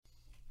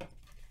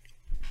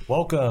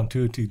Welcome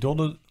to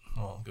T-Dolda. Oh,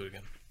 I'll do it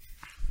again.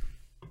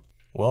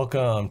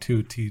 Welcome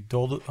to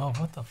T-Dolda. Oh,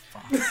 what the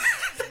fuck?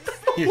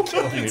 You're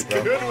killing me,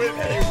 bro. Good with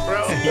you,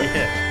 bro.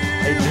 Yeah.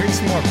 Hey, drink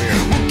some more beer.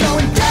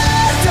 Going down,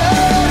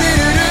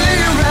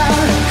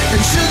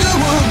 and sugar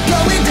will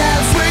going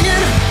down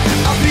swinging.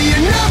 I'll be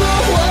your number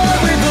one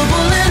with a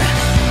bullet.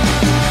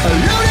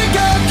 A loaded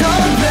gun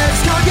complex,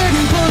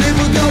 targeting bullet.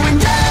 We're going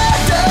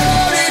down,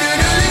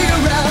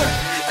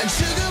 and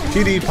sugar will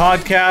TD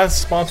Podcast,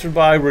 sponsored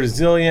by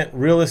Resilient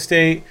Real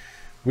Estate.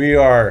 We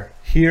are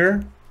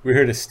here. We're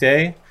here to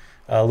stay.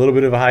 A little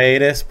bit of a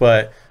hiatus,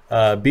 but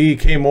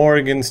BK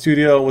Morgan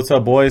studio. What's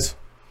up, boys?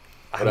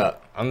 What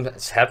up? I'm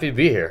just happy to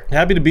be here.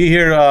 Happy to be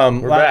here.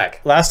 We're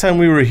back. Last time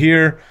we were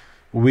here,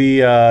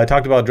 we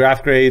talked about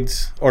draft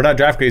grades, or not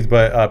draft grades,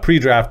 but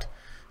pre-draft.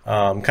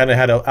 Kind of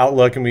had an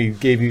outlook, and we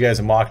gave you guys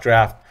a mock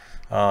draft.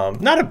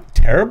 Not a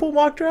terrible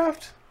mock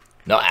draft.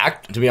 No,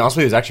 to be honest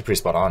with you, it was actually pretty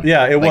spot on.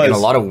 Yeah, it was. In a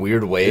lot of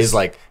weird ways.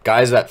 Like,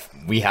 guys that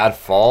we had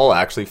fall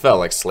actually fell.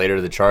 Like, Slater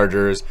to the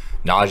Chargers,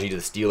 Najee to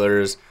the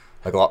Steelers.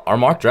 Like, our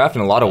mock draft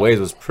in a lot of ways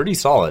was pretty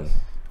solid.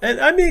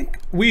 And I think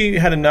we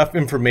had enough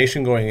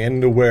information going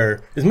into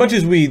where, as much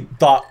as we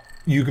thought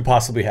you could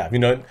possibly have,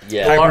 Yeah,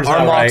 Piper's our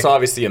not mock's right.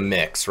 obviously a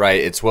mix,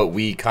 right? It's what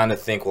we kind of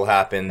think will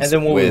happen. And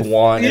then what with, we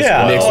want.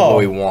 Yeah, mix of what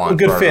we want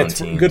good for our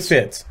fits, own teams. good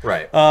fits.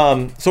 Right.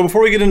 So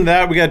before we get into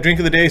that, we got Drink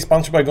of the Day,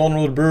 sponsored by Golden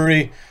Road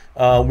Brewery.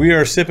 We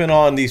are sipping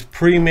on these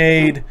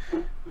pre-made,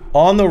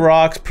 on the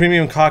rocks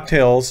premium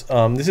cocktails.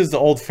 This is the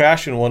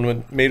old-fashioned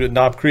one made with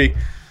Knob Creek.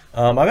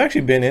 I've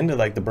actually been into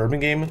like the bourbon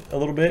game a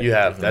little bit. You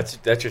have.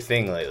 That's your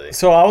thing lately.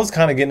 So I was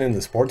kind of getting into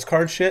the sports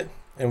card shit,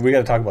 and we got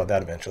to talk about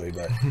that eventually.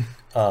 But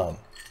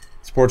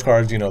sports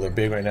cards, they're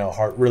big right now,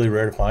 really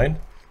rare to find.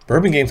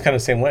 Bourbon game's kind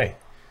of the same way.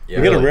 Yeah,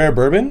 you get really. a rare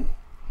bourbon,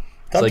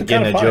 It's like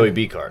getting a Joey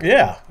B card.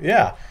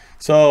 Yeah.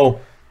 So,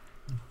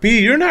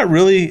 B, you're not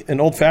really an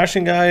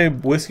old-fashioned guy,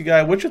 whiskey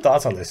guy. What's your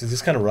thoughts on this? Is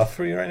this kind of rough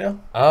for you right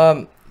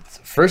now?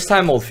 First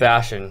time old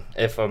fashioned,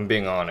 if I'm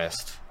being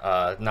honest.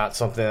 Not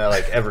something that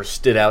like ever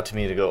stood out to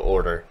me to go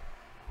order.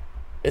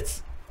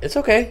 It's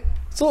okay.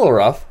 It's a little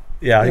rough.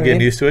 Yeah, you're Mhm.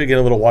 getting used to it.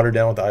 Getting a little watered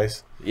down with the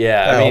ice.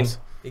 Yeah, That I mean, helps.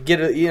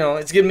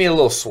 it's giving me a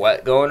little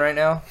sweat going right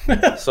now.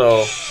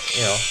 So,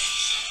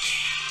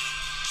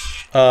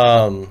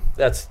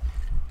 that's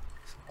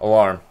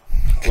alarm.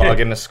 Log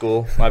into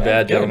school. My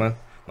bad, good. gentlemen.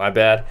 My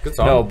bad. Good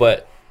song. No,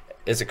 but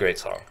it's a great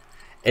song.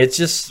 It's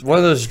just one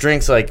of those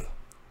drinks like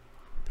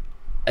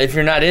if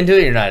you're not into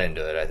it, you're not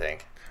into it, I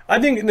think. I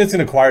think it's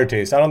an acquired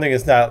taste. I don't think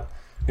it's not.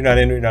 You're not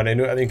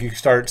into it. I think you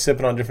start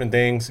sipping on different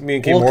things. Me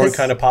and Kate Well, Moore 'cause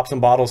kind of pop some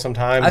bottles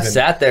sometimes. I've and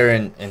sat there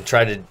and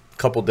tried a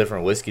couple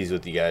different whiskeys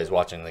with you guys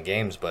watching the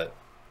games, but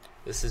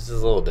this is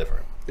just a little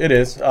different. It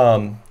is.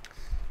 I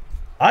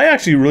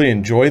actually really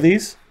enjoy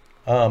these.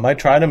 I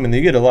tried them, and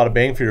you get a lot of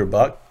bang for your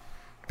buck,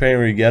 depending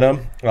where you get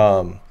them.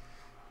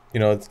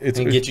 It's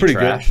Can get you pretty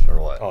trashed good.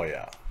 or what? Oh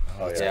yeah.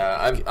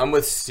 Yeah, I'm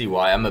with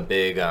CY. I'm a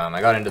big.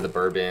 I got into the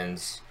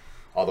bourbons,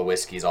 all the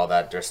whiskeys, all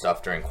that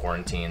stuff during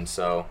quarantine.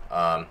 So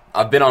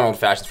I've been on old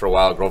fashions for a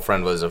while.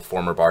 Girlfriend was a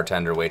former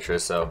bartender,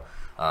 waitress. So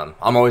I'm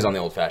always on the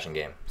old fashioned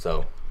game.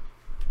 So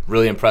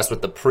really impressed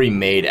with the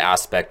pre-made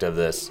aspect of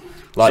this.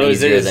 A lot So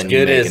is it easier as than you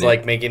good as making like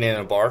it. making it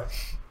in a bar?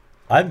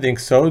 I think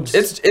so.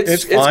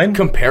 It's fine.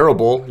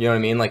 comparable. You know what I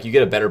mean? Like you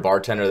get a better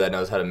bartender that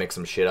knows how to mix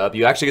some shit up.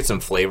 You actually get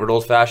some flavored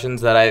old fashions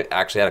that I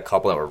actually had a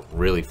couple that were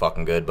really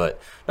fucking good. But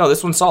no,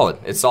 this one's solid.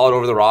 It's solid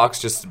over the rocks.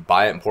 Just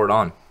buy it and pour it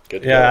on.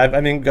 Good. Yeah, I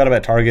got them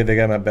at Target. They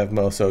got them at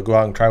Bevmo, so go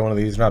out and try one of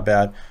these. Not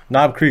bad.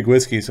 Knob Creek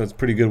whiskey, so it's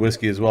pretty good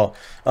whiskey as well.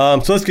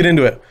 So let's get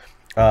into it.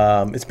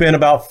 It's been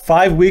about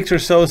 5 weeks or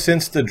so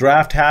since the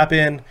draft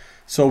happened,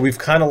 so we've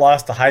kind of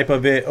lost the hype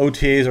of it.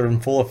 OTAs are in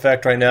full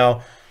effect right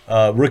now.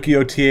 Rookie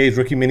OTAs,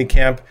 rookie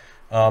minicamp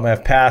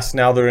have passed.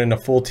 Now they're in a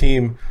full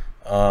team,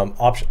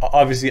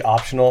 obviously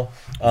optional.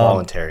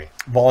 Voluntary.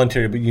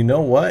 Voluntary, but you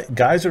know what?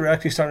 Guys are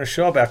actually starting to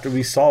show up after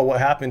we saw what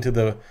happened to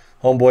the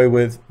homeboy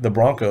with the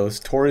Broncos.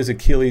 Tore his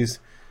Achilles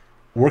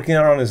working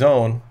out on his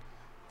own,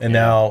 and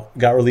now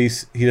got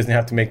released. He doesn't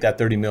have to make that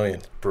 $30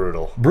 million.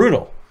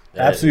 Brutal.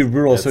 Absolutely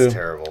brutal. That's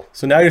terrible.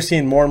 So now you're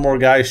seeing more and more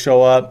guys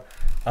show up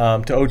to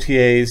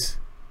OTAs,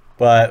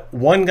 but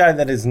one guy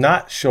that is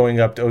not showing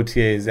up to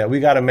OTAs that we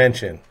got to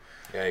mention.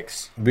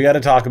 Yikes. We got to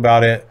talk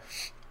about it.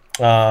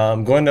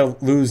 Going to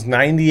lose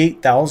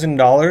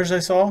 $98,000, I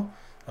saw,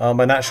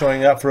 by not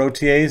showing up for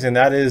OTAs, and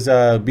that is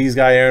B's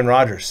guy, Aaron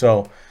Rodgers.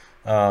 So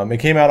it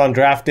came out on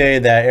draft day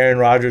that Aaron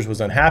Rodgers was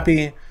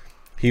unhappy.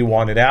 He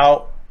wanted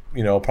out,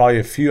 probably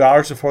a few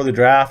hours before the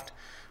draft.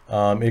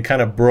 It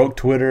kind of broke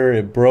Twitter.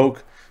 It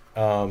broke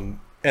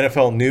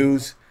NFL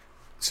news.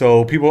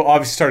 So people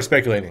obviously started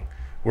speculating.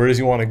 Where does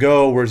he want to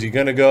go? Where's he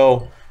going to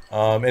go?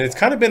 And it's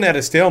kind of been at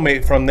a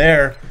stalemate from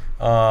there.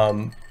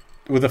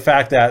 With the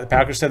fact that the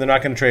Packers said they're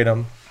not going to trade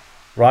him.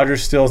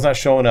 Rodgers still is not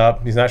showing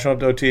up. He's not showing up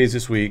to OTAs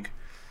this week.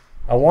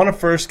 I want to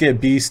first get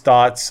B's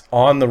thoughts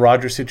on the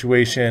Rodgers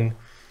situation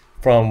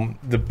from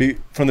the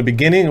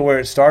beginning of where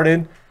it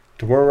started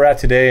to where we're at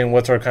today, and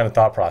what's our kind of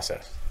thought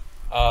process.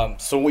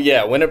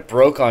 Yeah, when it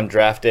broke on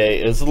draft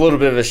day, it was a little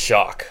bit of a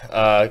shock.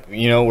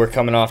 We're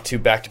coming off 2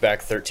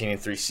 back-to-back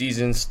 13-3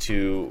 seasons,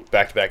 2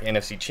 back-to-back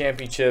NFC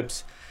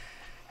championships.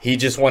 He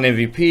just won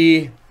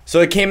MVP. So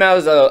it came out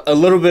as a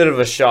little bit of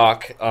a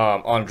shock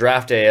on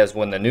draft day as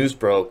when the news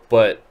broke,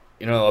 but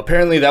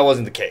apparently that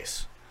wasn't the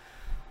case.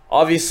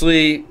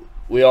 Obviously,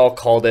 we all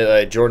called it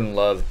a Jordan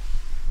Love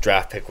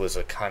draft pick was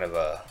a kind of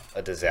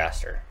a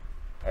disaster.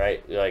 All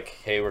right, like,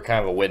 hey, we're kind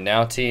of a win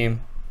now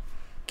team.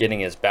 Getting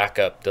his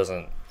backup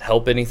doesn't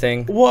help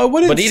anything. Well, I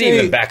wouldn't. But he didn't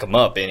even back him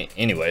up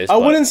anyways. I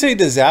wouldn't say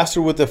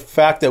disaster with the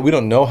fact that we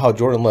don't know how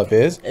Jordan Love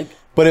is,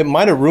 but it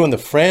might have ruined the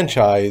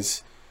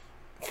franchise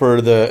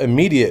for the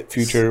immediate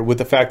future with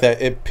the fact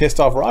that it pissed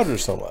off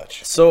Rodgers so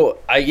much. So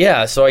I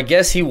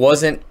guess he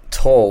wasn't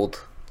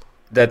told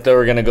that they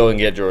were going to go and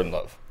get Jordan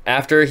Love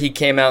after he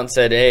came out and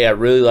said, "Hey, I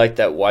really like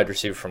that wide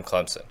receiver from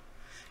Clemson."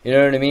 You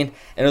know what I mean?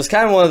 And it was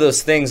kind of one of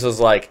those things. Was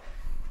like,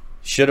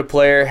 should a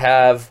player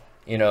have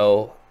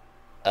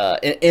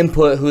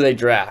input who they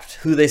draft,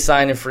 who they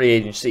sign in free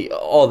agency,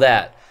 all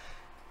that.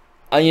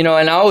 And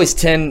I always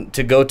tend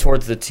to go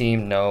towards the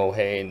team, no,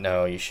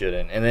 you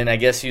shouldn't. And then I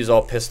guess he was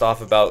all pissed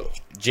off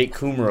about Jake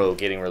Kumro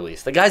getting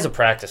released. The guy's a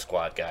practice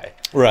squad guy.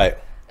 Right.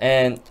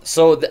 And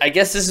so I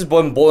guess this is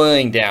one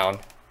boiling down.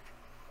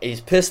 He's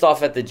pissed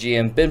off at the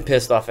GM, been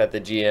pissed off at the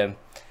GM,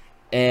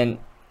 and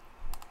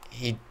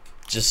he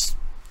just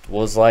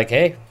was like,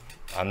 hey,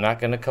 I'm not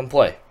going to come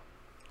play.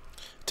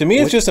 To me,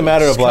 it's just a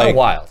matter of like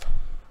wild.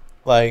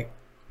 Like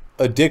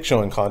a dick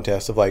showing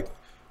contest of like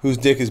whose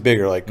dick is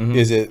bigger. Like,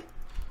 is it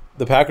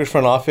the Packers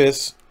front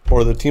office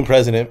or the team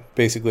president,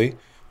 basically,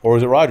 or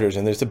is it Rodgers?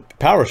 And there's a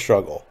power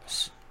struggle.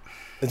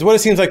 It's what it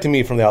seems like to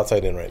me from the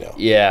outside in right now.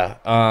 Yeah.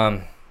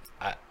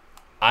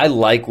 I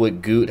like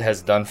what Goot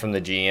has done from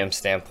the GM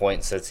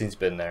standpoint since he's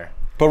been there.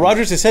 But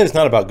Rodgers has said it's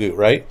not about Goot,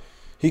 right?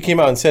 He came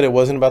out and said it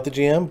wasn't about the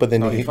GM, but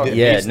then he did.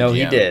 hates the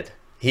he GM. did.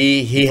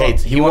 He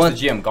hates. He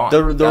wants the GM gone.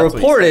 The That's what he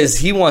report said. is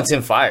he wants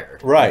him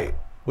fired, Right.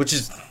 which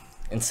is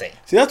insane.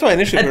 See, that's what I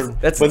initially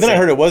heard. That's but then I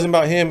insane. heard it wasn't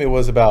about him. It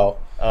was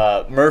about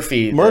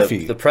Murphy,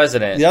 Murphy. the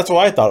president. That's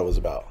what I thought it was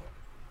about.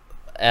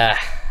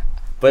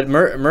 But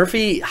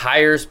Murphy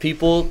hires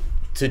people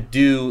to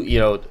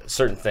do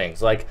certain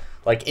things, like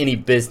any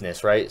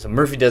business, right? So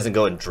Murphy doesn't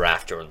go and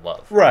draft Jordan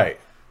Love. Right.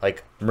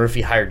 Like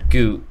Murphy hired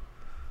Goot,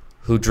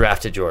 who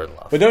drafted Jordan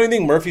Love. But don't you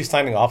think Murphy's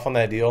signing off on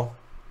that deal?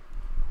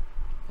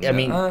 I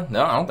mean, no,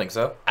 I don't think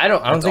so. I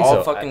don't It's think all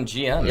so. fucking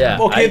GM. Yeah.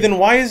 Okay, then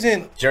why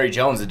isn't Jerry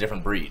Jones is a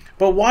different breed.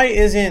 But why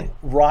isn't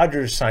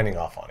Rodgers signing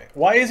off on it?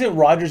 Why isn't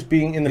Rodgers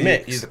being in the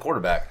mix? He's the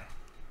quarterback.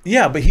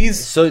 Yeah, but he's,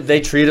 So they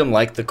treat him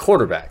like the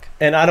quarterback.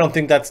 and I don't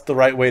think that's the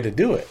right way to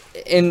do it.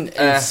 In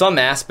some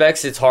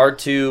aspects, it's hard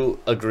to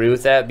agree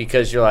with that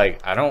because you're like,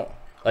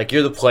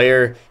 you're the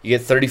player, you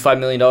get $35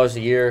 million a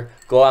year,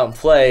 go out and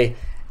play,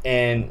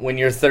 and when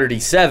you're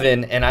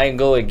 37 and I can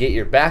go and get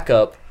your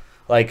backup,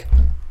 like,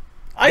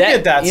 I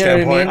get that you know what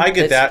I standpoint. mean? I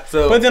get that.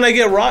 So- But then I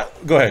get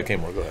Go ahead,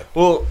 Kmore, go ahead.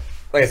 Well,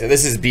 like I said,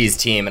 this is B's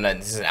team, and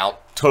this is an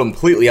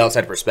completely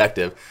outside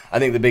perspective. I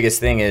think the biggest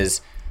thing is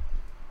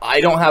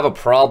I don't have a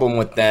problem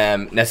with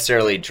them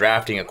necessarily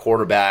drafting a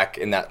quarterback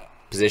in that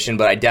position,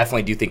 but I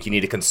definitely do think you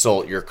need to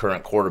consult your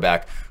current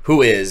quarterback,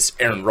 who is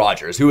Aaron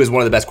Rodgers, who is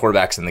one of the best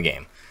quarterbacks in the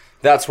game.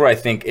 That's where I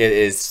think it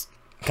is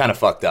kind of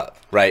fucked up,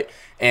 right?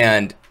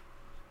 And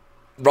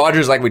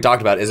Rodgers, like we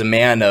talked about, is a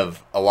man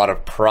of a lot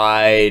of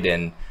pride,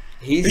 and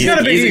He's got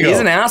a big ego. He's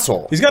an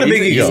asshole. He's got a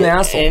big ego. He's an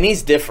asshole. and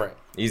he's different.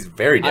 He's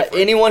very different.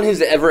 Anyone who's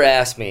ever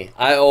asked me,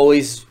 I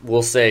always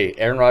will say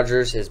Aaron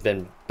Rodgers has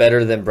been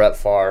better than Brett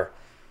Favre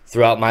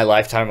throughout my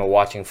lifetime of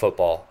watching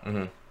football.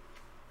 Mm-hmm.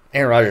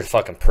 Aaron Rodgers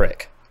fucking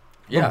prick.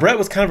 yeah, Brett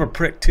was kind of a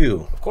prick,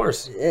 too. of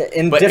course.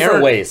 In But different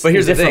Aaron- ways. But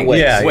here's the Different thing: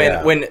 ways.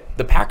 Yeah. when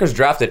the Packers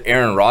drafted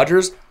Aaron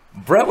Rodgers,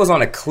 Brett was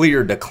on a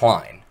clear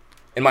decline,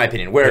 in my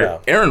opinion. Where Yeah.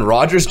 Aaron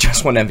Rodgers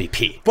just won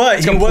MVP, But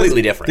it's he completely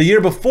was, different. The year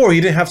before,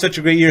 he didn't have such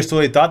a great year, so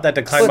they thought that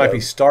decline might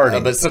be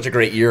starting. But it's such a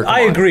great year. Come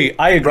I on. agree.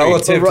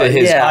 Relative to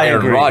his Yeah, I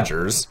Aaron agree.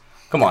 Rodgers.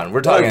 Come on,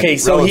 we're talking. Okay,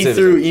 so he relative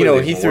threw, is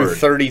completely he different threw word.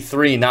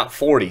 33, not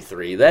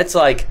 43. That's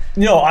like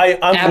No, I'm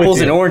apples with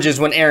you. and oranges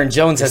when Aaron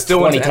Jones has still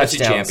 20 wins the NFC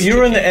touchdowns. championship.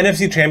 You're in the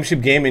NFC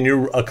Championship game, and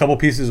you're a couple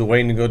pieces away,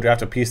 and you go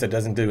draft a piece that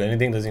doesn't do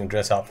anything, doesn't even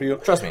dress out for you.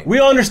 Trust me. We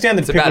all understand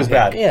the a pick bad was pick.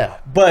 bad. Yeah.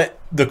 But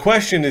the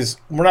question is,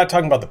 we're not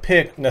talking about the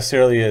pick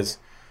necessarily. Is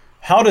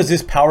how does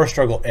this power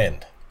struggle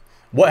end?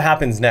 What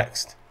happens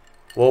next?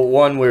 Well,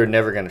 one, we're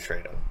never going to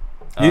trade him.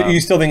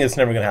 You still think it's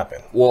never going to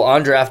happen? Well,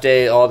 on draft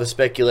day, all the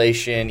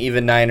speculation,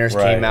 even Niners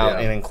Right, came out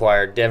yeah. and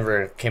inquired.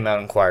 Denver came out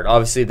and inquired.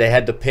 Obviously, they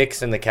had the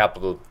picks and the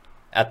capital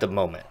at the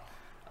moment.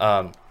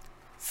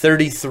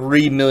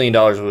 $33 million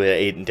with an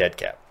 8 in dead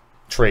cap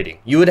trading.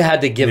 You would have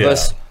had to give Yeah.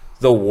 us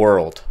the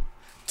world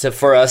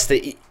for us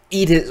to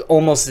eat his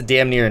almost the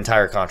damn near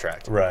entire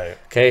contract. Right.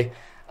 Okay.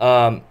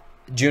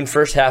 June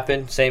 1st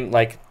happened, same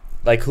like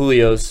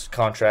Julio's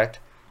contract,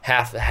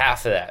 half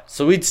of that.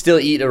 So we'd still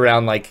eat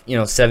around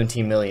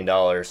 $17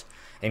 million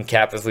in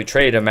cap if we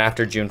trade him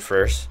after June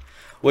 1st,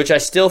 which I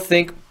still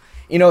think,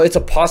 it's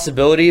a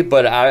possibility,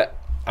 but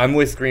I'm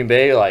with Green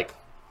Bay. Like,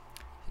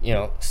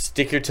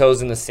 stick your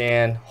toes in the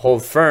sand,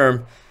 hold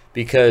firm,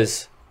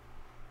 because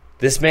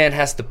this man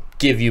has to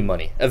give you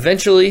money.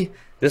 Eventually,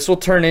 this will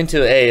turn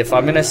into, hey, if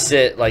I'm going to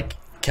sit like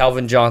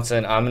Calvin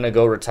Johnson, I'm going to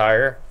go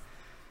retire.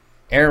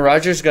 Aaron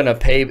Rodgers is going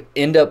to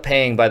end up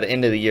paying by the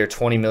end of the year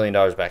 $20 million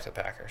back to the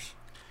Packers.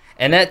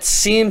 And that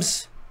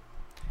seems,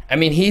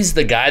 he's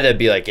the guy that'd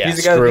be like, yeah, He's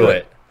the guy to screw do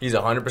it. He's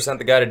 100%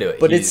 the guy to do it.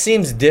 But it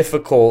seems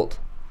difficult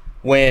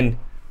when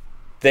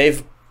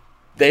they've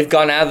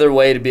gone out of their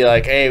way to be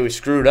like, hey, we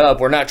screwed up.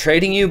 We're not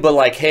trading you, but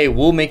like, hey,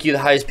 we'll make you the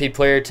highest paid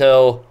player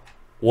till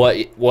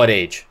what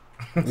age?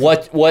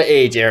 what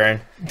age,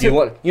 Aaron? Do you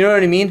want? You know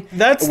what I mean?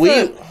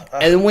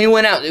 And we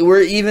went out.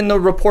 Even the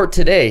report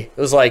today,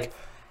 it was like,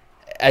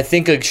 I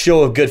think a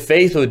show of good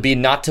faith would be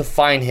not to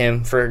fine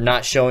him for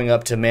not showing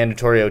up to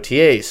mandatory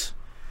OTAs,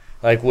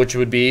 which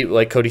would be,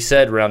 like Cody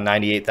said, around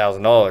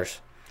 $98,000.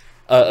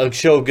 A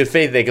show of good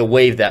faith, they could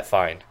waive that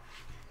fine.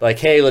 Like,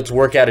 hey, let's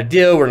work out a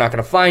deal. We're not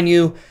going to fine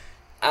you.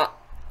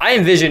 I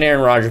envision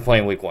Aaron Rodgers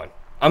playing Week 1.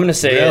 I'm going to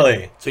say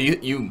Really? So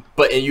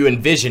you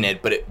envision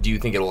it, but do you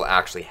think it will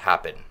actually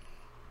happen?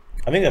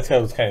 I think that's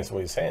kind of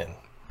what he's saying.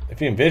 If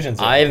he envisions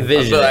it. I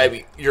envision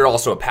it. You're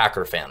also a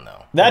Packer fan,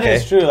 though. That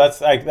is true.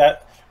 That's like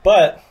that.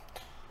 But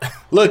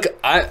Look,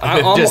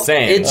 I'm just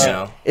saying.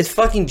 It's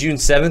fucking June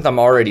 7th. I'm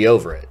already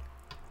over it.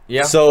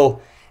 Yeah.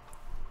 So,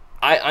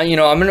 I'm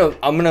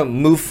gonna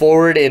move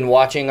forward in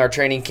watching our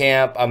training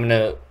camp. I'm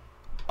gonna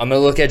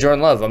look at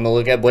Jordan Love. I'm gonna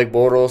look at Blake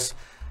Bortles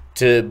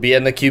to be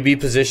in the QB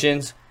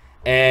positions.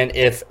 And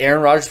if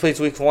Aaron Rodgers plays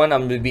Week 1,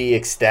 I'm gonna be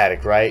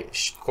ecstatic, right?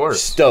 Of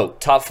course.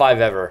 Stoked, top 5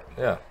 ever.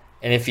 Yeah.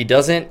 And if he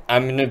doesn't,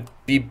 I'm gonna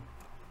be.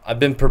 I've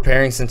been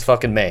preparing since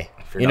fucking May.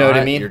 You know what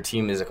I mean? Your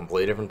team is a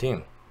completely different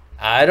team.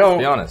 I don't.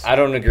 Let's be honest. I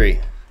don't agree.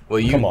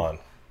 Well, come on.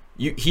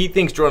 He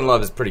thinks Jordan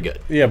Love is pretty good.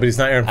 Yeah, but he's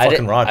not Aaron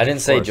fucking Rodgers. I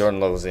didn't say Jordan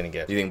Love was any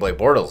good. Do you think Blake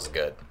Bortles is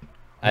good?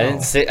 I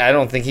didn't say. I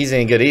don't think he's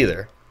any good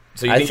either.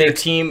 So you think your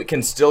team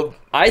can still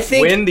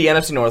think win the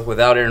NFC North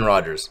without Aaron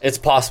Rodgers? It's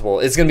possible.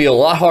 It's going to be a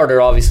lot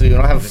harder, obviously. We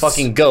don't have a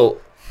fucking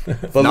GOAT.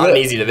 But not an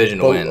easy division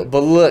to win.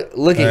 But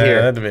look at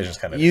here. That division's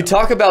kind of You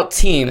talk about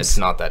teams. It's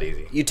not that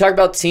easy. You talk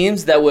about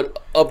teams that would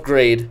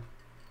upgrade,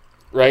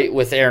 right,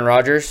 with Aaron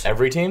Rodgers.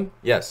 Every team?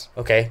 Yes.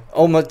 Okay.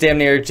 Almost damn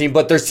near every team.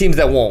 But there's teams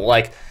that won't.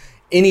 Like,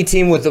 any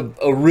team with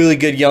a really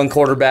good young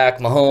quarterback,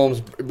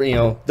 Mahomes,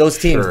 those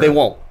teams, they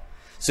won't.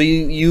 So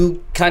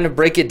you kind of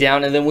break it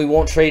down, and then we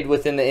won't trade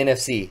within the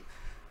NFC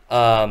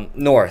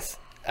North.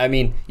 I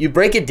mean, you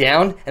break it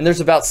down, and there's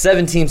about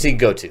 7 teams you can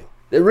go to.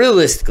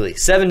 Realistically,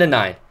 7 to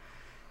 9.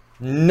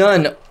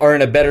 None are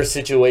in a better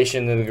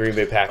situation than the Green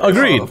Bay Packers.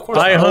 Agreed.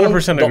 I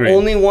 100% agree. The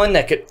only one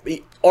that could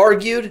be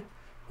argued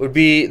would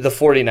be the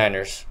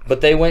 49ers. But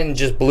they went and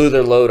just blew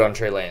their load on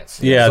Trey Lance.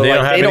 Yeah, so they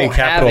don't have any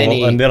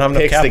capital, and they don't have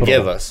enough picks capital to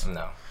give us.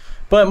 No.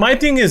 But my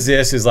thing is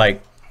this, is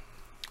like,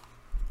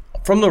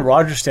 from the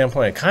Rodgers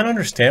standpoint, I kind of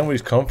understand where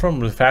he's come from.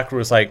 The fact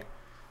where it's like,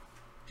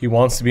 he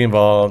wants to be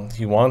involved,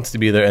 he wants to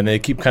be there, and they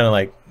keep kind of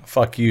like,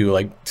 fuck you,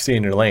 like, stay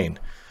in your lane.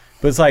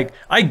 But it's like,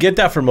 I get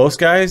that for most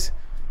guys,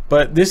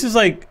 but this is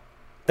like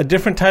a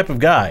different type of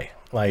guy.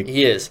 Like,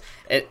 he is.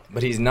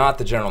 But he's not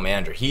the general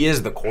manager. He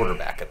is the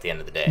quarterback at the end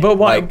of the day. But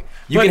why? Like,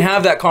 you can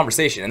have that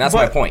conversation, and that's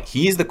my point.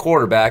 He's the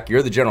quarterback.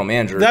 You're the general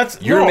manager.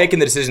 You're making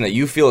the decision that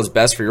you feel is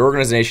best for your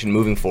organization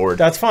moving forward.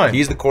 That's fine.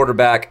 He's the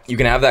quarterback. You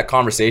can have that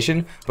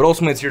conversation, but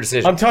ultimately it's your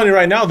decision. I'm telling you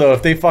right now, though,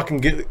 if they fucking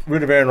get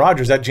rid of Aaron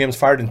Rodgers, that GM's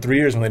fired in 3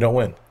 years when they don't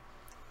win.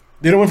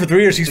 They don't win for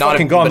 3 years, he's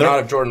fucking gone. But not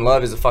if Jordan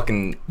Love is a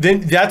fucking...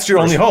 Then that's your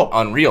only hope.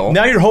 Unreal.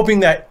 Now you're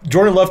hoping that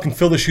Jordan Love can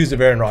fill the shoes of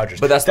Aaron Rodgers.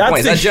 But that's the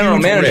point. That general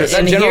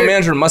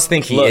manager must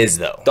think he is,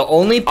 though. The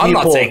only people... I'm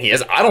not saying he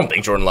is. I don't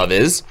think Jordan Love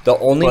is. The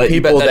only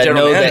people that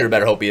general know manager that...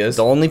 better hope he is.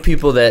 The only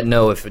people that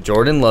know if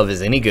Jordan Love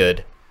is any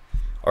good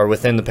are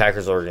within the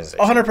Packers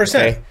organization. 100%.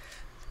 Okay?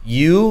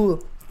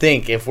 You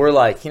think if we're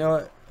like, you know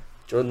what?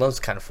 Jordan Love's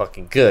kind of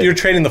fucking good. You're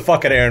trading the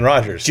fuck out of Aaron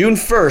Rodgers. June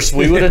 1st,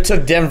 we would have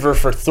took Denver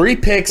for 3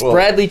 picks,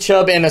 Bradley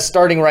Chubb, and a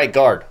starting right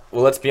guard.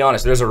 Well, let's be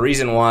honest. There's a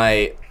reason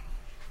why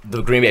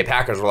the Green Bay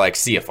Packers were like,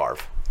 see ya, Favre.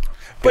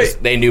 But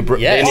they knew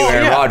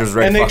Aaron Rodgers was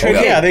ready to fucking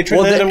go. Yeah, they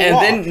traded him. And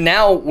then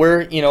now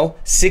we're,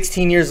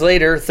 16 years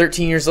later,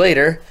 13 years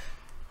later,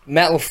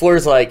 Matt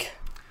LaFleur's like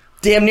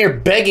damn near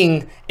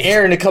begging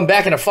Aaron to come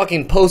back in a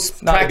fucking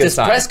post-practice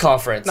press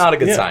conference. Not a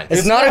good sign.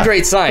 It's not a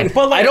great sign.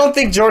 But I don't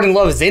think Jordan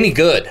Love is any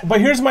good.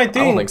 But here's my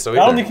thing. I don't think so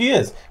either. I don't think he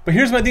is. But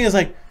here's my thing is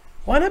like,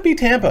 why not be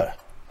Tampa?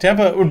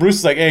 Tampa, when Bruce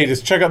is like, hey,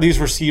 just check out these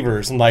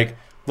receivers and like,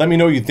 let me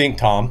know what you think,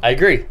 Tom. I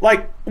agree.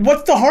 Like,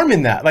 what's the harm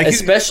in that? Like,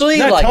 especially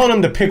he's not like, telling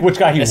him to pick which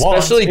guy he wants.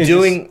 Especially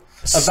doing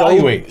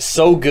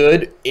so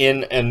good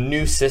in a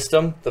new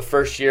system the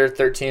first year,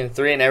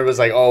 13-3, and everyone's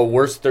like, oh,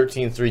 worst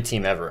 13-3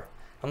 team ever.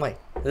 I'm like,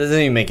 that doesn't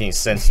even make any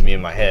sense to me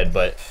in my head.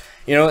 But,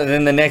 and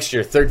then the next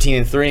year,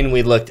 13-3, and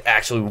we looked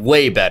actually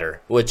way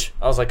better, which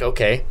I was like,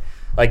 okay.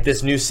 Like,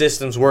 this new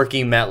system's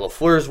working. Matt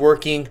LaFleur's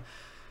working.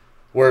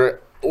 We're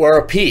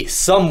a piece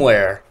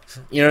somewhere.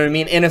 You know what I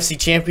mean? NFC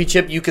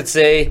Championship, you could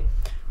say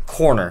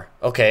corner.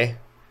 Okay.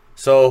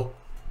 So,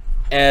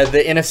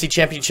 the NFC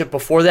Championship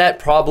before that,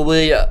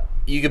 probably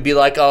you could be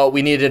like, oh,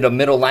 we needed a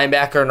middle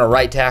linebacker and a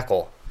right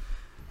tackle.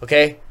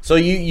 Okay, so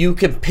you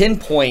can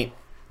pinpoint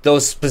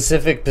those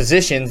specific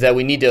positions that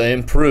we need to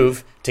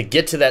improve to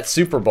get to that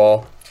Super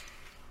Bowl,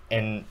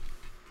 and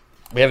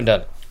we haven't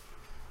done it.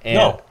 And,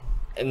 No.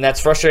 and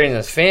that's frustrating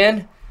as a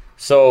fan.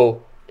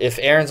 So if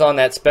Aaron's on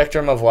that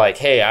spectrum of like,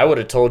 hey, I would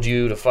have told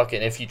you to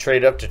fucking, if you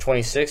trade up to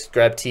 26,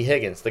 grab T.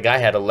 Higgins. The guy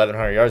had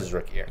 1,100 yards his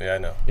rookie year. Yeah, I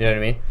know. You know what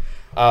I mean?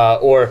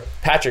 Or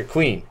Patrick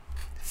Queen,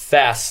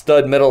 fast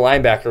stud middle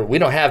linebacker. We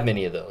don't have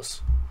many of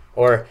those.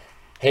 Or,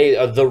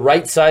 hey, the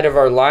right side of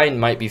our line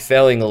might be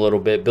failing a little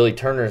bit. Billy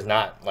Turner's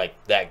not like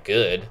that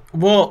good.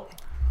 Well,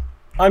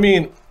 I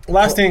mean,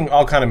 last thing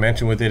I'll kind of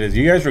mention with it is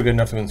you guys were good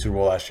enough to win the Super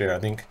Bowl last year. I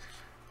think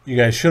you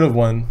guys should have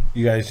won.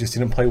 You guys just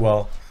didn't play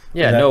well.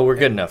 Yeah, And that- no, we're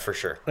good enough for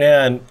sure.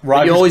 And But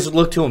Rodgers. you always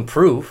look to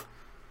improve.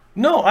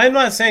 No, I'm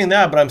not saying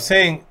that, but I'm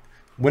saying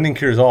winning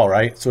cures all,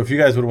 right? So if you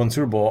guys would have won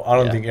Super Bowl, I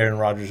don't Yeah. think Aaron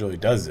Rodgers really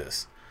does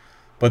this.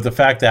 But the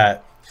fact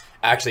that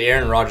Actually,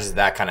 Aaron Rodgers is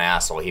that kind of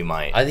asshole. He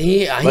might.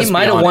 He Let's be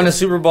might have won a honest.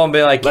 Super Bowl and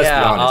be like, Let's be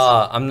yeah,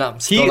 honest. I'm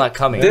still not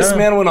coming. This Yeah.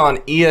 man went on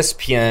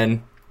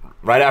ESPN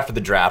right after the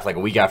draft, like a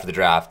week after the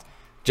draft,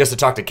 just to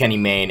talk to Kenny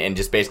Mayne and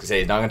just basically say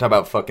he's not going to talk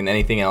about fucking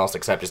anything else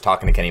except just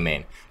talking to Kenny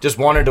Mayne. Just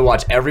wanted to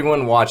watch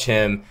everyone watch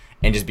him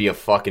and just be a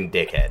fucking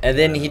dickhead. And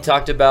then he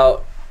talked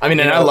about. I mean,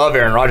 and I love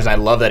Aaron Rodgers, and I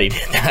love that he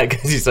did that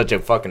because he's such a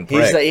fucking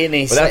prick.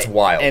 But that's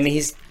wild. And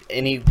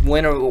he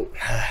went.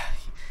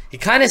 He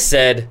kind of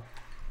said,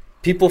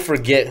 people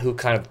forget who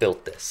kind of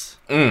built this.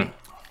 and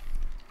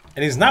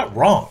he's not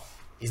wrong.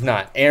 He's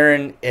not.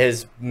 Aaron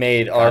has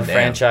made our Goddamn.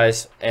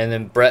 franchise, and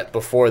then Brett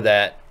before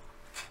that,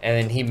 and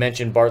then he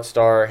mentioned Bart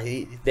Starr.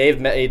 They've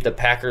made the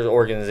Packers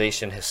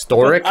organization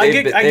historic. I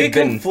They've get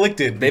been-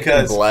 conflicted They've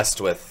because been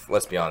blessed with,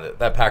 let's be honest,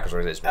 that Packers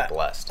organization has been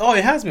blessed. oh,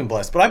 it has been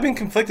blessed, but I've been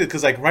conflicted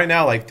because like right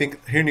now, like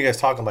hearing you guys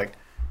talk, I'm like,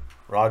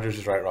 Rodgers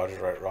is right, Rodgers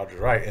right, Rodgers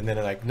right, and then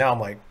like now I'm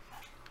like,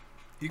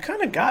 you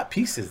kind of got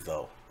pieces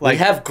though. We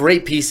have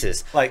great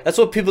pieces. Like- That's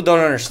what people don't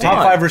understand.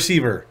 Top 5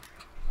 receiver,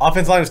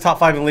 offense line was top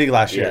 5 in the league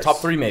last year. Yes. Top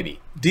 3 maybe.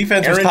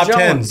 Defense was Aaron top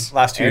Jones. 10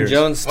 last 2 Aaron years.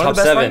 Jones, One top of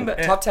the best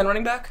 7. top 10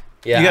 running back?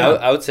 Yeah, You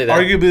got I would say that.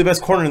 arguably the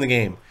best corner in the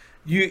game.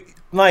 You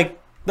like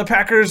the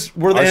Packers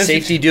were the Our NFC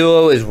safety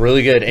duo is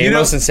really good.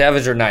 Amos know- and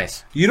Savage are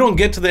nice. You don't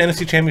get to the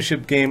NFC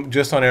Championship game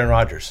just on Aaron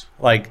Rodgers.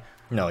 Like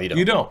No, you don't.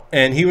 you don't.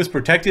 And he was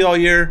protected all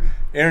year.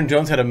 Aaron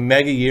Jones had a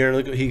mega year.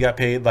 Look what he got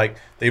paid. Like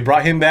they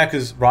brought him back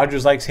because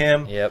Rodgers likes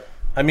him. Yep.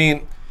 I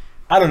mean,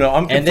 I don't know.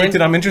 I'm then-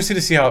 conflicted. I'm interested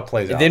to see how it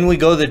plays out. Then we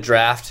go to the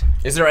draft.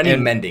 Is there any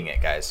And- mending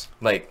it, guys?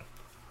 Like,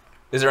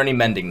 is there any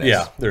mending this?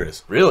 Yeah, there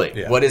is. Really?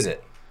 Yeah. What is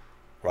it?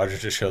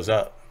 Rodgers just shows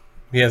up.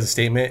 He has a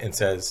statement and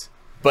says,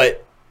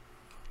 But,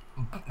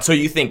 so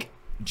you think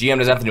GM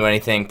doesn't have to do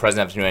anything,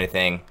 president doesn't have to do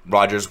anything,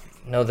 Rodgers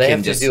No, they can have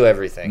to just do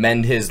everything.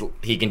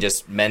 he can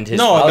just mend his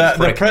 "No,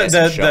 the prickness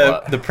and show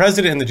up. the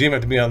president and the GM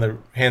have to be on their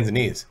hands and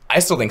knees." I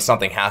still think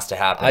something has to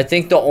happen. I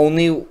think the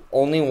only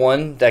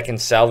one that can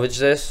salvage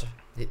this,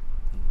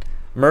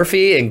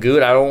 Murphy and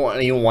Good. I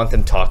don't even want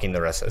them talking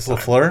the rest of the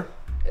time. Lafleur.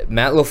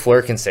 Matt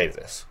LaFleur can save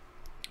this.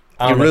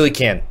 I He don't know. really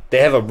can. They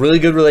have a really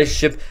good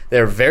relationship.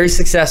 They're very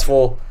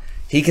successful.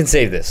 He can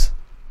save this.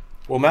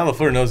 Well, Matt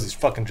LaFleur knows his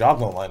fucking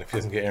job's on the line if he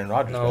doesn't get Aaron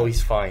Rodgers. No, back.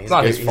 he's fine. He's, it's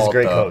not great. his He's fault, a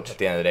great though, coach. at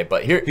the end of the day.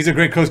 But here, He's a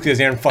great coach because he has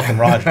Aaron fucking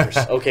Rodgers.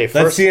 Okay, Let's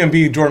first, see him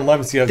be Jordan Love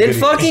and see how then good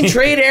he fucking is.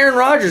 trade Aaron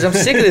Rodgers. I'm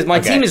sick of this. My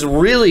Okay. team is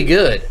really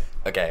good.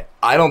 okay,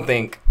 I don't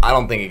think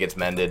it gets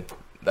mended.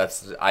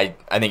 I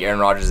think Aaron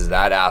Rodgers is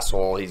that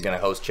asshole. He's gonna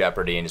host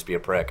Jeopardy and just be a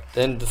prick.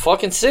 Then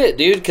fucking sit,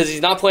 dude, because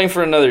he's not playing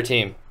for another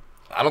team.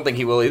 I don't think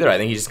he will either. I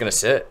think he's just gonna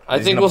sit. I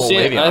He's think gonna we'll pull see.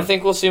 Le'Veon. I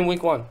think we'll see him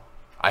week 1.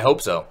 I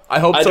hope so. I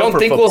hope I so. don't for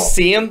think football. we'll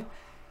see him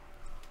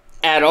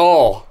at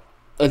all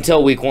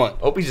until week 1. I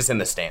hope he's just in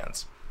the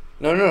stands.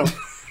 No.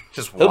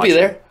 Just He'll be watching.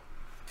 there,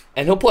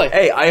 and he'll play.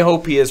 Hey, I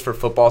hope he is for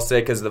football's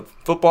sake because the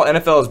football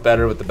NFL is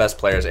better with the best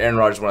players. Aaron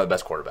Rodgers is one of the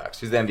best quarterbacks.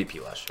 He's the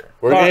MVP last year.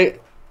 We're gonna,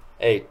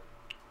 hey,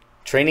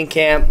 training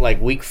camp like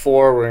week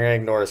 4. We're gonna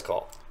ignore his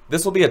call.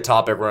 This will be a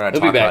topic we're going to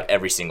He'll be talk back. about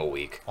every single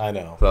week. I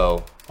know.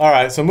 So All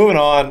right, so moving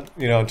on.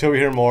 Until we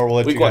hear more, we'll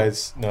let Week you 1.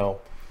 guys know.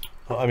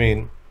 I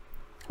mean,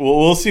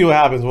 we'll see what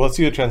happens. We'll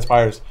see what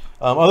transpires.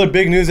 Other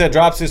big news that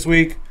drops this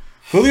week: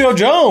 Julio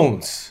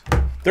Jones,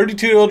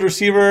 32-year-old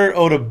receiver,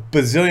 owed $1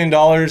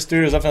 bazillion, 3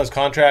 years left on his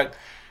contract,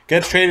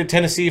 gets traded to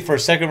Tennessee for a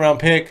second-round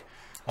pick.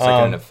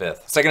 second and a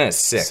fifth, second and a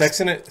sixth,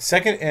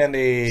 Second and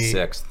a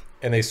sixth.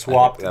 and they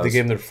swapped. that They was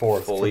gave him their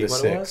fourth for fully the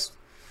what it sixth.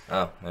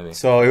 Oh, maybe.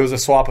 So it was a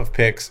swap of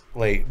picks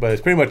late, but it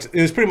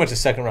was pretty much a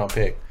second round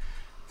pick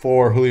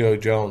for Julio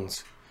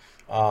Jones.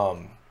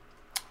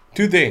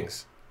 2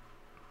 things: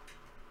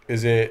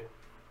 is it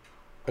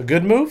a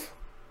good move?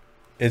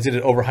 Is it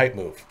an overhyped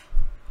move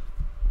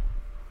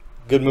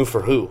Good move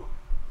for who?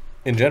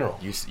 in general?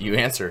 You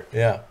answer.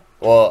 Yeah.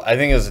 Well, I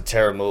think it was a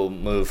terrible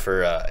move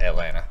for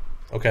Atlanta.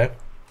 Okay.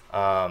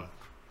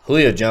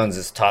 Julio Jones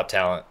is top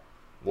talent,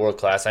 world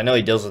class. I know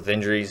he deals with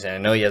injuries, and I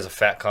know he has a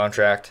fat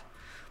contract,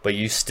 but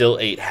you still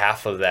ate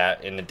half of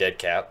that in the dead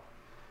cap,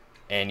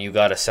 and you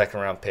got a second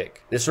round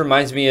pick. This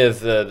reminds me of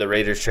the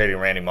Raiders trading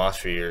Randy Moss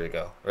a few years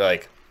ago. We're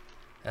like,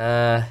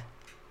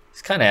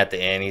 he's kind of at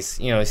the end. He's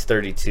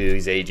 32.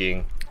 He's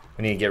aging.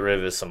 We need to get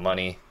rid of some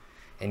money.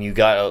 And you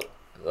got,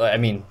 I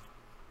mean,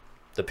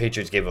 the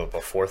Patriots gave up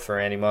a fourth for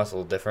Randy Moss, a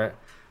little different.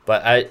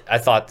 But I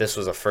thought this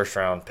was a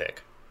first-round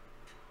pick.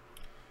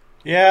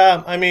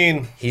 Yeah, I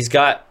mean, He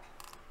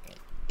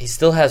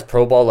still has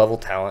Pro Bowl level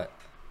talent.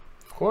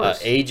 Of course.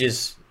 Age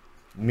is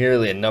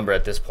merely a number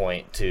at this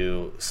point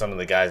to some of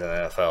the guys in the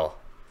NFL.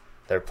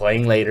 They're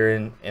playing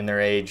later in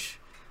their age.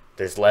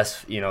 There's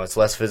less, it's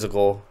less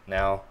physical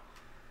now.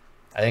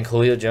 I think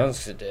Julio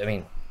Jones,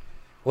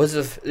 was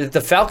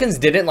the Falcons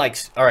didn't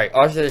all right,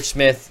 Arthur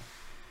Smith,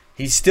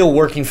 he's still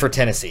working for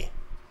Tennessee.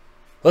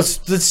 Let's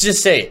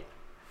just say it.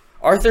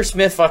 Arthur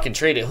Smith fucking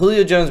traded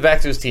Julio Jones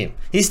back to his team.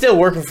 He's still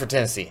working for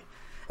Tennessee.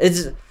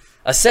 It's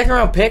a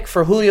second-round pick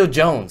for Julio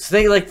Jones.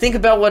 Think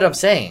about what I'm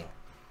saying.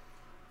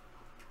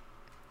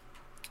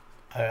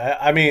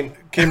 I mean,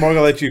 Kim Morgan,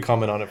 I'll let you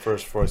comment on it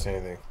first before I say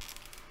anything.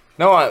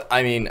 No,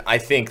 I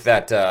think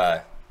that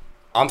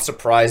I'm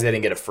surprised they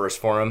didn't get a first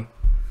for him.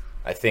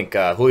 I think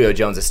Julio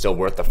Jones is still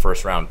worth the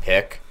first-round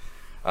pick.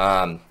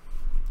 To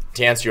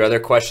answer your other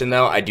question,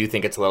 though, I do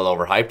think it's a little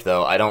overhyped,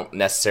 though. I don't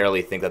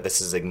necessarily think that this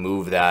is a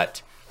move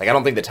that... I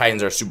don't think the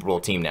Titans are a Super Bowl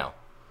team now.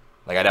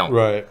 I don't.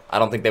 Right. I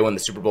don't think they win the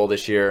Super Bowl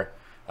this year.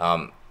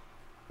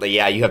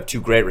 Yeah, you have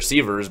two great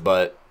receivers,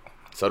 but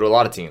so do a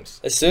lot of teams.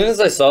 As soon as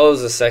I saw it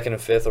was the second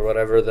and fifth or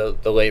whatever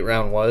the late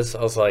round was,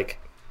 I was like,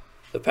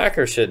 the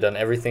Packers should have done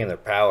everything in their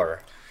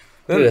power.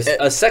 Dude,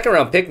 a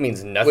second-round pick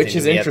means nothing Which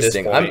is to me at this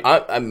interesting.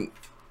 point.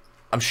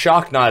 I'm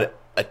shocked not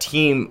a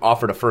team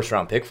offered a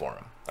first-round pick for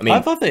him. I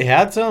thought they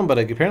had some, but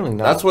apparently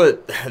not. That's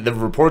what the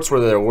reports were.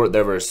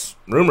 There was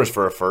rumors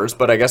for a first,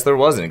 but I guess there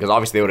wasn't because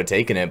obviously they would have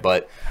taken it.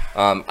 But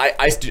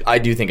I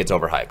do think it's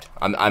overhyped.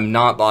 I'm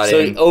not bought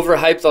in. So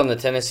overhyped on the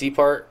Tennessee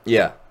part?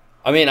 Yeah,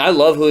 I mean, I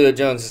love Julio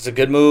Jones. It's a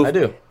good move. I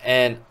do.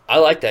 And I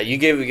like that. You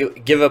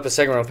give up a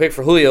second-round pick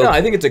for Julio. no,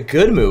 I think it's a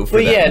good move. For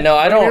But them. yeah, no,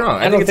 I Don't get me don't.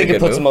 wrong. I don't it's think a it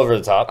good puts move. him over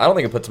the top. I don't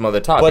think it puts him over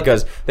the top But-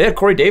 because they had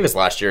Corey Davis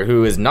last year,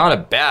 who is not a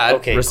bad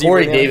Okay, receiver.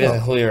 Corey in the Davis NFL.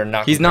 and Julio are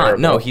not. He's not.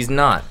 comparable. No, he's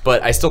not.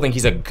 But I still think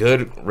he's a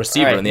good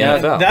receiver All right, in the now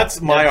NFL.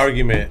 That's my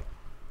argument.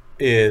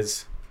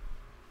 Is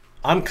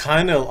I'm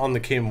kind of on the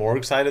K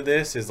Morg side of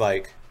this. Is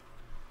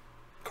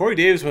Corey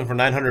Davis went for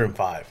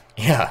 905.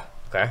 yeah.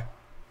 Okay.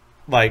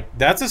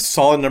 That's a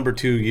solid number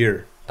 2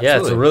 year. Yeah, it's a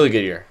Absolutely. really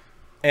good year.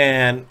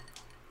 And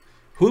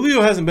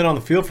Julio hasn't been on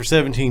the field for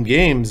 17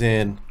 games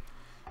in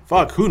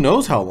who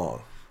knows how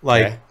long.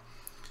 Okay.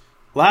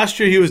 Last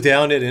year he was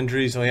down at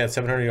injuries, only had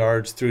 700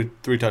 yards, threw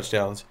 3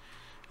 touchdowns.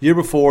 Year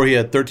before he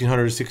had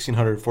 1,300,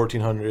 1,600,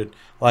 1,400.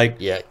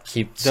 Yeah,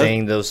 keep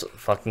saying those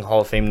fucking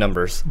Hall of Fame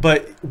numbers.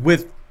 But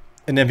with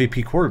an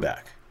MVP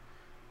quarterback.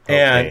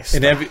 Okay, And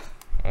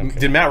stop.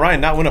 did Matt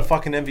Ryan not win a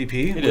fucking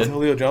MVP with did.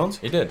 Julio Jones?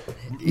 He did.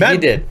 Matt- He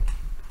did.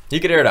 He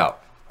could air it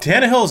out.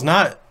 Tannehill's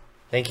not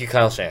Thank you,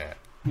 Kyle Shanahan.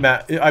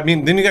 Matt. I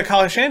mean, then you got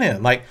Kyle Shanahan.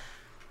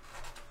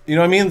 You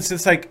know what I mean? It's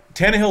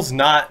Tannehill's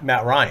not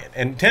Matt Ryan.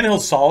 And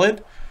Tannehill's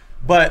solid,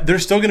 but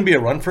there's still going to be a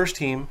run-first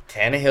team.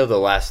 Tannehill the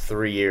last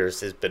 3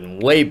 years has been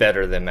way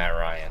better than Matt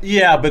Ryan.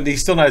 Yeah, but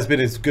he's still not been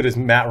as good as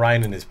Matt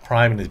Ryan in his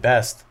prime and his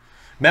best.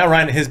 Matt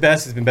Ryan at his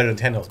best has been better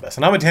than Tannehill's best.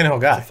 And I'm a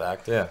Tannehill guy.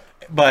 Fact. Yeah.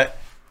 But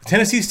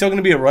Tennessee's still going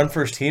to be a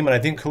run-first team, and I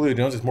think Julio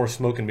Jones is more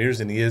smoke and mirrors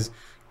than he is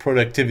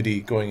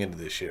productivity going into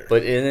this year.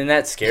 But isn't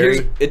that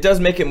scary? It does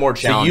make it more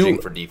challenging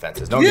you- for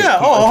defenses. Don't Yeah, get-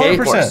 oh, Okay,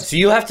 100%. so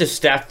you have to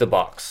stack the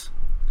box.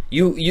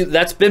 You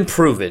that's been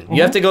proven.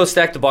 You have to go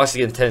stack the box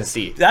against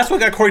Tennessee. That's what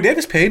got Corey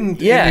Davis paid in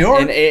Yeah, New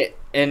York.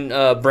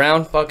 and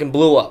Brown fucking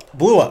blew up.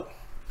 Blew up.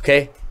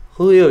 Okay,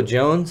 Julio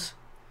Jones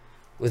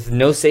with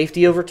no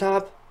safety over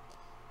top,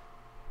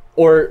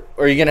 or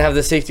are you gonna have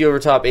the safety over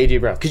top AJ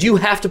Brown? Because you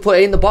have to put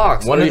A in the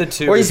box. One or of you- the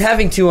two Or he's is-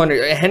 having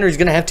 200. Henry's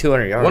gonna have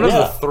 200 yards. One of Yeah.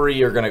 the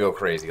three are going to go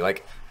crazy.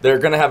 They're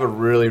going to have a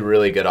really,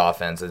 really good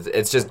offense.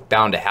 It's just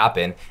bound to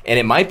happen. And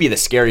it might be the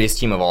scariest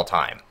team of all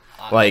time.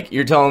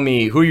 You're telling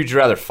me, who would you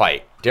rather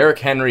fight? Derrick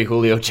Henry,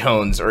 Julio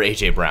Jones, or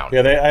A.J. Brown?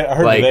 Yeah, I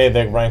heard Like- today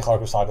that Ryan Clark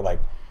was talking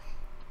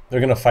they're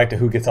going to fight to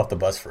who gets off the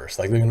bus first.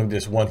 They're going to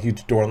just one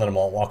huge door and let them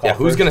all walk Yeah, off.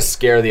 who's going to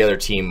scare the other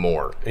team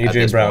more? at AJ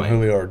this Brown, point?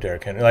 Julio, or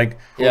Derrick Henry?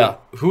 Yeah.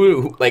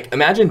 Who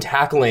imagine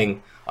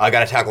tackling, I got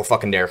to tackle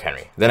fucking Derrick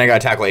Henry. Then I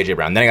got to tackle A.J.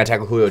 Brown. Then I got to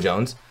tackle Julio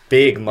Jones.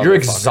 Big motherfucker. You're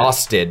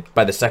exhausted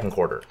by the second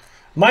quarter.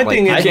 my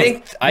thing is, I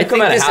think You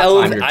come out at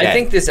halftime, you're I dead.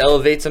 think this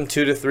elevates them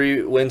 2 to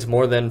 3 wins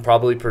more than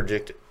probably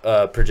projected.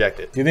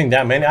 do you think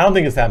that many? I don't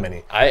think it's that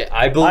many.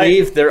 I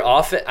believe their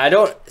offense. I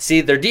don't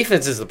see their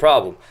defense is the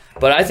problem,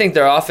 but I think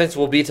their offense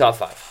will be top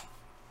 5.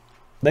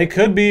 They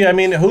could be. I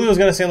mean, Julio's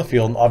going to stay on the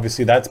field.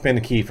 Obviously, that's been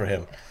the key for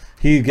him.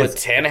 He But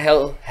gets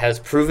Tannehill has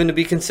proven to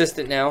be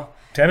consistent now.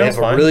 They Tannehill's have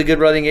a fine. really good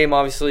running game,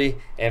 obviously,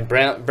 and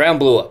Brown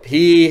blew up.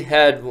 He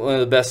had one of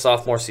the best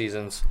sophomore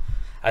seasons.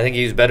 I think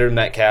he was better than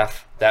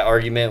Metcalf. That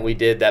argument we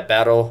did, that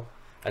battle,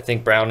 I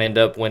think Brown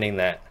ended up winning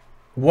that.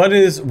 What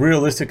is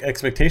realistic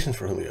expectations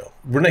for Julio?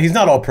 He's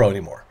not all pro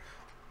anymore.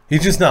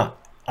 He's just not.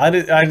 I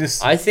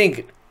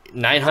think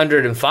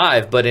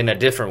 905, but in a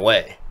different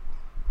way.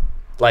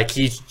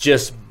 He's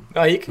just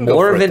No, he can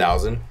More go of for an-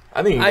 1,000.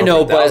 I think I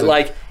know, but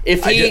like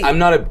if I'm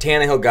not a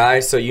Tannehill guy,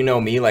 so you know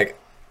me. Like,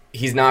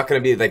 he's not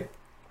going to be like.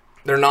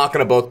 They're not going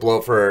to both blow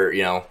for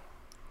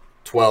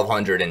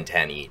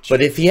 1,210 each.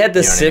 But if he had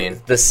the You know what I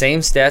mean? the same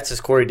stats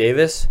as Corey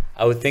Davis,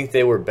 I would think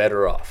they were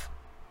better off.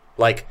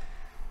 Like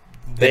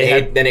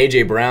then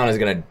AJ Brown is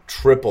going to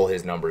triple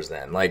his numbers.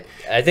 Then, like,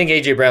 I think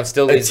AJ Brown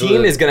still a leads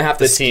team is going to have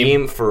to the team.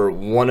 scheme for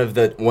one of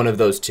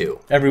those two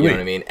Every You week. know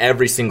what I mean?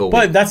 Every single week.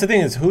 But that's the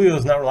thing is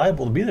Julio's not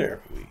reliable to be there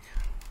every week.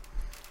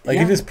 Like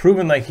he's just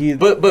proven like he.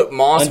 But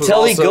Moss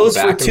Until was he goes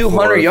back for and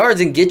 200 forth.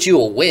 yards and gets you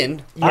a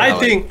win. I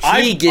think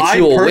he gets I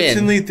you a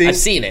personally win. think I've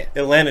seen it.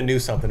 Atlanta knew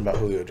something about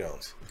Julio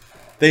Jones.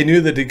 They knew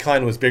the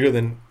decline was bigger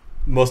than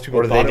most people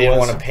Or thought they it didn't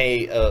was. want to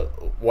pay a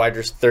wide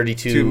 2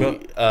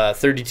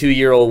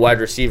 32-year-old wide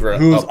receiver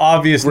Who's a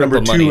obvious rip number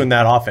of 2 money. in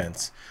that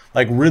offense.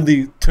 Like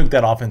Ridley took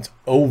that offense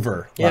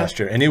over last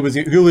year, and it was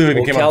Julio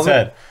even came out and Calvin-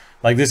 said,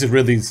 like this is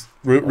Ridley's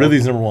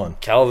number 1.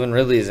 Calvin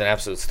Ridley is an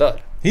absolute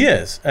stud. He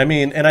is. I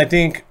mean, and I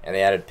think And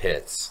they added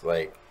Pitts.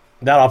 Like,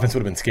 that offense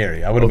would have been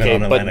scary. I would have Okay,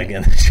 been on but- Atlanta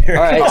again this year.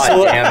 All right, God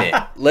so damn it.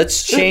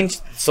 let's change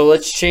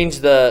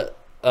the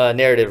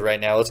narrative right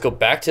now. Let's go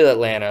back to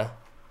Atlanta.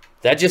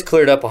 That just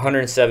cleared up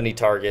 170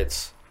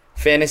 targets.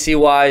 Fantasy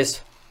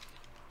wise,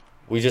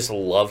 we just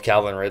love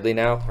Calvin Ridley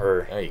now,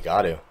 or Oh, you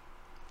got to.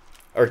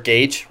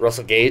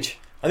 Russell Gage,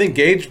 I think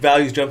Gage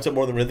values jumps up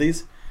more than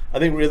Ridley's. I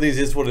think Ridley's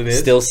is what it is.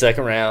 still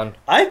second round.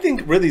 I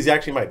think Ridley's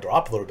actually might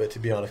drop a little bit, to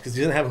be honest, because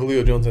he doesn't have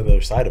Julio Jones on the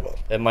other side of him.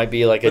 That might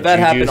be like But that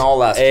happened all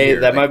last year.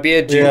 That Like, might be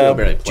a Yeah.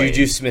 barely played.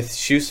 Juju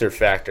Smith-Schuster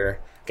factor.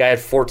 Guy had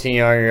 14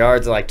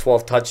 yards and like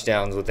 12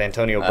 touchdowns with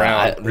Antonio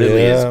Brown.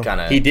 Really Yeah. is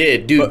kind of. He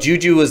did, dude.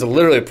 Juju was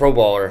literally a Pro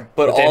Bowler.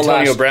 But with all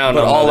Antonio last, Brown.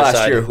 But on the all other last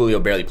side. year, Julio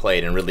barely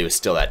played, and Ridley was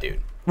still that dude.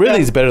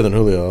 Ridley's better than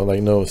Julio,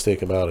 like no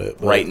mistake about it.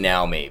 But Right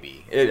now,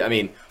 maybe.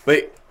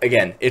 But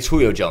again, it's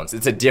Julio Jones.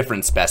 It's a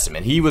different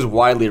specimen. He was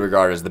widely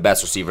regarded as the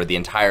best receiver the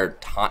entire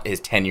his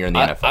tenure in the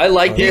NFL. I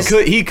like He this.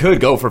 He could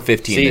go for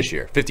 15 See, this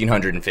year.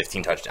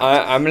 1,515 touchdowns.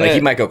 I'm gonna- like,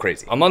 he might go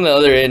crazy. I'm on the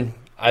other end.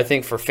 I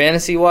think for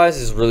fantasy wise,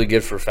 is really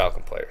good for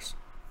Falcon players.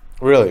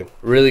 Really?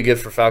 Really good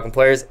for Falcon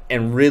players,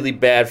 and really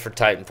bad for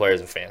Titan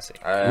players in fantasy.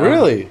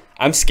 Really?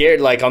 I'm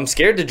scared. Like I'm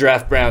scared to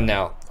draft Brown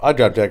now. I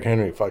dropped Jack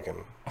Henry fucking.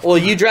 Well,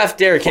 you draft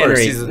Derrick course,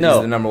 Henry. he's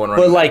the number one but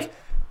running back. like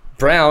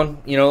Brown,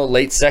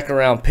 late second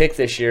round pick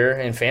this year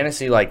in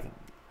fantasy. Like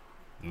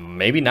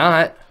maybe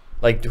not.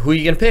 Like who are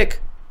you gonna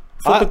pick?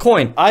 Flip a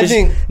coin. I 'Cause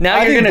think now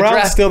I you're think gonna Brown's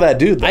draft. still that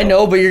dude. Though. I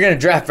know, but you're gonna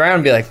draft Brown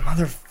and be like,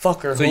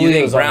 motherfucker. So you think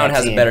Julio's on Brown that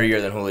has a team. better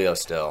year than Julio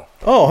still?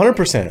 Oh,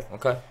 100%.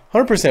 Okay.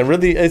 100%.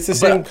 Really, it's the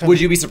same. But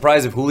would you be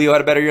surprised if Julio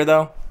had a better year,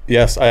 though?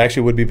 Yes, I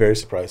actually would be very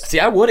surprised. See,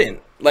 I wouldn't.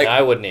 Like,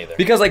 I wouldn't either.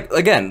 Because, like,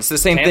 again, it's the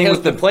same thing Tannehill's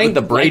with the, been playing with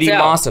the Brady lights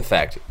out. Moss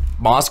effect.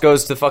 Moss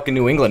goes to fucking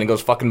New England and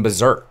goes fucking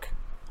berserk.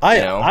 I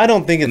You know? I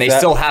don't think it's And they that,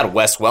 still had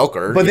Wes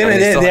Welker. But you then know, it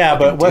they is, still had yeah.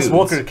 But fucking Wes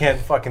dudes. Welker can't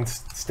fucking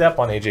step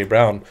on AJ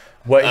Brown.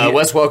 What?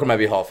 Wes Welker might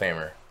be a Hall of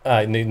Famer.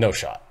 No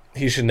shot.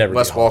 He should never.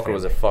 Wes be a Hall of Welker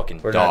was a Famer.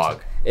 fucking We're not-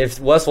 dog. If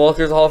Wes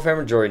Walker's a Hall of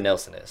Famer, Jordy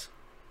Nelson is.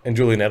 And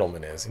Julian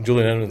Edelman is. And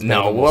Julian Edelman's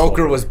better No, than Wes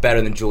Welker was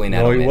better than Julian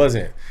Edelman. No, he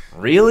wasn't.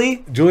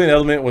 Really? Julian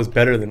Edelman was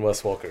better than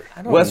Wes Welker.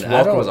 Wes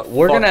Welker was a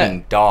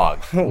fucking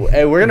dog.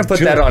 Hey, we're gonna put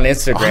that on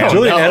Instagram.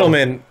 Julian no.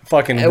 Edelman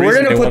fucking. Hey, we're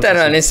reason gonna they put won that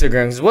for on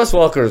Instagram because Wes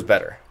Welker was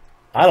better.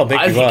 I don't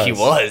think I he think was. he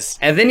was.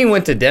 And then he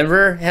went to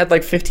Denver, had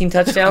like 15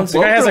 touchdowns.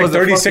 The guy has Welker like was a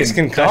 36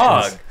 fucking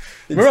concussions. dog.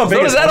 Remember how big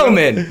So his does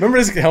helmet- Edelman. Remember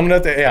his helmet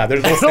at the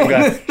there's the same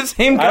guy. the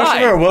same I also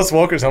guy. remember Wes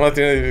Welker's helmet at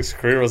the end of his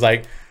career was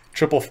like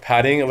triple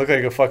padding. It looked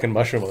like a fucking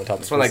mushroom on the top.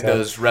 That's when like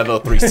those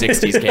Revo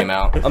 360s came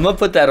out. I'm gonna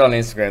put that on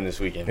Instagram this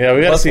weekend. Yeah, we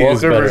gotta Wes see who's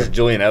Welker better. versus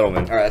Julian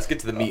Edelman. All right, let's get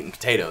to the meat and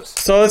potatoes.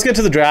 So let's get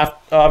to the draft.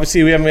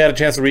 Obviously, we haven't had a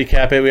chance to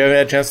recap it. We haven't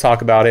had a chance to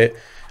talk about it.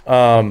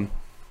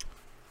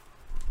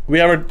 We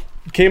have our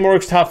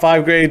K-Morg's top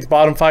 5 grades,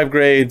 bottom 5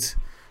 grades,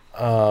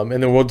 and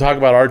then we'll talk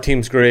about our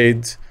team's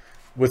grades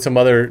with some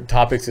other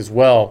topics as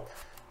well.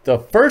 The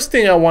first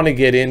thing I want to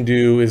get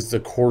into is the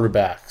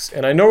quarterbacks.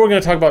 And I know we're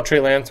going to talk about Trey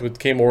Lance with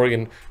K-Morg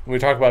and when we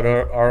talk about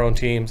our own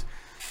teams.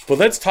 But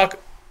let's talk,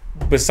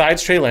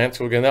 besides Trey Lance,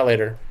 we'll get into that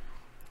later,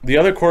 the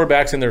other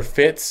quarterbacks and their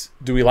fits.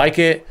 Do we like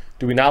it?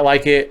 Do we not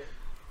like it?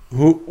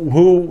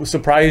 Who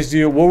surprised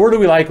you? Well, where do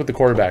we like with the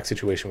quarterback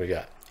situation we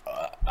got?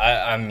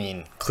 I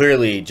mean,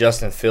 clearly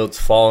Justin Fields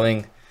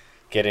falling,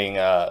 getting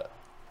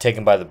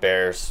taken by the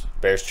Bears.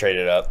 Bears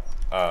traded up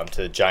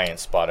to the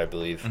Giants spot, I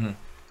believe. Mm-hmm.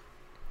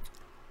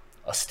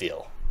 A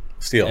steal.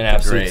 Steal. An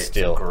absolute Great. It's a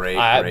steal. great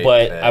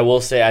But fit. I will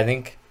say,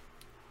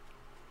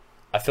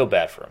 I feel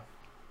bad for him.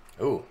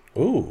 Ooh,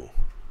 Ooh.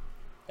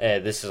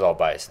 This is all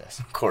biasness.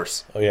 of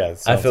course. Oh, yeah.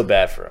 I feel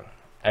bad for him.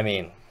 I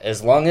mean,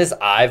 as long as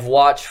I've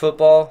watched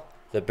football,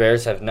 the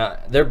Bears have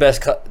not. Their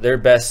best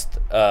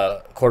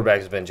quarterback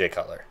has been Jay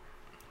Cutler.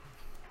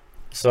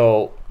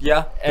 So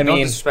Yeah, I don't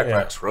mean- disrespect yeah.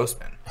 Rex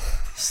Grossman.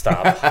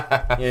 stop. You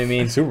know what I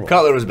mean? Super Bowl.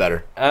 Cutler was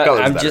better. Cutler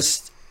was I'm better.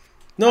 just.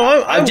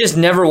 No, I've just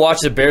never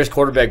watched the Bears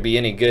quarterback be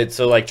any good.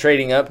 So like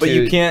trading up, But to,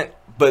 you can't.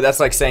 But that's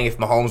like saying if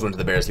Mahomes went to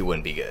the Bears, he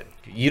wouldn't be good.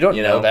 You don't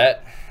you know know?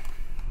 that.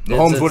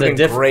 Mahomes would have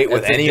been great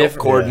with any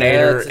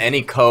coordinator,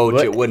 any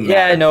coach. It wouldn't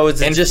matter. Yeah, no,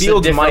 it's and just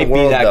Fields a different might be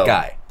world, that though.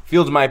 guy.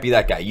 Fields might be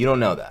that guy. You don't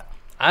know that.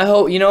 I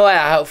hope,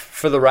 I hope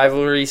for the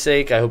rivalry's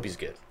sake, I hope he's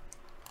good.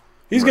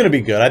 He's going to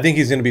be good. I think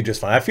he's going to be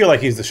just fine. I feel like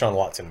he's Deshaun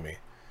Watson to me.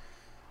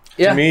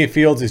 Yeah. To me,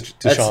 Fields is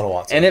Deshaun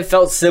Watson. And it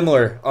felt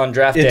similar on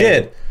draft day. It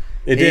did.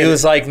 It did. He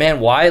was like, man,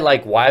 why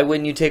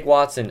wouldn't you take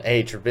Watson?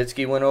 Hey,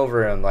 Trubisky went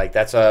over him. Like,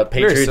 that's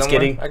Patriots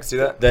getting. I can see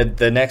that.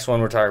 The next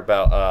one we're talking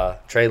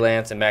about, Trey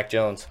Lance and Mac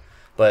Jones.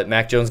 But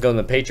Mac Jones going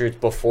to the Patriots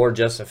before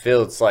Justin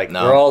Fields. Like,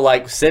 we're all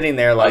like sitting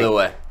there like, By the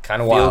way,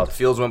 kind of wild.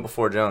 Fields went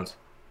before Jones.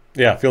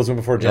 Yeah, Fields went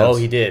before Jones. Oh,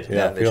 he did.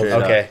 Yeah, they Fields.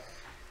 traded Okay.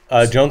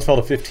 Jones fell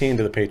to 15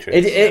 to the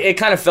Patriots. It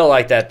kind of felt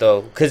like that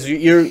though, because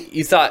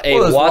you thought, hey,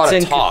 Well, there's Watson a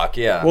lot of talk,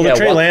 yeah. Well, Yeah, the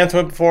Trey what- Lance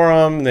went before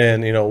him.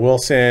 Then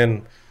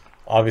Wilson.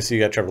 Obviously,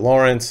 you got Trevor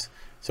Lawrence.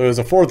 So it was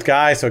a fourth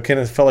guy. So it kind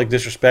of felt like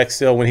disrespect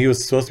still when he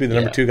was supposed to be the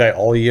number 2 guy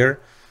all year,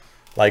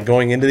 like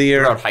going into the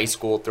year. Throughout high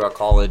school, throughout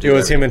college. It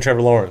was him and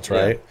Trevor Lawrence,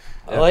 right?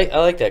 I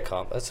like that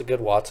comp. That's a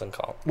good Watson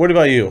comp. What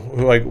about you?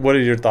 What are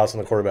your thoughts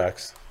on the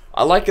quarterbacks?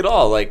 I like it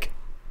all. Like,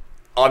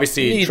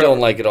 obviously, You don't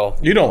like it all.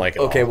 You don't like it.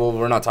 Okay, all. well,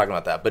 we're not talking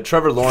about that. But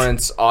Trevor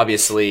Lawrence,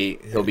 obviously,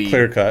 he'll be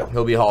Clear cut.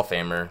 He'll be a Hall of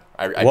Famer.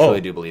 I Whoa.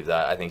 truly do believe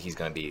that. I think he's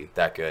going to be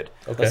that good.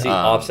 Okay. Unless he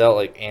opts out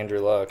like Andrew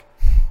Luck.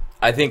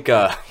 I think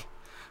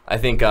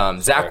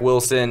Zach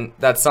Wilson.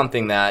 That's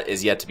something that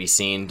is yet to be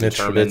seen. Mitch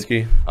Determined.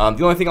 Trubisky.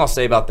 The only thing I'll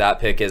say about that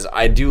pick is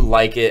I do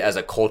like it as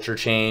a culture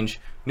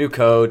change. New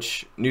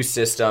coach, new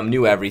system,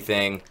 new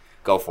everything.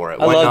 Go for it.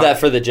 I Why love not? that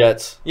for the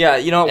Jets. Yeah,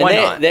 you know And why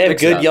they, not? They have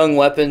Mix it good up. young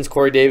weapons: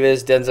 Corey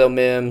Davis, Denzel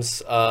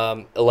Mims,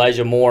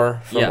 Elijah Moore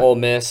from Yeah. Ole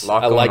Miss.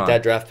 Lot I going like on.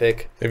 that draft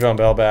pick. Le'Veon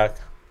Bell back.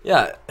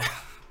 Yeah,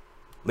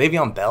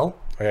 Le'Veon Bell.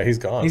 Oh, yeah, he's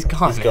gone. He's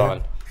gone. He's man.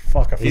 gone.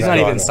 Fuck, I He's forgot not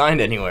about even him.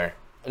 signed anywhere.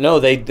 No,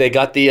 they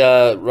got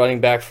the running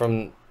back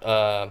from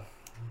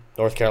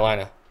North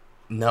Carolina.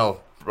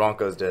 No,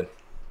 Broncos did.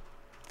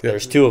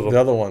 There's 2 of them.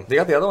 The other one. They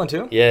got the other one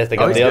too. Yeah, they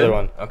got he's the other good?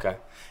 one. Okay.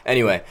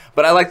 Anyway,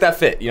 but I like that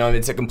fit.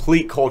 It's a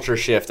complete culture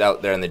shift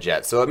out there in the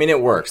Jets. So I mean, it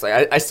works.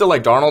 Like I still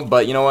like Darnold,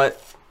 but you know what?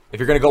 If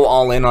you're gonna go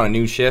all in on a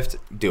new shift,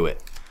 do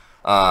it.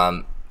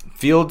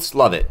 Fields,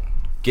 love it.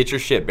 Get your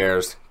shit,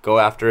 Bears. Go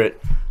after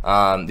it.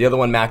 The other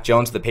one, Mac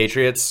Jones, to the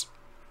Patriots.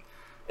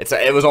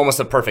 It was almost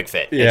a perfect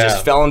fit. It Yeah.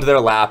 just fell into their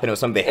lap, and it was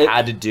something they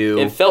had to do.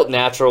 It felt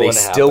natural They when it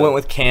still happened. went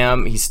with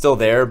Cam. He's still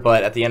there,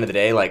 but at the end of the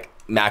day, like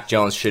Mac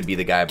Jones should be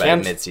the guy by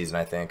Cam's- midseason,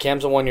 I think.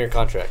 Cam's a 1-year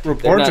contract. They're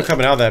Reports are not-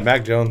 coming out that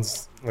Mac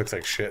Jones looks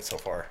like shit so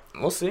far.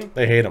 We'll see.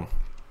 They hate him.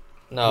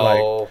 No.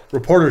 Like,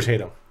 reporters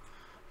hate him.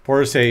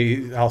 Reporters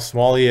say how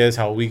small he is,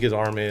 how weak his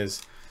arm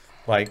is.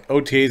 Like,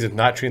 OTAs have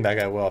not treated that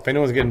guy well. If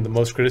anyone's getting the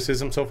most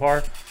criticism so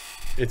far,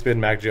 it's been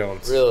Mac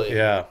Jones. Really?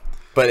 Yeah.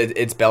 But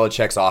it's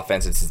Belichick's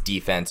offense. It's his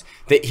defense.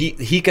 That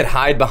he could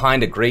hide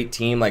behind a great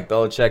team like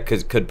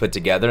Belichick could put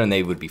together, and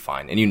they would be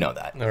fine. And you know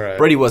that. All right.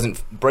 Brady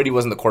wasn't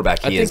the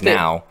quarterback he is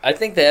now. I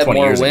think they have 20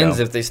 more years wins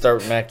ago. if they start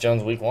with Mac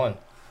Jones week 1.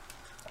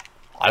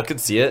 I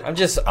could see it. I'm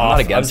just not off.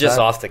 against I'm just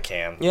that. off the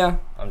Cam. Yeah,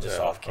 I'm just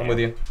off Cam. I'm with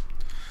you.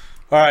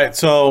 All right.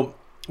 So,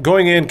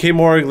 going in, K.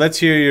 Morgan, let's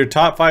hear your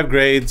top 5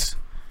 grades.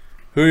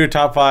 Who are your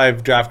top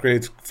 5 draft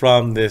grades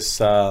from this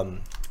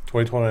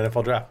 2020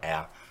 NFL draft?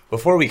 Yeah.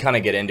 Before we kind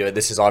of get into it,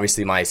 this is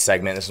obviously my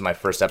segment. This is my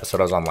first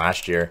episode I was on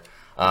last year.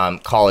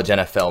 College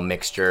NFL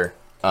mixture.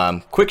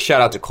 Quick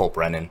shout out to Colt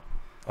Brennan.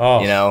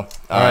 Oh,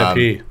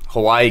 R.I.P.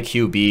 Hawaii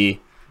QB.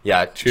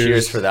 Yeah,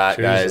 cheers for that,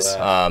 Cheers guys. to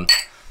that. Rest in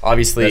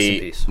Obviously,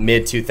 peace.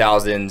 mid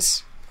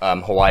 2000s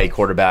Hawaii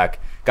quarterback.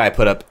 Guy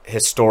put up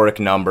historic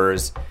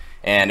numbers.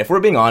 And if we're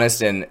being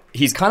honest, and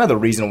he's kind of the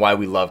reason why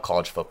we love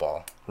college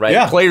football, right?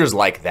 Yeah. Players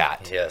like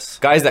that. Yes.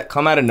 Guys that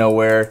come out of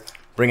nowhere,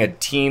 bring a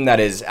team that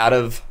is out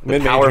of the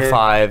Mid-major. Power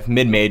 5,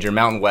 mid-major,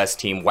 Mountain West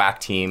team, WAC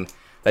team,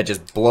 that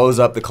just blows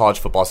up the college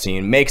football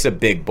scene, makes a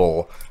big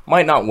bowl.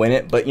 Might not win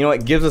it, but you know,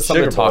 it gives us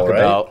something Sugar to talk Bowl, right?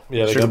 about.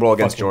 Yeah, they Sugar got Bowl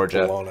against fucking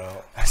Georgia. blown out.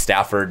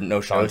 Stafford, no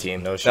Sean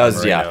team. no That Sean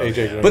was, yeah. Marino.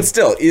 AJ Green. But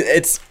still,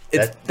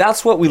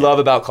 that's what we love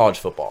about college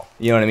football.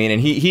 You know what I mean?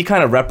 And he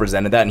kind of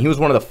represented that, and he was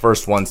one of the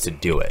first ones to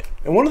do it.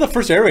 And one of the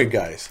first air raid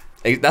guys.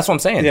 That's what I'm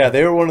saying. Yeah,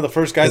 they were one of the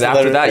first guys Because that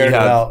after that, you aired it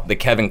have out. the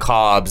Kevin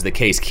Cobbs, the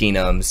Case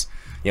Keenums.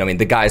 You know, what I mean,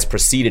 the guys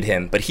preceded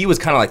him, but he was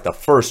kind of like the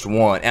first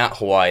one at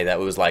Hawaii that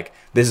was like,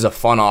 this is a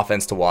fun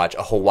offense to watch.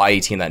 A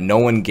Hawaii team that no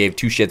one gave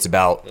 2 shits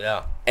about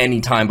Yeah.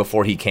 any time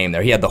before he came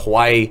there. He had the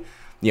Hawaii,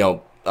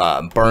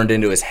 burned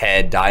into his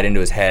head, died into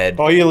his head.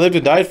 Oh, he lived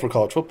and died for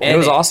college football. It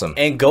was awesome.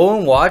 And go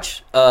and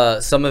watch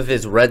some of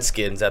his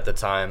Redskins at the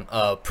time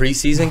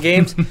preseason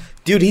games.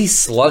 Dude, he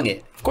slung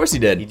it. Of course he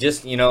He did.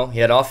 just, he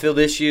had off-field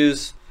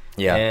issues.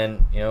 Yeah.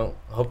 And,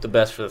 hope the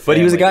best for the family. But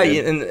he was a guy,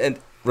 dude. and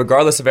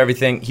regardless of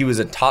everything, he was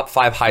a top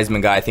 5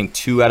 Heisman guy. I think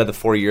 2 out of the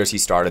 4 years he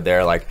started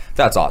there. Like,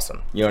 that's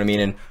awesome. You know what I mean?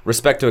 And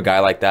respect to a guy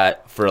like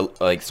that for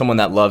like someone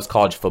that loves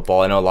college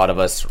football. I know a lot of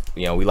us,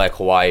 we like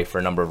Hawaii for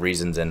a number of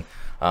reasons, and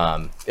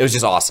it was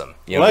just awesome.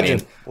 You know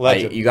Legend. what I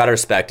mean? Legend. You got to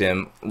respect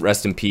him.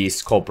 Rest in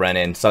peace, Colt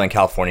Brennan, Southern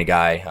California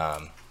guy.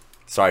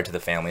 Sorry to the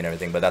family and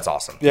everything, but that's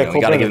awesome. Yeah, You know, Cole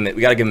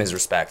we gotta give him his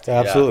respect.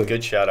 Absolutely. Yeah,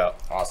 good shout out.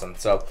 Awesome.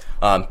 So,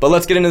 but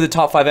let's get into the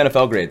top 5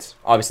 NFL grades.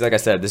 Obviously, like I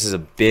said, this is a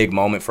big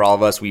moment for all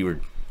of us. We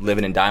were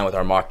living and dying with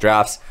our mock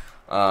drafts.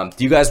 Do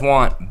you guys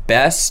want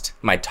best,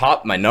 my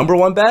number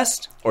one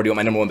best, or do you want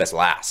my number one best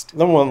last?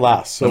 Number one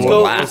last. So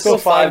Let's go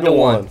 5 to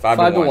 1.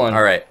 5 to 1.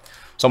 All right.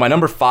 So my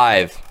number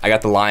 5, I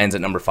got the Lions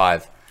at number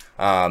 5.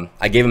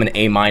 I gave him an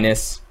A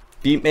minus,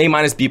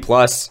 B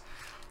plus.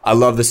 I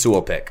love the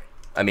Sewell pick.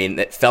 I mean,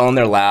 it fell in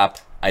their lap.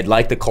 I'd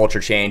like the culture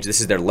change. This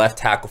is their left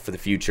tackle for the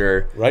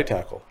future. Right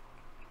tackle.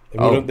 They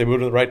moved to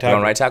the right tackle.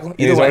 On right tackle?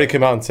 He's already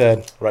come out and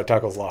said right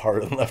tackle's a lot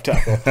harder than left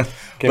tackle.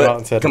 Came out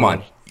and said, come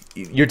on.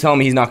 You're telling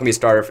me he's not going to be a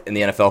starter in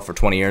the NFL for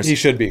 20 years? He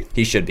should be.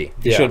 He should be.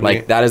 He should be.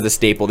 Like, that is the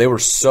staple. They were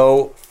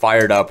so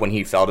fired up when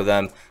he fell to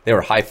them. They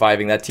were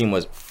high-fiving. That team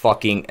was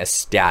fucking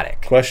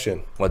ecstatic.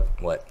 Question. What?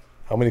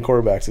 How many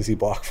quarterbacks does he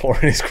block for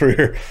in his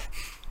career?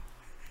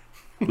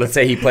 Let's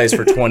say he plays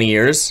for 20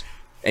 years,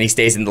 and he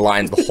stays in the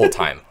Lions the whole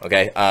time,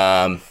 okay?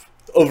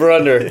 Over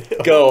under.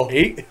 Go.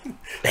 8?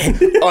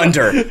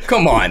 Under.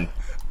 Come on.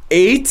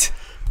 8?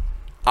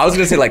 I was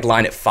going to say, like,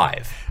 line at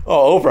 5.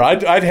 Oh, over.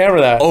 I'd hammer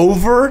that.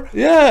 Over?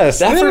 Yes.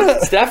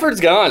 Stafford's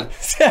gone.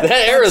 That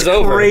era's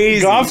over.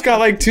 Crazy. Goff's got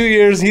like 2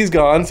 years. He's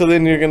gone. So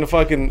then you're going to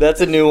fucking...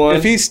 That's a new one.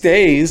 If he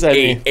stays, I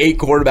mean... 8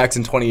 quarterbacks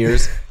in 20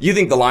 years. You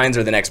think the Lions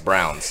are the next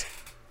Browns?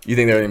 You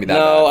think they're going to be that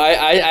No, bad?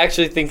 I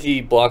actually think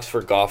he blocks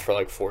for Goff for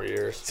like 4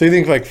 years. So you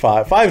think like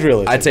 5? 5's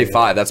realistic. I'd say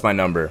 5. That's my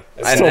number.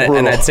 still And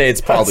brutal. I'd say it's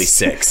probably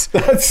 6.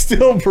 That's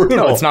still brutal.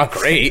 No, it's not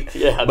great.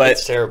 Yeah, but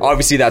that's terrible.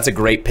 Obviously, that's a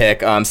great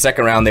pick.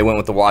 Second round, they went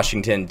with the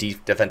Washington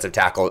defensive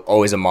tackle.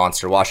 Always a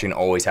monster. Washington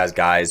always has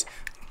guys.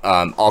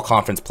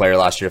 All-conference player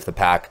last year for the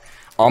Pack.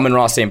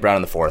 Amon-Ra St. Brown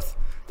in the 4th.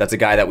 That's a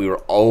guy that we were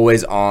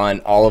always on.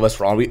 All of us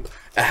were on.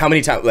 How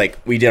many times, like,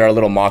 we did our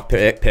little mock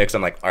picks.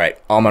 I'm like, all right,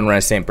 Amon-Ra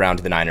St. Brown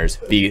to the Niners.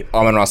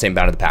 Amon-Ra St.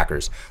 Brown to the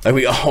Packers. Like,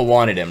 we all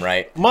wanted him,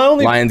 right?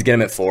 Lions get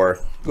him at 4.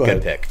 Go Good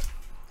ahead. pick.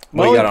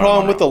 My only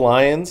problem with the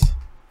Lions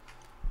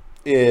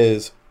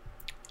is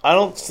I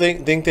don't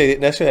think they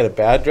necessarily had a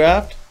bad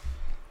draft.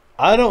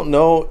 I don't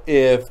know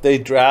if they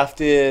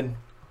drafted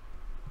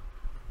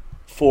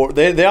for...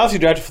 They obviously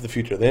drafted for the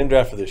future. They didn't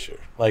draft for this year.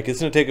 Like, it's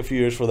going to take a few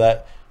years for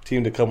that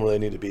team to come where they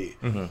need to be.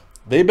 Mm-hmm.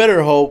 They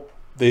better hope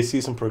they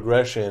see some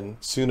progression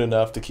soon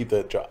enough to keep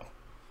that job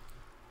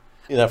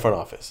in that front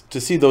office, to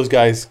see those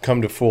guys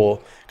come to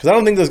full. Because I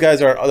don't think those guys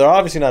they're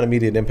obviously not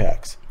immediate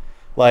impacts.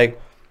 Like,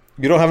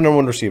 you don't have a number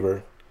one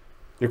receiver.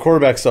 Your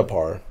quarterback's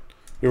subpar.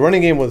 Your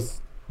running game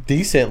was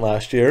decent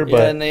last year, Yeah,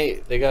 but and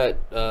they got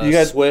you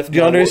got Swift,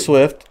 DeAndre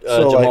Swift.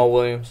 So Jamal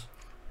Williams.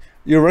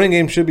 your running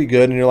game should be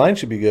good and your line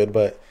should be good.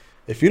 But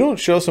if you don't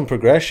show some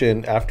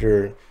progression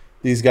after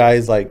these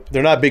guys, like,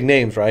 they're not big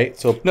names, right?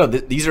 So No,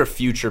 these are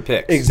future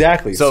picks.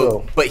 exactly.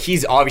 So But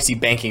he's obviously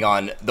banking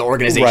on the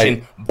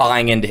organization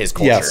buying into his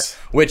culture. Yes.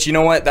 Which, you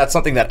know what? That's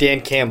something that...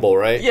 Dan Campbell,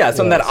 right? Yeah, it's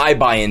something Yes. that I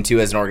buy into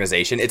as an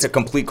organization. It's a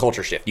complete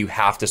culture shift. You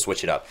have to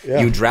switch it up.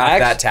 Yeah. You draft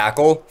that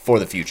tackle for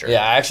the future.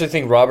 Yeah, I actually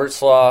think Robert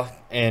Slaw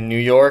in New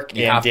York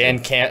You and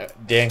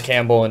have Dan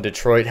Campbell in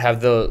Detroit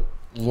have the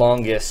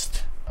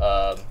longest,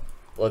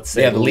 let's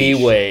say, They have a leash.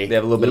 leeway. They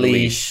have a little bit of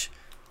leash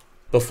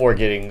before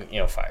getting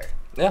fired.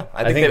 Yeah,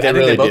 I think think they they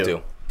really both do.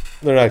 do.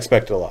 they're not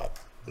expected a lot.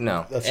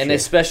 No. That's And true.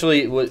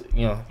 especially with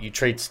you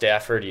trade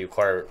Stafford, you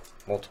acquire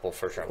multiple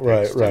first round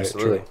picks. Right,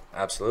 Absolutely. true.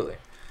 Absolutely.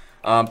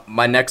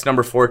 My next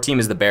number 4 team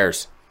is the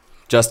Bears.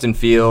 Justin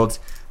Fields.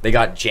 They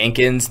got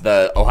Jenkins,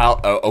 the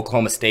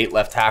Oklahoma State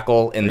left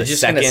tackle, in You're the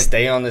just second. gonna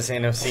stay on this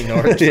NFC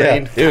North Yeah.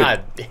 train. Dude,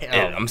 God And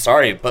damn. I'm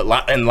sorry, but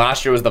and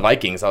last year was the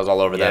Vikings. I was all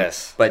over them.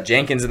 Yes. But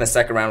Jenkins in the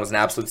second round was an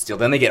absolute steal.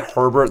 Then they get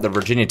Herbert, the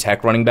Virginia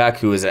Tech running back,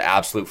 who is an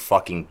absolute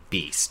fucking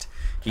beast.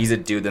 He's a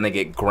dude. Then they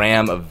get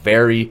Graham, a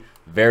very,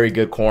 very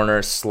good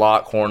corner,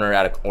 slot corner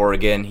out of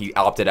Oregon. He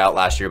opted out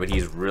last year, but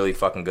he's really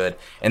fucking good.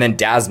 And then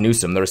Daz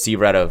Newsome, the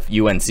receiver out of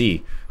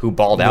UNC, who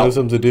balled out.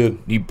 Newsome's a dude.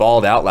 He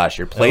balled out last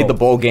year. Played the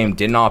bowl game,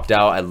 didn't opt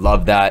out. I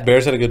love that.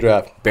 Bears had a good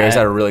draft. Bears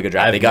had a really good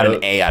draft. I've They got no-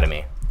 an A out of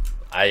me.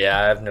 I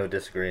have no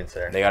disagreements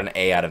there. They got an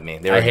A out of me.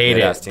 They were I hate a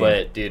good-ass it, team.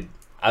 but dude,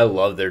 I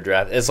love their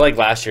draft. It's like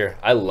last year.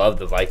 I love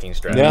the Vikings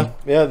draft.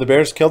 Yeah, the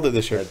Bears killed it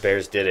this year. The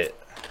Bears did it.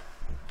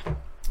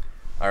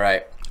 All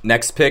right.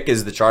 Next pick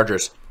is the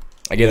Chargers.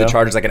 I gave the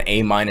Chargers like an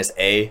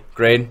A-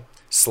 grade.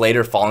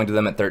 Slater falling to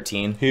them at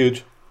 13.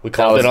 Huge. We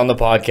called was- it on the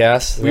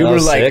podcast. We That were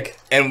was like, sick.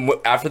 and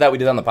after that we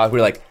did on the podcast, we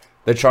were like,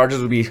 the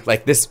Chargers would be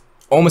like this.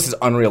 Almost as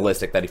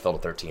unrealistic that he fell to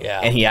 13.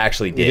 Yeah. And he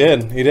actually He did.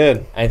 did. He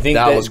did. I think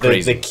that that was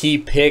crazy. the key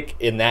pick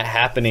in that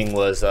happening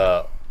was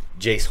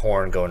Jace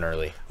Horn going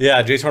early.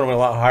 Yeah, Jace Horn went a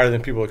lot higher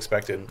than people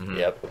expected.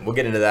 Yep. We'll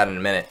get into that in a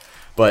minute.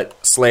 But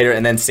Slater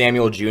and then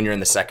Samuel Jr. in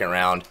the second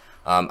round.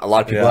 A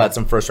lot of people Yeah. had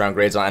some first round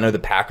grades on. I know the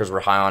Packers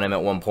were high on him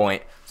at one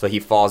point, so he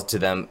falls to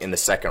them in the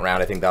second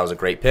round. I think that was a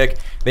great pick.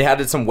 They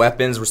had some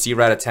weapons,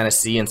 receiver out of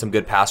Tennessee, and some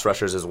good pass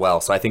rushers as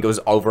well. So I think it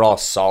was overall a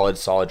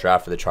solid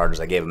draft for the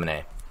Chargers. I gave him an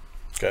A.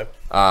 Okay.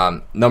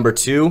 Number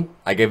 2,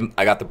 I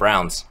got the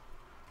Browns.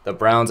 The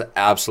Browns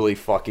absolutely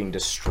fucking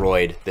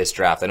destroyed this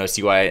draft. I know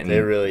CY and They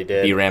really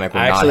did. B-Ramick were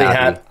not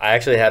happy. I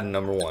actually had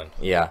number 1.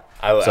 Yeah.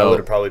 I So- would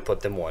have probably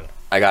put them 1.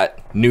 I got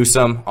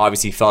Newsome,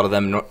 obviously fell to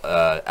them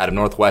out of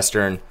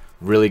Northwestern.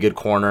 Really good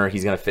corner.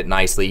 He's going to fit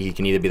nicely. He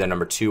can either be their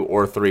number 2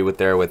 or 3 with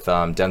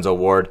Denzel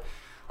Ward.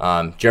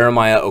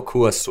 Jeremiah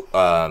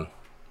Okua,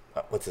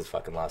 what's his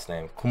fucking last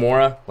name?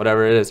 Kumora,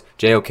 whatever it is.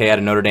 JOK out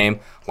of Notre Dame.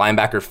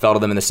 Linebacker fell to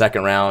them in the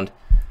second round.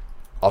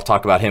 I'll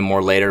talk about him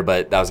more later,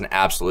 but that was an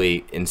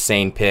absolutely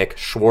insane pick.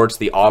 Schwartz,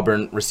 the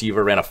Auburn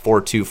receiver, ran a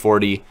 4.2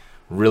 40.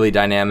 Really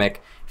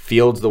dynamic.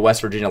 Fields, the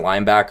West Virginia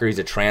linebacker, he's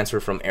a transfer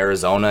from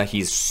Arizona.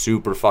 He's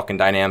super fucking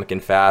dynamic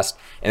and fast.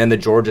 And then the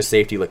Georgia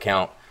safety,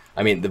 LeCount.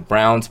 I mean, the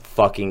Browns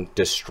fucking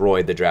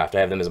destroyed the draft. I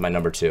have them as my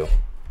number 2.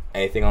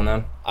 Anything on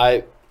them?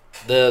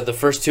 The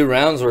first 2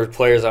 rounds were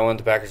players I wanted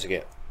the Packers to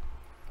get.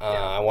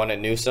 I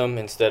wanted Newsome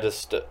instead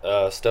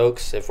of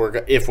Stokes. If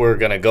we're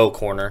gonna go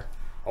corner,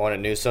 I wanted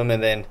Newsome.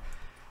 And then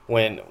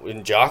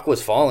when Jock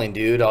was falling,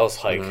 dude, I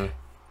was like,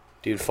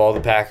 dude, follow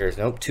the Packers.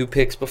 Nope, 2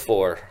 picks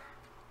before,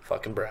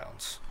 fucking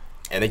Browns.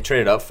 And they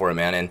traded up for him,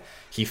 man. And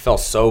he fell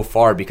so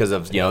far because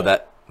of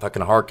that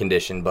fucking heart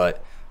condition.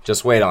 But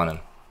just wait on him.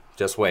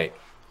 Just wait.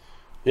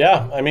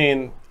 Yeah, I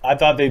mean, I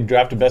thought they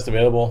drafted best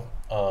available,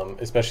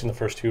 especially in the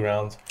first 2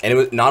 rounds. And it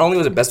was not only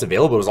was it best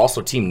available, it was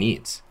also team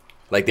needs.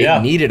 Like they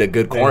needed a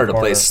good corner to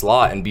play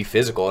slot and be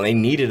physical, and they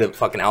needed a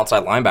fucking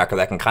outside linebacker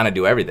that can kind of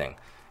do everything.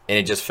 And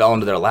it just fell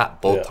into their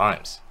lap both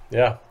times.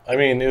 Yeah, I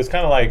mean, it was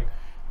kind of like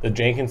the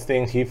Jenkins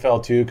thing. He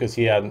fell too because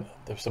he had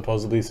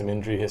supposedly some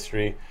injury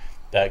history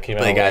that came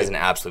out. The guy's an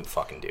absolute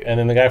fucking dude. And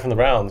then the guy from the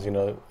Browns,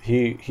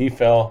 he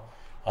fell.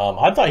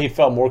 I thought he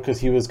fell more because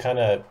he was kind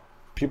of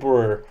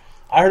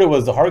I heard it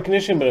was the heart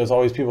condition, but it was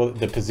always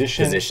the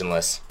position.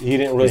 Positionless. He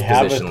didn't really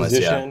have a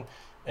position.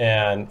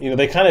 And,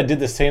 they kind of did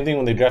the same thing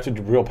when they drafted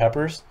Jabril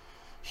Peppers.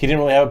 He didn't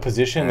really have a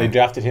position. They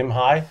drafted him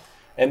high.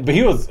 But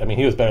he was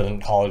better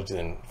in college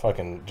than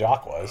fucking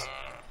Jock was.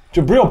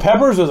 Jabril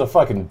Peppers was a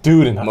fucking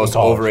dude in Most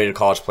college. overrated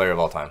college player of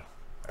all time.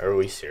 Are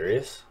we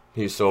serious?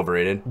 He was so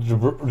overrated.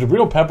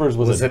 Jabril Peppers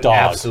was a an dog.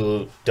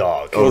 absolute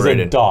dog. Was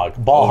a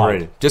dog. Ball hawk.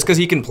 Overrated. Just because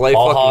he can play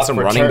Ball fucking hawk, some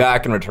return. running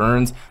back and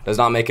returns does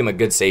not make him a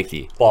good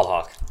safety. Ball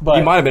hawk. But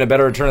He might have been a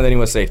better returner than he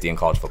was safety in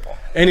college football.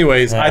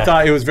 anyways, I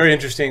thought it was very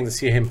interesting to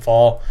see him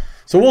fall.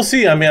 So we'll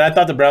see. I mean, I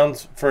thought the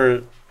Browns,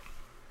 for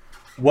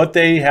what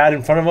they had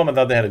in front of them, I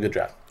thought they had a good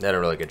draft. They had a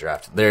really good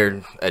draft.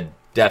 They're a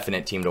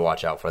definite team to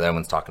watch out for that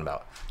everyone's talking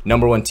about.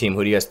 Number 1 team,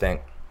 who do you guys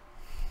think?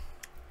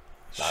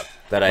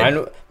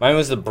 Mine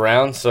was the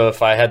Browns, so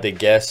if I had to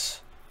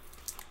guess,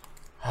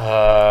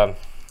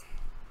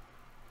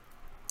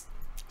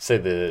 say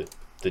the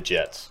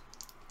Jets.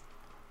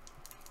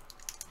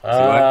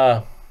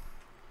 I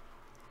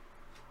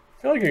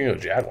feel like you're going to go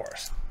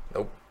Jaguars.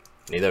 Nope.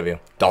 Neither of you.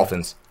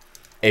 Dolphins.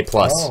 A+.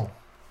 Oh.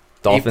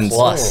 Dolphins.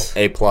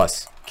 A+.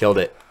 Killed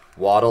it.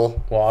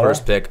 Waddle.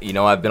 First pick.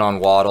 I've been on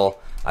Waddle.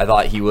 I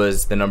thought he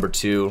was the number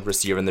 2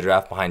 receiver in the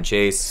draft behind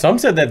Chase. Some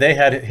said that they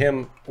had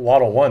him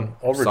Waddle 1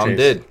 over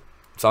Chase.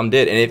 Some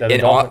did.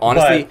 And, Dolphins-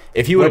 honestly, but-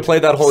 if he would have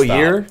played that whole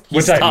year,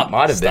 Which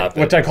might have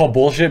been. Which I call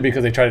bullshit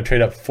because they tried to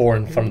trade up 4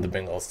 in front of the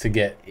Bengals to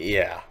get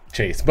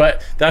Chase.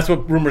 But that's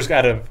what rumors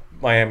got of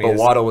Miami. But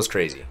Waddle was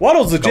crazy.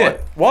 Waddle's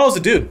legit. Waddle's a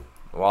dude.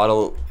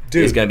 Waddle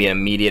is going to be an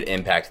immediate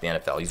impact to the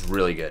NFL. He's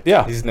really good.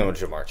 Yeah. He's no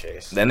Jamar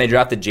Chase. Then they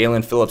drafted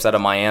Jalen Phillips out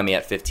of Miami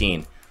at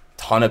 15.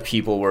 Ton of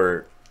people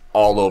were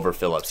all over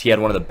Phillips. He had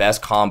one of the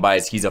best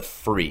combines. He's a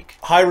freak.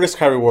 High risk,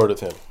 high reward with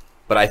him.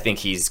 But I think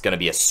he's going to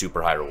be a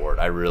super high reward.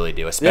 I really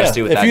do,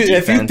 especially with that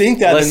defense. If you think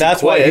that, Unless then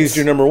that's he why quits. he's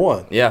your number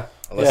 1. Yeah.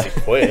 Unless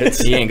he quits.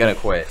 He ain't going to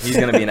quit. He's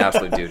going to be an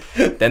absolute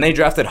dude. Then they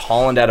drafted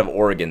Holland out of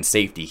Oregon,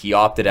 safety. He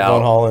opted out.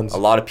 Von Hollins. A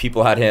lot of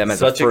people had him as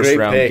Such a a great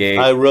first-round pick. gate.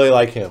 I really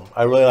like him.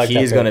 I really like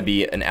He's that going to pick.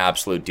 be an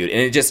absolute dude. And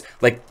it just,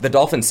 like, the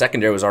Dolphins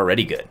secondary was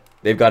already good.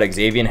 They've got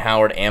Xavier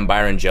Howard and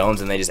Byron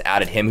Jones, and they just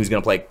added him, who's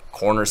going to play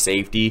corner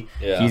safety.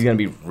 Yeah. He's going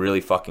to be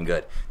really fucking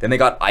good. Then they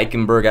got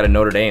Eichenberg out of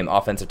Notre Dame,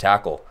 offensive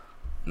tackle.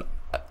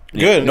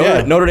 Good,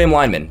 Notre Dame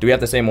linemen. Do we have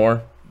to say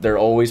more? They're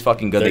always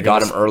fucking good. They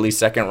got him early,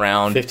 second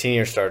round.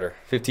 15-year starter.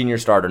 15-year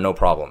starter, no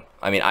problem.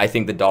 I mean, I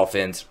think the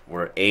Dolphins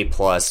were A+,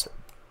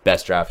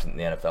 best draft in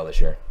the NFL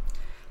this year.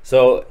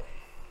 So,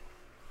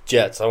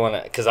 Jets,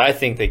 because I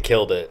think they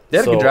killed it. They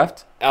had a good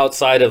draft.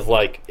 Outside of,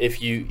 like,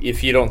 if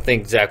you don't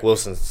think Zach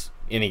Wilson's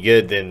any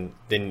good,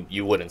 then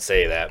you wouldn't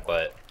say that.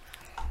 But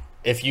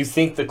if you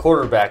think the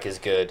quarterback is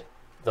good,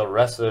 the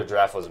rest of the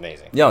draft was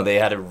amazing.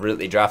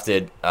 They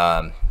drafted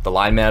the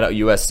lineman out of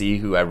USC,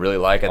 who I really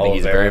like. I think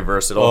he's very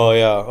versatile. Oh,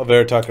 yeah.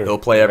 Avera Tucker. He'll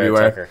play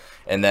everywhere. Tucker.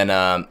 And then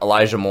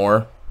Elijah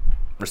Moore,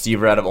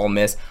 receiver out of Ole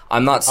Miss.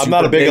 I'm not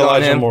a big on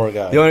Elijah him. Moore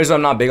guy. The only reason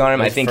I'm not big on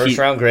him, I think first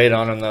round grade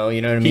on him, though.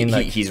 You know what I mean?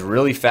 he's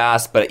really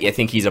fast, but I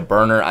think he's a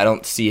burner. I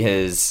don't see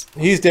his...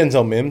 He's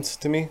Denzel Mims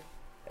to me.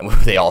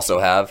 They also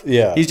have.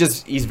 Yeah.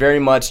 He's very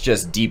much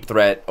just deep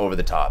threat over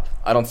the top.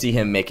 I don't see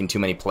him making too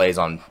many plays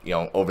on,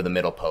 over the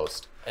middle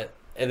post.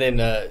 And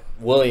then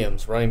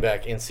Williams, running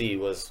back NC,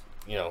 was,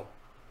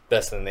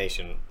 best in the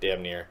nation,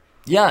 damn near.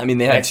 Yeah, I mean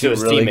they had Next to two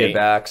his really teammate. good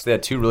backs. They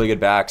had two really good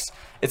backs.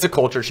 It's a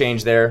culture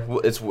change there.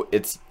 It's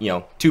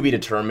to be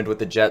determined with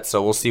the Jets.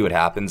 So we'll see what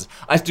happens.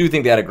 I do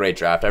think they had a great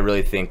draft. I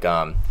really think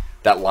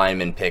that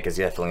lineman pick is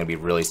definitely going to be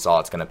really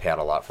solid. It's going to pay out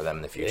a lot for them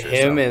in the future.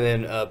 Him so.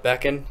 and then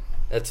Becken.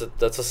 That's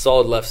a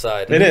solid left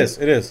side. It is.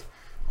 It is.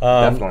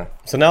 Definitely.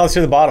 So now let's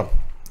do the bottom.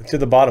 Let's do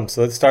the bottom.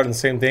 So let's start in the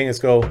same thing. Let's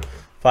go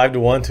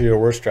 5-1 to your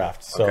worst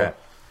draft. So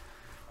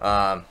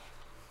Okay.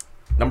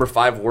 Number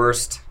 5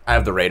 worst, I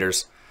have the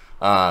Raiders.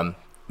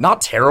 Not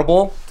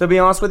terrible, to be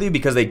honest with you,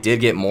 because they did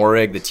get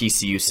Morig, the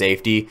TCU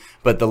safety,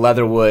 but the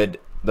Leatherwood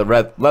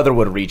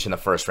reach in the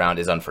first round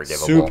is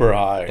unforgivable. super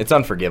high. It's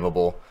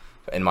unforgivable,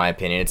 in my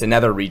opinion. It's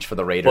another reach for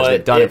the Raiders. But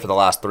They've done if- it for the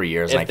last 3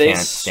 years, and I If they can't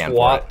stand for it.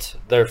 swapped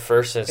their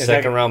first and that-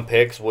 second round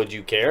picks, would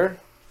you care?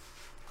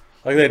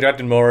 Like they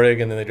drafted Morig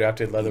and then they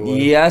drafted Leatherwood.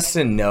 Yes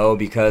and no,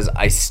 because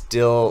I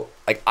still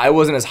I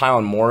wasn't as high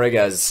on Morig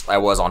as I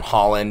was on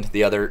Holland,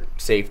 the other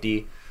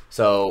safety.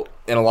 So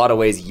in a lot of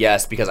ways,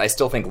 yes, because I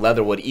still think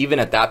Leatherwood, even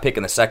at that pick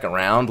in the second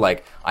round,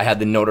 I had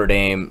the Notre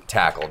Dame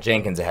tackle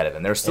Jenkins ahead of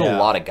him. There's still a Yeah.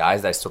 lot of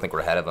guys that I still think were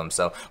ahead of him.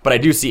 So, but I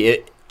do see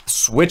it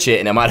switch it,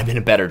 and it might have been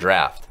a better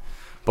draft.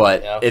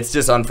 But Yeah. it's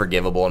just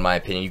unforgivable in my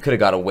opinion. You could have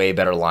got a way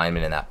better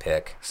lineman in that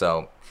pick.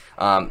 So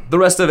the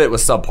rest of it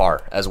was subpar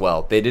as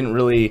well. They didn't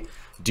really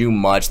do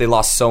much. They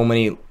lost so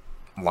many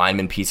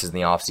lineman pieces in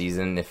the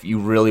offseason. If you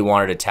really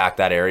wanted to attack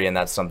that area and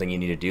that's something you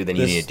need to do, then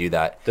you need to do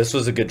that. This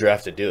was a good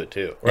draft to do it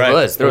too. Right. It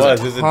was. There was a It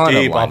was ton a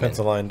of deep linemen.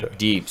 offensive line.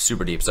 Deep,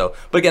 super deep. So,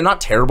 but again,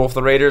 not terrible for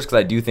the Raiders because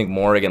I do think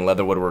Morig and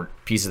Leatherwood were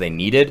pieces they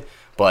needed,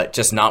 but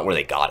just not where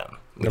they got them,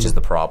 which is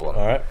the problem.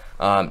 All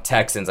right.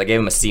 Texans, I gave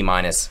them a C-.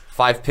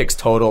 5 picks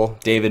total.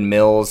 David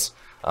Mills,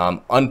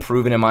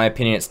 unproven in my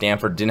opinion at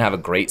Stanford, didn't have a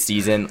great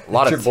season. A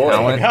lot of your boy.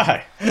 talent.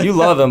 Guy. You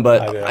love him,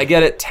 but I do. I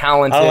get it.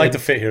 Talented. I don't like the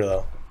fit here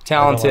though.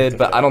 talented, the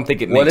but fit. I don't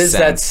think it What makes does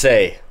that sense.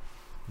 say?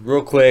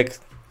 Real quick.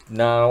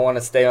 No, I don't want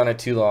to stay on it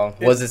too long.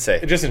 What does it say?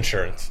 Just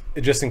insurance,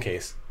 just in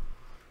case.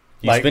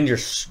 You spend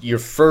your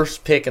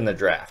first pick in the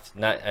draft.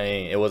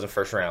 It wasn't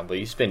first round, but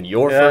you spend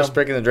your Yeah. first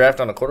pick in the draft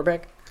on a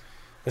quarterback?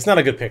 It's not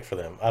a good pick for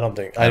them. I don't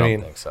think. I don't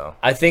mean, think so.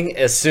 I think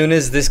as soon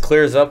as this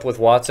clears up with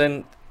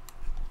Watson,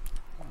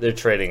 they're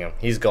trading him.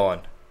 He's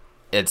gone.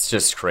 It's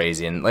just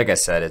crazy, and like I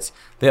said,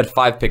 they had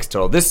 5 picks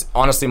total. This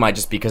honestly might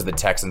just be because the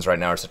Texans right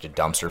now are such a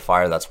dumpster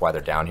fire. That's why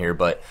they're down here.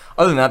 But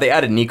other than that, they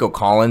added Nico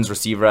Collins,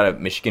 receiver out of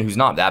Michigan, who's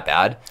not that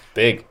bad.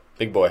 Big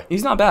boy.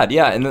 He's not bad,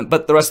 yeah.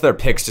 But the rest of their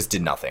picks just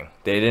did nothing.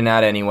 They didn't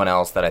add anyone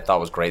else that I thought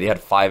was great. They had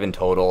 5 in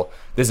total.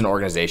 This is an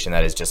organization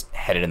that is just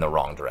headed in the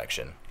wrong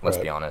direction. Let's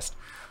be honest.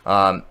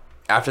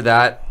 After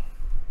that,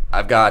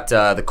 I've got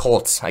the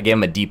Colts. I gave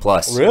them a D+.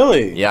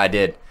 really? Yeah, I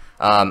did.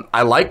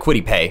 I like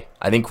Kwity Paye.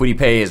 I think Kwity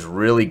Paye is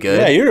really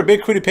good. Yeah, you're a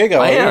big Kwity Paye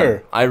guy. I am.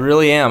 Here. I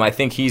really am. I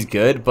think he's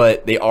good,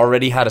 but they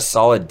already had a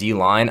solid D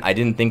line. I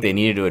didn't think they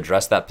needed to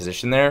address that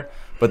position there.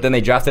 But then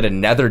they drafted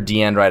another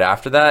D end right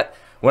after that,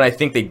 when I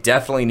think they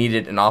definitely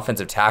needed an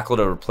offensive tackle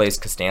to replace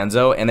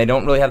Costanzo, and they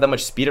don't really have that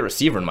much speed at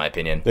receiver, in my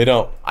opinion. They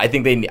don't. I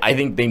think they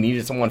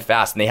needed someone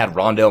fast, and they had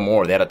Rondale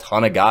Moore. They had a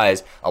ton of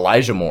guys.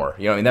 Elijah Moore.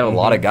 You know what I mean? They had a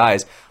lot of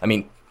guys. I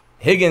mean,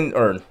 Higgins,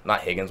 or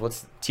not Higgins,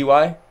 what's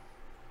T.Y.?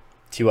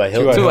 T.Y.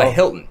 Hilton. T.Y. T.Y.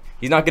 Hilton.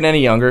 He's not getting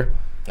any younger.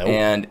 Nope.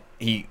 And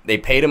they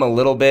paid him a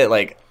little bit.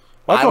 I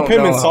Michael don't know Pittman's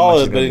how much solid,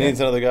 he's but gonna he get. needs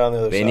another guy on the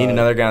other side. They need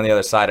another guy on the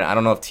other side, and I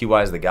don't know if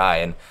T.Y. is the guy.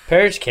 And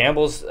Parrish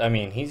Campbell's, I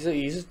mean, he's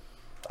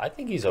I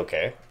think he's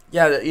okay.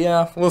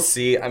 yeah, we'll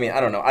see. I mean, I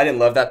don't know. I didn't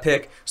love that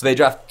pick. So they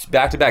draft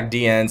back-to-back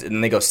DNs, and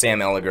then they go Sam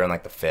Ehlinger in the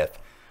 5th.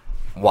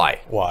 Why?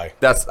 Why?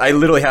 I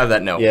literally have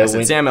that note. Yeah, I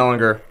said, Sam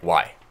Ehlinger,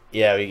 why?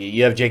 Yeah,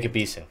 you have Jacob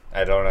Eason.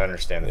 I don't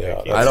understand the Yeah,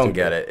 pick. that's I don't stupid.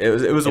 get it.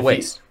 It was a If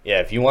waste.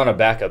 if you want a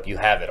backup, you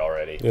have it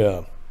already.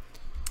 Yeah.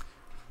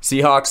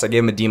 Seahawks, I gave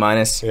them a D-.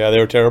 Yeah, they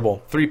were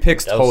terrible. 3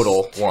 picks That was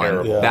total.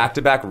 terrible. Yeah.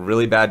 Back-to-back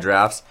really bad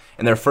drafts,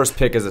 and their first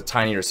pick is a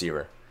tiny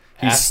receiver.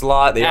 He's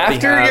slot. They already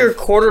After have- your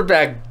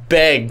quarterback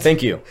begged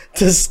Thank you.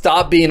 to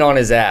stop being on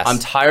his ass. I'm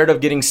tired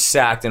of getting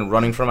sacked and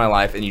running for my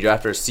life, and you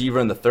draft a receiver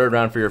in the 3rd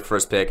round for your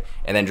first pick,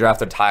 and then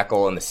draft a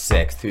tackle in the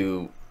 6th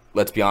who,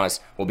 let's be honest,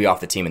 will be off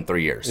the team in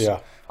 3 years. Yeah.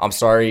 I'm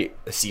sorry,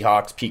 the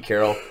Seahawks, Pete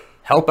Carroll,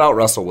 help out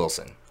Russell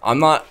Wilson.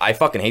 I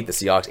fucking hate the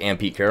Seahawks and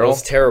Pete That Carroll,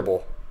 was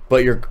terrible.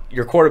 but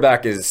your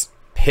quarterback is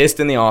pissed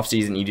in the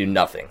offseason. You do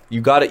nothing. You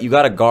got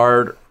a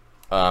guard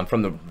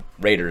from the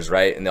Raiders,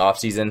 right, in the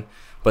offseason,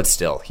 but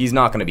still, he's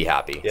not going to be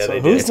happy. Yeah, So they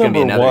did. who's It's gonna be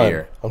number another one?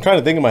 year. I'm trying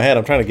to think in my head.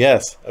 I'm trying to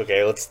guess.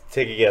 Okay, let's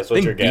take a guess. I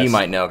What's your think B guess?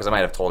 might know because I might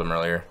have told him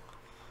earlier.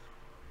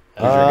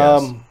 Who's your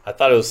guess? Um, I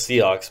thought it was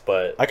Seahawks,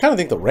 but I kind of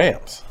think the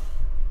Rams.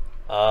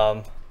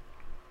 I'm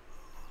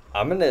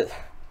gonna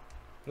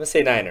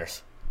say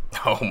Niners.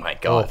 Oh my Oh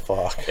god.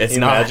 fuck. It's You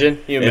not.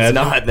 imagine? You It's imagine?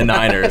 not the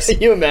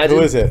Niners. you imagine?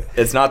 Who is it?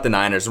 It's not the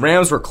Niners.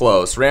 Rams were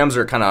close. Rams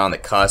are kind of on the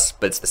cusp,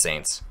 but it's the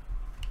Saints.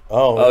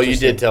 Oh, Oh, you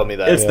interesting. did tell me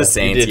that. It's Yeah. the You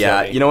Saints, did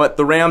tell yeah. me. You know what?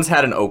 The Rams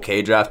had an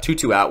okay draft.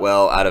 Tutu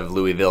Atwell out of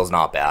Louisville is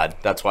not bad.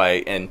 That's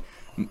why, and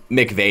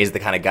McVay's the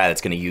kind of guy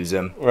that's going to use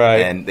him. Right.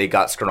 And they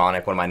got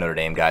Skoranek, one of my Notre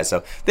Dame guys.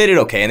 So they did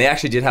okay. And they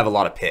actually did have a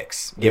lot of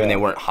picks, given Yeah.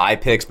 they weren't high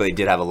picks, but they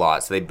did have a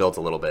lot. So they built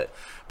a little bit.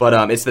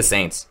 But it's the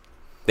Saints.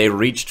 They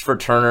reached for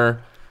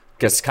Turner,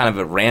 just kind of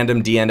a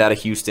random D end out of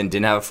Houston,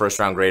 didn't have a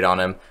first-round grade on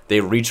him.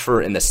 They reached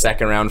for, in the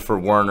second round, for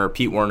Werner,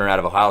 Pete Werner out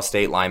of Ohio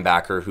State,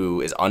 linebacker,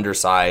 who is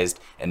undersized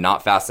and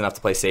not fast enough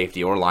to play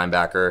safety or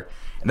linebacker.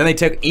 And then they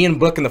took Ian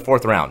Book in the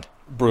 4th round.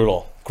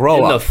 Brutal. Grow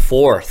In up. the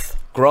 4th.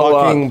 Grow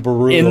Fucking up.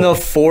 brutal. In the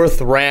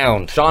 4th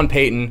round. Sean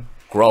Payton,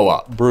 grow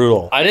up.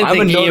 Brutal. I didn't I'm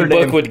think a Notre Ian Book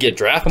Dame- would get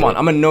drafted. Come on,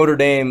 I'm a Notre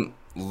Dame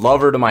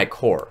lover to my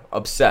core.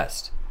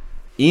 Obsessed.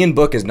 Ian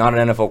Book is not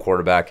an NFL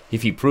quarterback.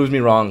 If he proves me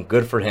wrong,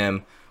 good for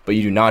him. But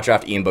you do not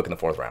draft Ian Book in the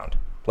 4th round.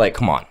 Like,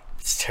 come on.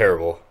 It's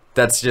terrible.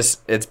 That's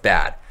just, it's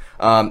bad.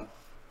 And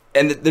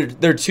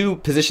there are two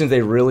positions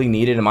they really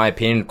needed, in my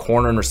opinion,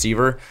 corner and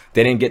receiver.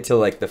 They didn't get till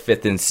like the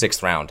 5th and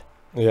 6th round.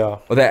 Yeah.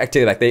 Well,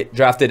 they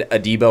drafted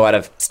Adebo out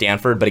of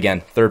Stanford, but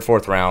again, 3rd,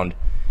 4th round,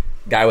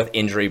 guy with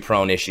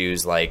injury-prone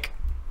issues, like,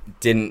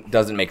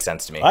 doesn't make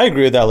sense to me. I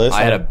agree with that list.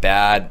 I had a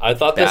bad. I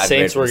thought the bad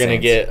Saints grade were for the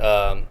going to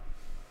Saints.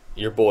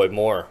 get your boy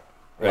Moore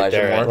right Elijah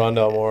there. Moore?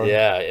 Rondell Moore.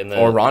 Yeah, in the,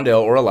 or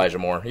Rondale or Elijah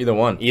Moore, either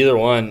one. either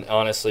one,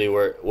 honestly,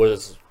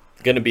 was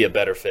going to be a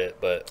better fit.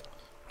 But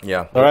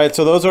Yeah. All right,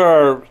 so those are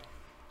our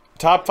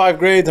top 5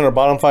 grades and our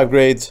bottom 5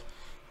 grades.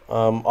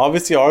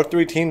 Obviously, our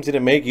 3 teams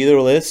didn't make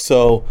either list,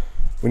 so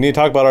we need to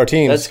talk about our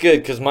teams. that's good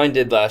because mine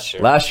did last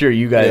year. Last year,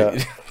 you guys,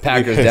 Yeah.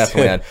 Packers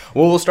definitely had.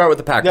 Well, we'll start with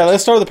the Packers. Yeah,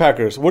 let's start with the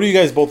Packers. What do you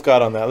guys both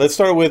got on that? Let's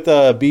start with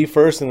B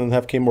first, and then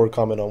have Kimber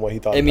comment on what he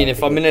thought. I mean,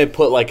 if I'm going to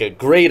put like a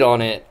grade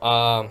on it,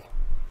 I'll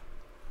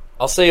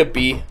say a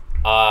B.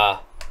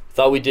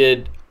 Thought we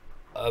did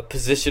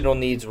positional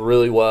needs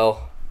really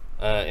well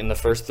in the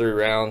first 3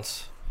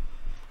 rounds.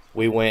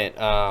 We went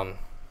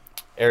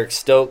Eric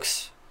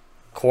Stokes,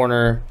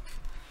 corner,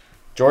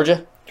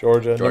 Georgia.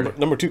 Georgia. Georgia.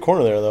 Number 2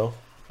 corner there, though.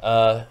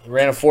 He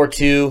ran a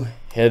 4.2,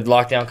 had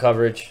lockdown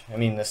coverage. I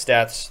mean, the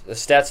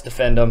stats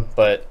defend him,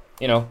 but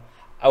you know,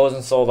 I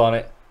wasn't sold on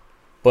it.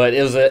 But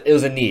it was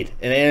a need.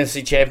 In the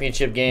NFC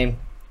Championship game,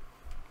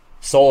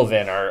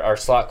 Sullivan, our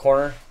slot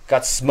corner,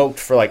 got smoked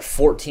for like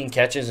 14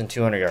 catches and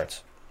 200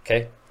 yards.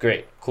 Okay,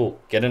 great, cool.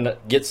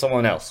 Get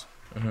someone else.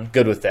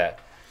 Good with that.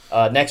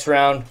 Next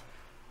round,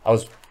 I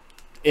was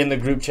in the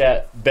group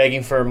chat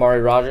begging for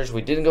Amari Rodgers.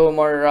 We didn't go with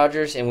Amari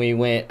Rodgers, and we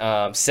went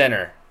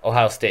center,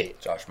 Ohio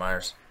State. Josh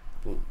Myers.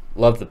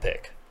 Love the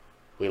pick.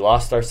 We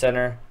lost our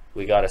center.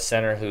 We got a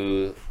center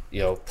who,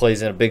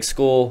 plays in a big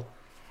school.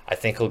 I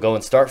think he'll go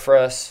and start for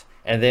us.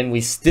 And then we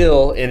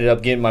still ended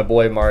up getting my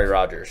boy Amari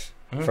Rodgers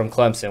from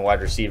Clemson,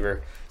 wide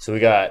receiver. So we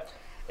got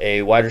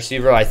a wide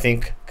receiver I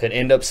think could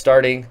end up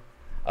starting,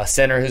 a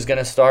center who's going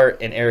to start,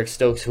 and Eric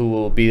Stokes who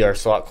will be our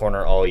slot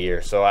corner all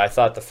year. So I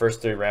thought the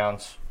first 3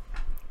 rounds,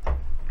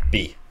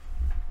 B.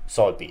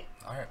 Solid B.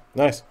 All right.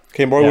 Nice.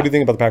 Kimber, what Yeah. do you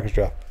think about the Packers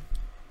draft?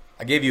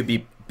 I gave you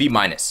a B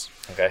minus.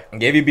 Okay. I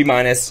gave you B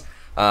minus.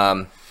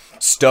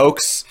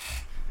 Stokes,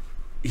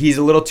 he's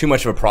a little too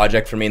much of a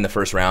project for me in the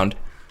first round.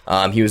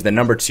 He was the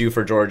number 2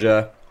 for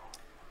Georgia.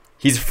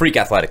 He's a freak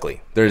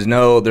athletically. There's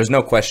no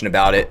question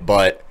about it,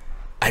 but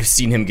I've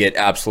seen him get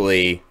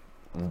absolutely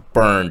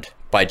burned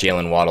by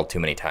Jalen Waddle too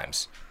many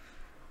times.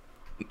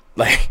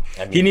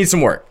 He needs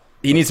some work.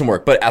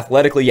 But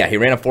athletically, yeah, he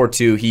ran a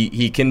 4.2.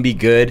 He can be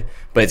good,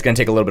 but it's going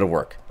to take a little bit of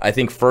work. I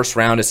think first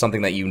round is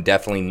something that you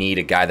definitely need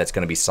a guy that's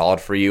going to be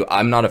solid for you.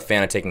 I'm not a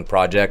fan of taking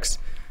projects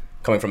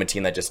coming from a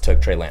team that just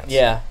took Trey Lance.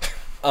 Yeah.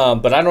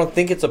 But I don't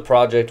think it's a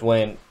project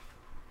when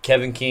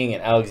Kevin King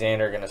and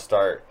Alexander are going to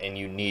start and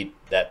you need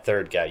that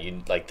third guy.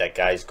 That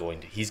guy's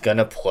he's going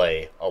to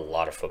play a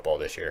lot of football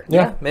this year.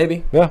 Yeah,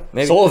 maybe. Yeah.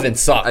 Maybe. Sullivan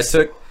sucks.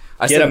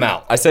 I Get said him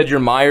out. I said your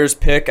Myers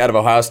pick out of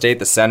Ohio State,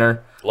 the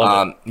center.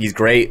 Love He's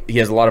great. He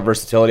has a lot of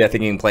versatility. I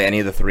think he can play any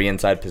of the 3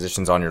 inside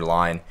positions on your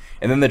line.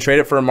 And then the trade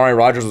it for Amari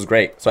Rodgers was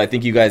great. So I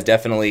think you guys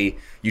definitely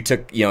you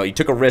took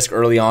a risk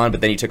early on,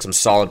 but then you took some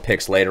solid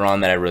picks later on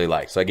that I really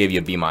liked. So I gave you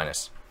a B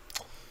minus.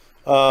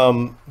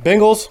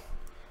 Bengals,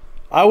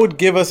 I would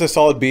give us a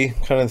solid B,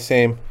 kind of the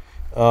same.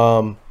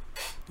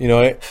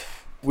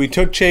 We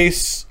took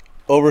Chase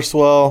over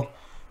Swell.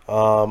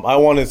 I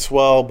wanted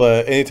Swell,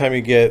 but anytime you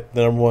get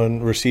the number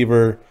 1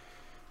 receiver,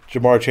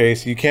 Jamar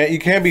Chase, you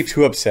can't be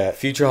too upset.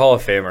 Future Hall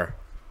of Famer.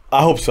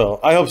 I hope so.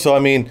 I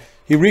mean,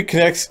 he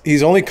reconnects.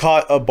 He's only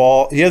caught a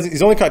ball.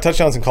 He's only caught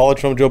touchdowns in college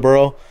from Joe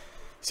Burrow,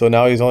 so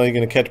now he's only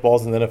going to catch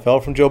balls in the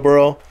NFL from Joe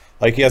Burrow.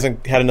 He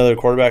hasn't had another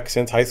quarterback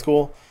since high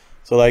school,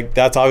 so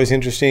that's always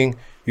interesting.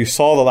 You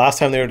saw the last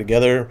time they were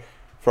together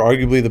for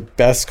arguably the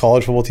best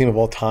college football team of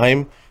all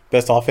time,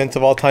 best offense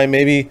of all time,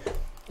 maybe,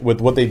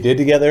 with what they did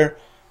together.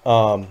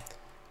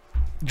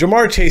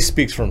 Jamar Chase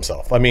speaks for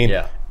himself. I mean,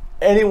 Yeah.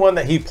 anyone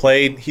that he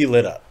played, he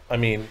lit up. I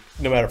mean,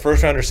 no matter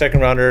first rounder,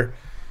 second rounder,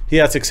 he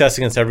had success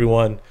against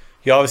everyone.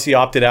 He obviously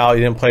opted out.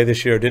 He didn't play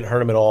this year. It didn't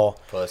hurt him at all.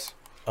 Plus.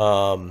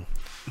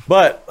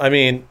 But, I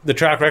mean, the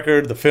track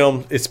record, the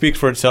film, it speaks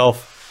for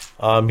itself.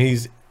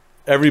 He's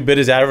every bit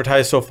as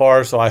advertised so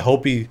far, so I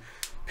hope he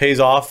pays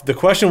off. The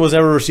question was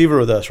never receiver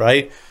with us,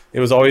 right? It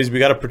was always, we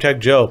got to protect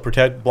Joe,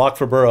 block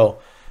for Burrow.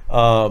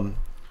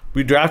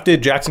 We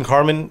drafted Jackson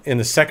Carman in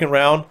the 2nd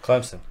round.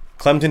 Clemson.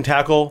 Clemson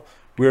tackle.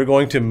 We were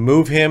going to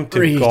move him to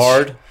Reach.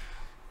 guard.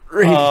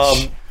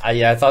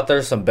 I thought there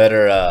was some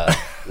better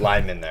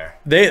linemen there.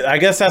 I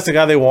guess that's the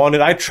guy they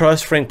wanted. I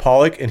trust Frank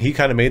Pollock, and he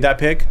kind of made that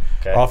pick.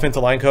 Okay.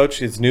 Offensive line coach.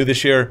 He's new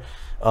this year.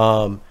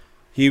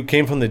 He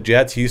came from the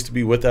Jets. He used to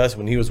be with us.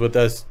 When he was with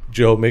us,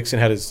 Joe Mixon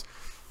had his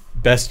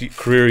best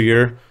career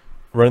year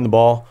running the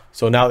ball.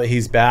 So now that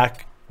he's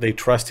back, they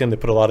trust him. They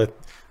put a lot of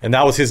 – and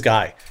that was his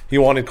guy. He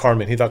wanted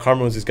Carmen. He thought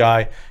Carmen was his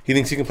guy. He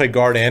thinks he can play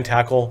guard and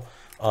tackle.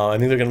 I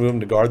think they're going to move him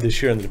to guard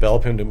this year and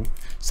develop him to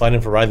slide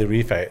in for Riley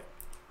Reef,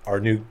 our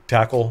new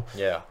tackle,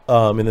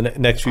 in the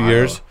next few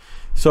years.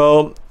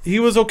 So he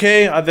was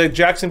okay. The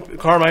Jackson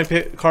Carmen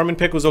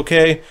pick was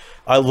okay.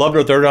 I loved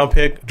our third-round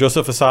pick,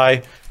 Joseph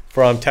Asai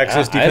from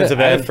Texas, defensive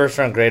I had end. a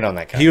first-round grade on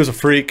that guy. He was a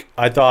freak.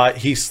 I thought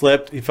he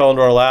slipped. He fell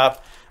into our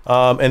lap.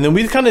 And then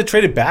we kind of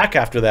traded back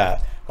after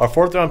that. Our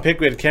fourth-round pick,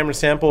 we had Cameron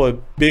Sample, a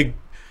big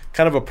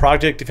kind of a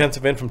project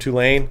defensive end from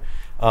Tulane.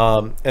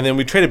 And then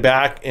we traded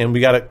back, and we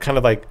got a kind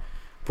of like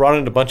brought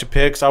in a bunch of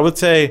picks. I would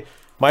say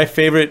my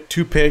favorite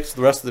two picks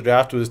the rest of the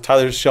draft was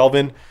Tyler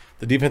Shelvin,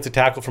 the defensive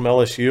tackle from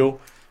LSU.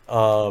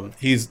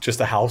 He's just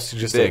a house.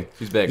 He's big.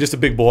 He's big. Just a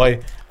big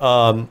boy.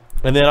 And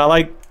then I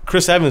like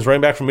Chris Evans,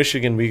 running back from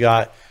Michigan. We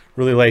got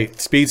really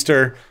late.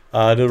 Speedster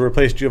to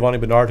replace Giovanni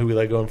Bernard, who we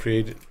let go in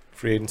free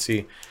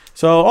agency.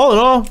 So all in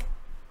all,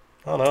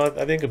 I don't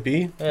know. I think a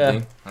B.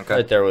 Yeah, okay.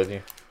 Right there with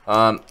you.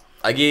 I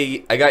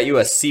got you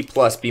a C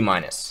plus B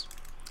minus.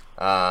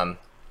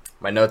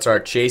 My notes are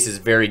Chase is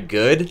very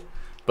good,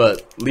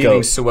 but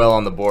leaving Sewell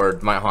on the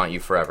board might haunt you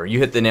forever. You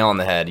hit the nail on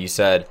the head. You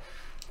said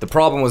the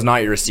problem was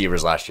not your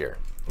receivers last year.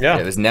 Yeah.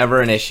 It was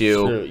never an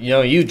issue. True. You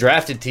know, you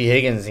drafted T.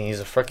 Higgins, and he's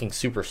a freaking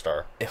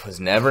superstar. It was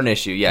never an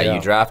issue. Yeah. You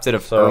drafted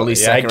an early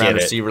second-round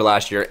receiver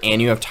last year, and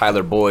you have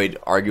Tyler Boyd,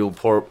 arguable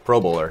Pro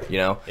Bowler, you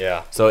know?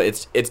 Yeah. So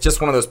it's just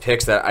one of those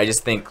picks that I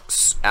just think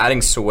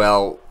adding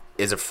Sewell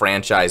is a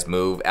franchise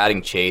move.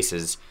 Adding Chase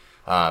is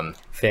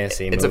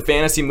fantasy move. It's a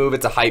fantasy move.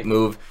 It's a hype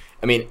move.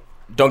 I mean,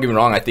 don't get me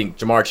wrong. I think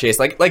Jamar Chase,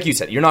 like you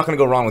said, you're not going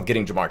to go wrong with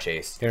getting Jamar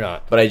Chase. You're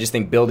not. But I just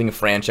think building a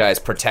franchise,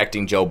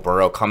 protecting Joe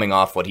Burrow, coming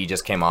off what he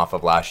just came off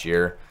of last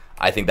year,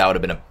 I think that would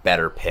have been a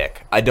better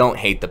pick. I don't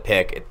hate the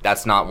pick.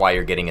 That's not why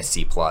you're getting a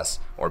C plus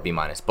or B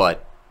minus.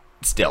 But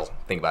still,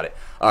 think about it.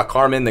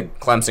 Carmen, the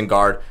Clemson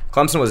guard.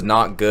 Clemson was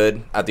not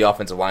good at the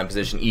offensive line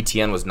position.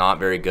 ETN was not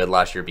very good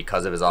last year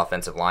because of his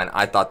offensive line.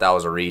 I thought that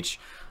was a reach.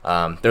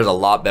 There's a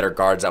lot better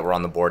guards that were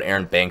on the board.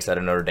 Aaron Banks out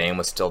of Notre Dame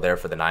was still there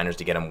for the Niners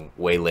to get him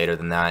way later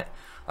than that.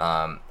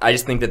 I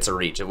just think that's a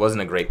reach. It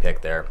wasn't a great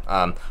pick there.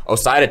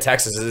 Osai to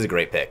Texas is a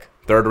great pick.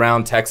 Third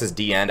round, Texas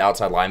D-end,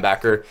 outside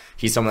linebacker.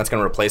 He's someone that's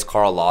going to replace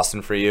Carl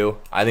Lawson for you.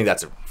 I think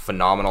that's a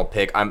phenomenal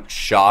pick. I'm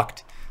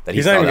shocked that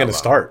he's not even going to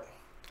start.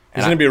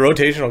 He's going to be a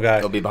rotational guy.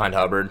 He'll be behind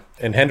Hubbard.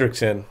 And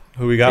Hendrickson,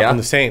 who we got from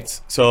the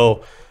Saints.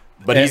 So,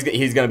 but he's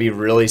going to be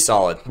really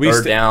solid.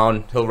 Third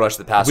down, he'll rush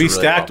the passer. We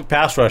stacked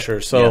pass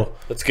rushers, so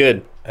that's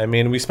good. I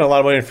mean, we spent a lot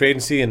of money in free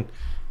agency, and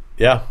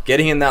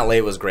getting in that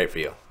late was great for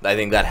you. I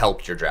think that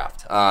helped your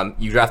draft.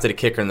 You drafted a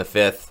kicker in the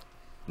 5th.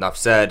 Enough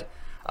said.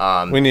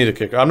 We need a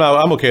kicker. I'm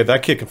okay with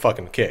that. Kid can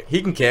fucking kick.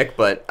 He can kick,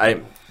 but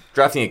I'm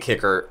drafting a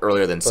kicker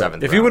earlier than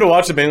 7th. If you would have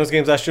watched the Bengals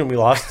games last year and we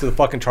lost to the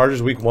fucking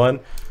Chargers week 1,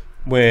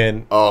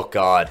 when oh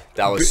god,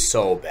 that was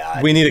so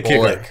bad. We need a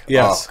kicker.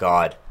 Yes. Oh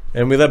god.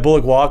 And we let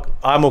Bullock walk.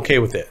 I'm okay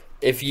with it.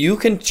 If you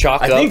can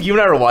chalk up, I think you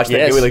and I were watching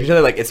that game with each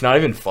other. Like it's not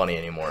even funny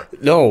anymore.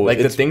 No, like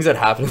the things that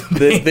happen.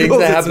 The things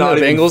that happen to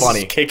the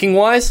Bengals, kicking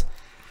wise.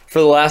 For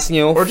the last,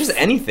 or just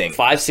anything,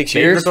 5-6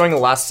 years. Baker throwing the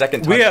last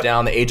second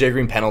touchdown, the AJ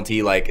Green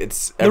penalty, like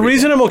it's everything. The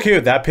reason I'm okay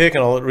with that pick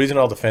and the reason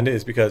I'll defend it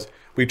is because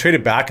we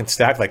traded back and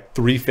stacked like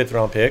 3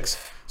 5th-round picks,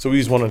 so we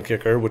used one on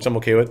kicker, which I'm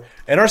okay with.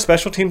 And our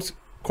special teams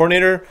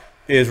coordinator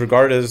is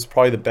regarded as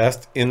probably the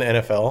best in the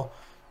NFL,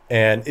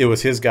 and it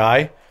was his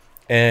guy,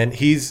 and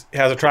has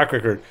a track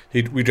record.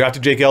 We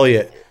drafted Jake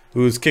Elliott,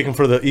 who's kicking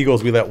for the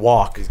Eagles. We let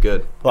walk. He's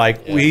good.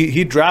 Like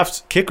he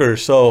drafts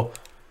kickers, so.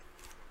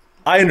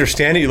 I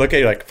understand it. You look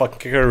at it like, fucking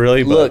kicker,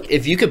 really? But look,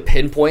 if you could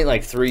pinpoint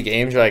like 3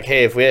 games, you're like,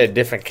 hey, if we had a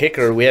different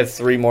kicker, we have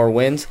 3 more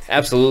wins.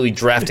 Absolutely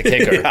draft a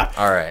kicker. Yeah.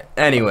 All right.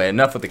 Anyway,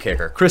 enough with the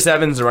kicker. Chris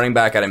Evans, the running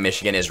back out of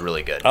Michigan, is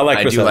really good.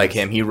 I Chris do like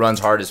him. He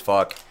runs hard as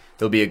fuck.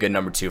 He'll be a good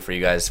number 2 for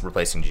you guys,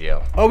 replacing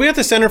Gio. Oh, we have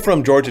the center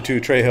from Georgia, too,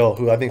 Trey Hill,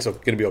 who I think is going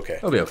to be okay.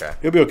 He'll be okay.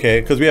 He'll be okay,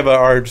 because we have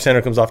our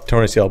center comes off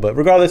torn ACL. But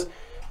regardless,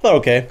 they're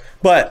okay.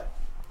 But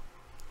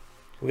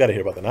we got to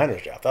hear about the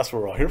Niners draft. That's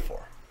what we're all here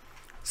for.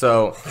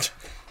 So...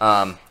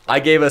 I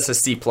gave us a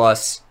C+.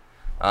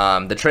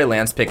 The Trey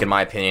Lance pick, in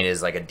my opinion,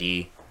 is like a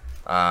D.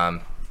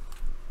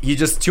 He's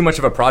just too much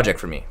of a project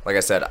for me. Like I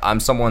said,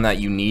 I'm someone that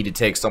you need to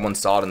take someone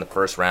solid in the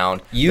first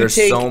round. There's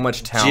take so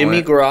much talent.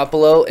 Jimmy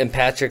Garoppolo and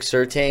Patrick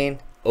Surtain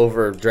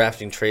over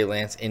drafting Trey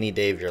Lance any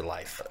day of your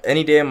life.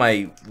 Any day of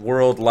my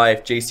world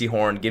life, J.C.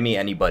 Horn, give me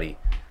anybody.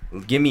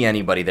 Give me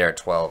anybody there at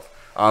 12.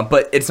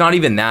 But it's not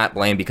even that,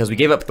 Blaine, because we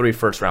gave up 3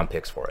 first-round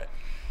picks for it.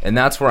 And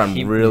that's where I'm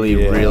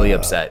really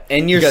upset.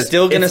 And you're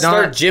still going to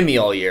start Jimmy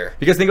all year.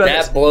 Because think about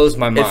this. That blows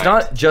my mind. It's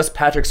not just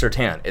Patrick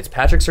Surtain. It's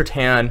Patrick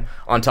Surtain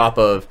on top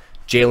of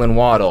Jalen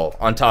Waddle,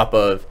 on top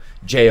of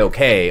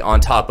JOK on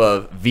top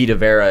of Vita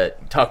Vera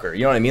Tucker.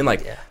 You know what I mean?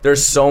 Like,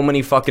 there's so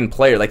many fucking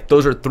players. Like,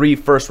 those are 3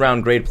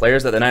 first-round grade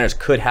players that the Niners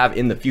could have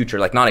in the future.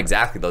 Like, not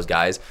exactly those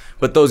guys,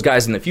 but those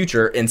guys in the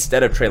future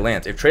instead of Trey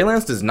Lance. If Trey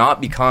Lance does not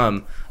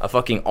become a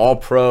fucking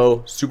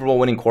all-pro, Super Bowl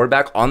winning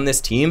quarterback on this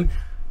team,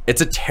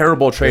 it's a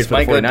terrible trade for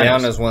the 49ers. Might go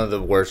down as one of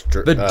the worst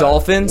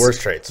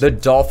worst trades. The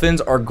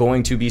Dolphins are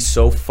going to be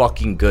so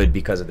fucking good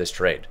because of this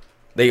trade.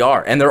 They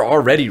are, and they're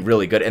already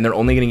really good, and they're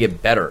only going to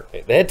get better.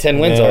 They had 10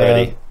 wins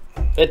already.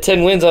 They had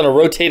 10 wins on a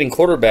rotating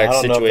quarterback I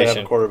don't know if they have a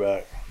situation.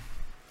 quarterback.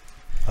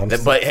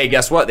 But hey,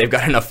 guess what? They've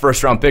got enough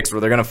first-round picks where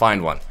they're going to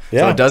find one. So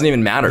Yeah. it doesn't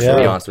even matter, to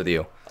be honest with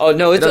you. Oh,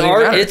 no, it's doesn't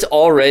even matter. it's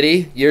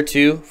already, year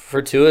 2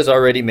 for Tua is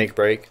already make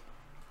break.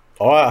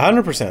 Oh,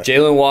 100%.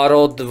 Jalen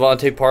Waddle,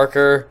 Devontae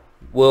Parker,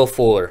 Will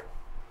Fuller,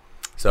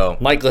 So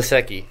Mike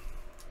Gesicki.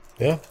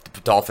 Yeah.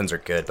 Dolphins are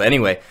good. But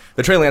anyway,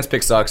 the Trey Lance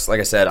pick sucks. Like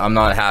I said, I'm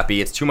not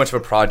happy. It's too much of a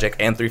project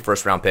and 3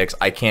 first-round picks.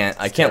 I can't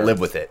live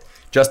with it.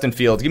 Justin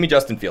Fields. Give me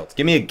Justin Fields.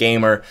 Give me a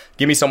gamer.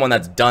 Give me someone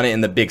that's done it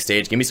in the big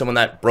stage. Give me someone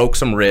that broke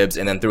some ribs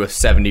and then threw a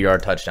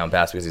 70-yard touchdown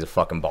pass because he's a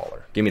fucking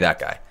baller. Give me that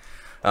guy.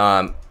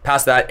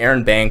 Past that,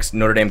 Aaron Banks,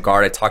 Notre Dame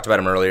guard. I talked about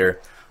him earlier.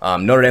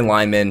 Notre Dame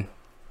lineman,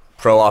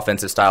 pro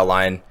offensive style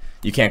line.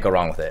 You can't go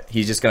wrong with it.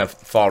 He's just going to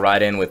fall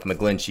right in with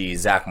McGlinchey,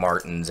 Zach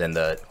Martins, and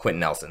the Quentin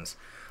Nelsons.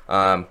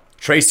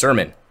 Trey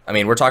Sermon. I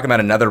mean, we're talking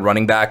about another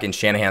running back in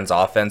Shanahan's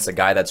offense, a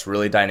guy that's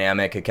really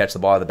dynamic, could catch the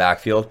ball out of the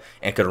backfield,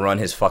 and could run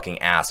his fucking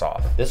ass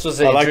off. This was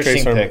an I like Trey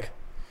interesting Sermon. pick.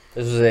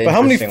 This was an But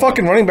how many interesting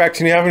fucking one. running backs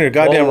can you have in your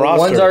goddamn Well, roster?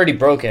 one's already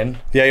broken.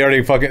 Yeah, you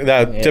already fucking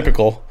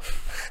typical.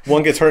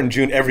 One gets hurt in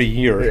June every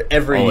year.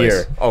 Every Always.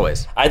 year.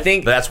 Always. I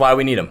think. But that's why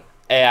we need him.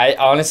 Hey, I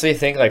honestly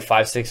think like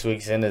 5-6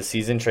 weeks into the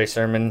season, Trey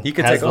Sermon He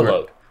could has take the over.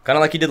 load. Kind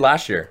of like he did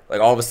last year. Like,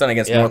 all of a sudden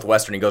against Yeah.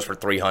 Northwestern, he goes for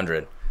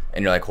 300.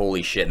 And you're like,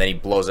 holy shit. And then he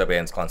blows up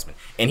against Klinsman.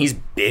 And he's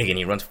big and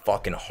he runs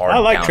fucking hard. I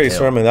like Trey downhill.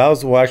 Sermon. That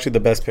was actually the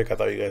best pick I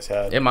thought you guys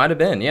had. It might have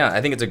been, yeah.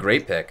 I think it's a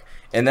great pick.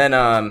 And then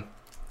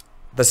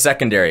the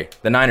secondary,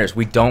 the Niners,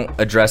 we don't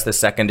address the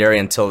secondary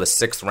until the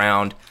 6th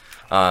round.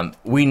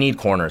 We need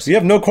corners. You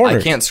have no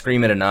corners. I can't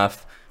scream it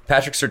enough.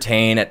 Patrick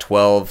Surtain at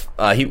 12.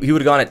 He would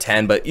have gone at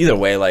 10, but either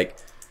way, like,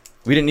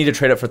 we didn't need to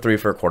trade up for 3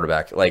 for a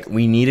quarterback. Like,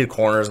 we needed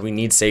corners. We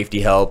need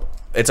safety help.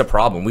 It's a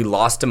problem. We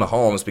lost to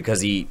Mahomes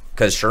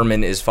because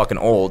Sherman is fucking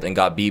old and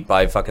got beat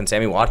by fucking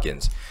Sammy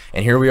Watkins.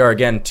 And here we are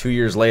again 2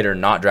 years later,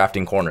 not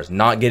drafting corners,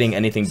 not getting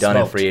anything done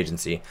in free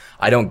agency.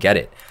 I don't get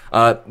it.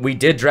 We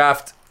did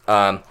draft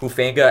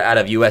Hufanga out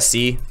of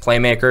USC,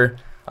 playmaker.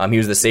 He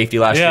was the safety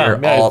last year.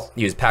 Nice.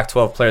 He was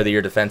Pac-12 Player of the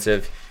Year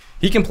defensive.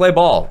 He can play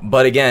ball,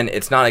 but again,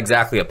 it's not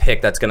exactly a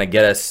pick that's going to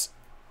get us,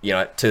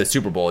 to the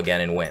Super Bowl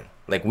again and win.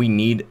 Like, we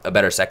need a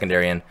better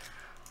secondary, and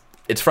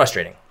it's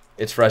frustrating.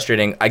 It's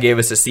frustrating. I gave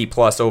us a C+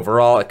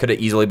 overall. It could have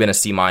easily been a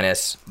C-,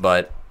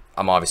 but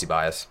I'm obviously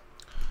biased.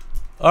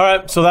 All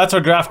right, so that's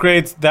our draft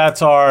grades.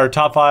 That's our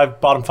top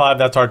 5, bottom 5.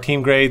 That's our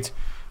team grades.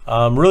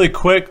 Really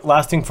quick,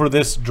 last thing for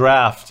this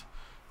draft.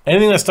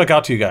 Anything that stuck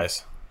out to you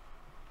guys?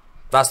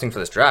 Last thing for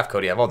this draft,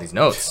 Cody, I have all these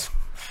notes.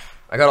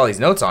 I got all these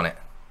notes on it.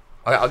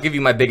 I'll give you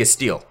my biggest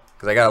steal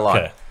because I got a lot.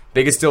 Okay.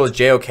 Biggest steal is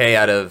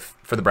JOK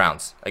for the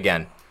Browns.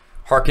 Again,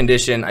 heart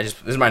condition. This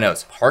is my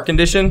notes. Heart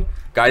condition.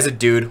 Guy's a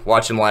dude.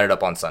 Watch him light it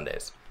up on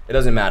Sundays. It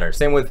doesn't matter.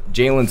 Same with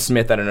Jalen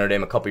Smith out of Notre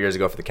Dame a couple years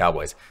ago for the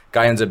Cowboys.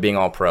 Guy ends up being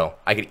all pro.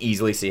 I could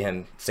easily see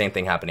him. Same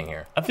thing happening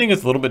here. I think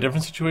it's a little bit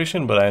different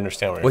situation, but I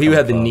understand where Well, you're he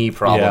had coming the from. knee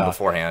problem Yeah.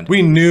 beforehand.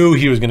 We knew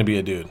he was going to be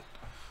a dude.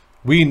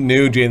 We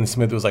knew Jaden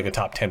Smith was like a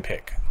top 10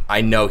 pick.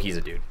 I know he's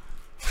a dude.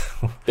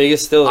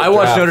 Biggest still. I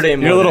watched Notre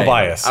Dame. You're a more little than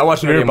anybody. biased. I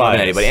watched Notre You're Dame more than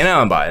biased. anybody, and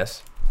now I'm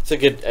biased. It's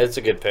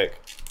a good pick.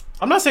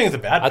 I'm not saying it's a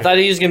bad I pick. thought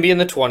he was gonna be in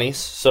the 20s.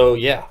 So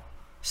yeah,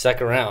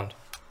 2nd round.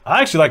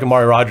 I actually like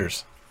Amari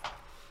Rodgers.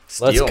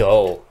 Let's Steal.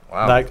 go.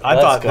 Wow. Like I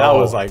Let's thought that go.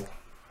 was like,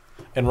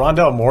 and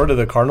Rondell Moore to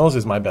the Cardinals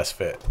is my best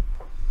fit.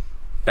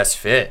 Best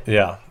fit.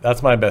 Yeah,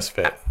 that's my best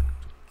fit.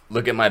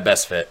 Look at my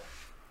best fit.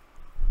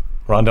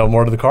 Rondell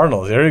Moore to the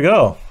Cardinals. There you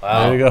go.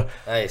 Wow. There you go.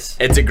 Nice.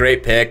 It's a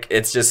great pick.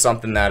 It's just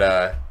something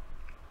that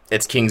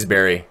it's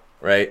Kingsbury,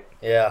 right?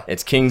 Yeah.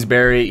 It's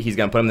Kingsbury. He's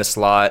gonna put him in the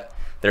slot.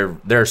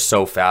 They're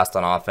so fast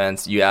on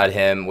offense. You add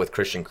him with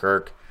Christian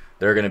Kirk,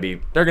 they're gonna be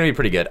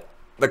pretty good.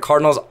 The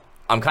Cardinals,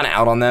 I'm kind of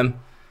out on them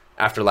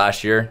after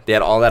last year. They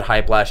had all that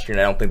hype last year,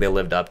 and I don't think they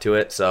lived up to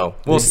it. So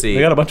we'll see.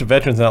 They got a bunch of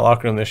veterans in that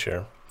locker room this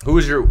year.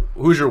 Who's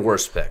your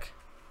worst pick?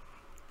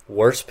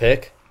 Worst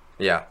pick.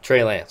 Yeah.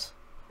 Trey Lance.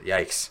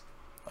 Yikes.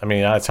 I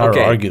mean, it's hard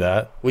Okay. to argue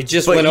that. We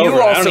just But went you over.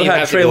 I don't also even had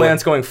have to Trey go-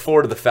 Lance going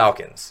 4 to the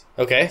Falcons.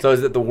 Okay. So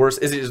is it the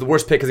worst? Is it the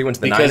worst pick because he went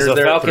to the because Niners the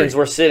there at Falcons 3?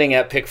 were sitting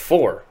at pick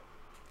 4.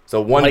 So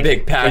one like,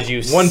 pick back. 'cause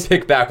you One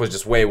pick back was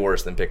just way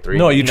worse than pick 3.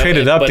 No, you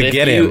traded up But to if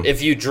get you, him.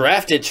 If you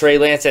drafted Trey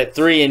Lance at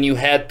 3 and you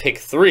had pick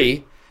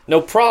 3, no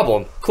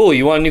problem. Cool.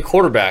 You want a new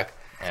quarterback.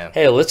 Yeah.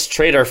 Hey, let's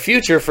trade our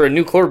future for a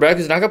new quarterback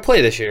who's not going to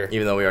play this year.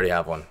 Even though we already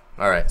have one.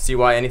 All right.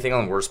 CY, anything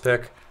on worst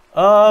pick?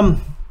 I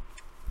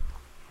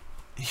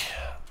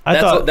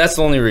thought That's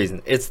the only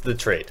reason. It's the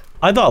trade.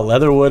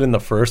 Leatherwood in the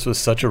first was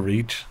such a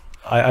reach.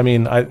 I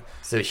mean,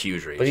 It's a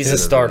huge reach. But he's a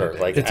starter.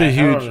 Like It's a I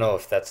huge- don't know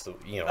if that's the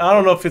I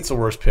don't know if it's the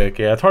worst pick.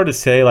 Yeah, it's hard to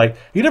say. Like,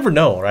 you never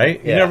know, right?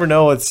 You Yeah. never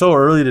know. It's so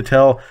early to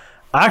tell.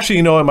 Actually,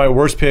 you know what? My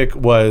worst pick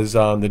was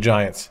the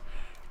Giants.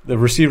 The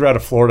receiver out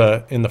of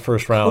Florida in the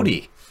first round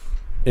Cody.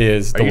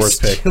 is the Are you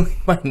worst pick. stealing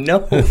my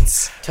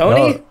notes? Tony.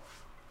 No.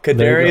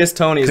 There you Kadarius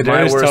go. Toney is my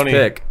Kadarius worst Toney.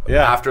 pick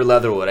Yeah. after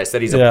Leatherwood. I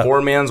said he's Yeah. a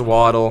poor man's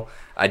Waddle.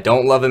 I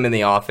don't love him in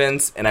the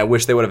offense, and I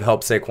wish they would have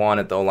helped Saquon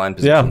at the O-line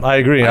position. Yeah, I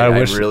agree. I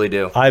wish really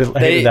do. I hated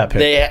They that pick.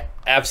 they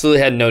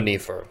absolutely had no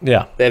need for him.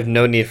 Yeah. They have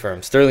no need for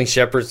him. Sterling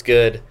Shepard's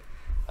good.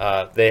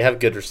 They have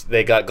good.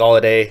 They got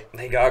Galladay.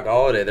 They got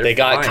Galladay. They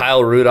got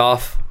Kyle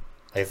Rudolph.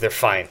 Like they're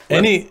fine.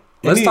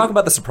 Let's talk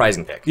about the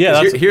surprising pick. Yeah,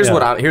 'Cause that's-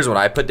 here's what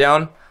I put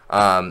down.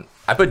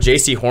 I put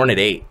J.C. Horn at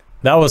 8.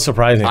 That was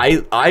surprising.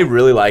 I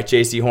really like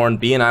J.C. Horn.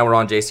 B and I were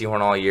on J.C.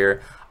 Horn all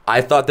year.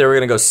 I thought they were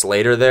going to go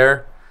Slater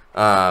there.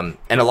 And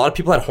a lot of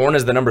people had Horn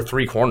as the number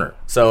 3 corner.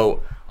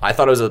 So I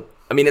thought it was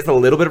it's a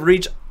little bit of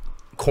reach.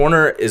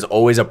 Corner is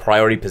always a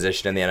priority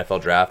position in the NFL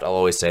draft. I'll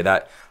always say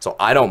that. So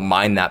I don't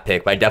mind that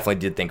pick, but I definitely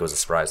did think it was a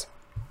surprise.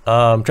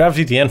 Travis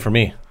Etienne for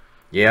me.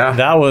 Yeah.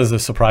 That was a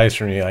surprise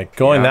for me. Like,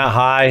 going that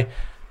high,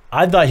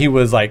 I thought he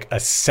was like a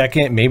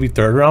second, maybe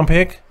third round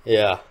pick.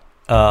 Yeah.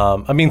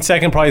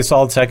 Second, probably a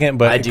solid second,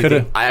 but I it could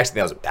have. I actually think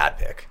that was a bad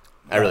pick.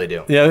 I really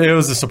do. Yeah, it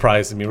was a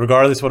surprise to me.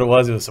 Regardless what it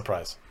was a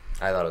surprise.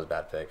 I thought it was a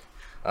bad pick.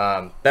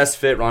 Best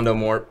fit, Rondo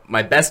Moore.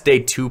 My best day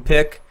 2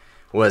 pick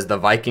was the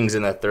Vikings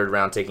in the 3rd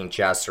round taking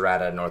Chaz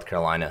Surratt out of North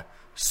Carolina.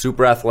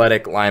 Super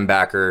athletic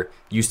linebacker.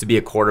 Used to be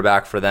a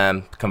quarterback for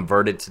them.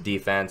 Converted to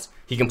defense.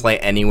 He can play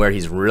anywhere.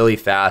 He's really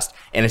fast.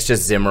 And it's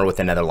just Zimmer with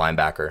another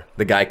linebacker.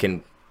 The guy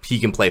can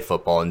play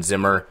football. And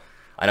Zimmer,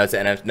 I know it's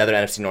another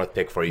NFC North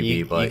pick for you,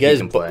 B, but you guys, he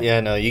can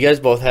play. you guys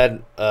both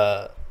had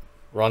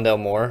Rondell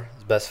Moore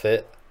as best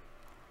fit.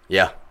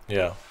 Yeah.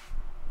 Yeah.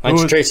 Mine's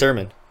Who was- Trey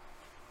Sermon.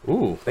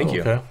 Ooh, thank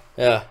you. Okay.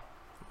 Yeah,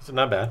 It's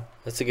not bad.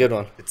 that's a good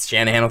one. It's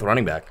Shanahan with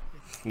running back.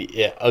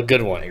 Yeah, a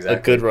good one. Exactly.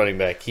 A good running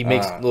back. He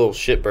makes little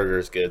shit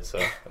burgers good. So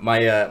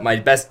My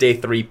best day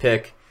 3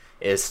 pick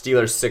is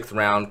Steelers 6th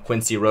round,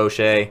 Quincy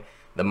Roche,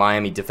 the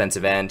Miami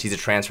defensive end. He's a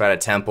transfer out of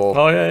Temple.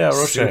 Oh, yeah,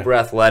 Roche. Super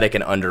athletic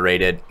and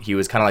underrated. He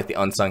was kind of like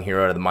the unsung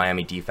hero of the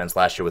Miami defense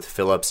last year with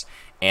Phillips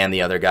and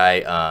the other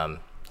guy,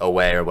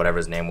 Away or whatever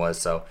his name was.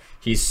 So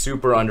he's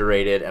super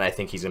underrated, and I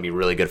think he's going to be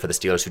really good for the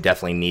Steelers, who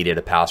definitely needed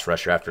a pass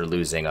rusher after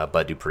losing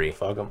Bud Dupree.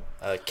 Fuck him.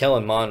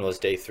 Kellen Mond was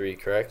day 3,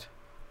 correct?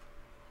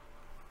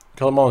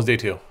 Kellen Mond was day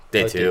 2.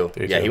 Day Okay. 2.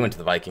 Day Yeah, 2. he went to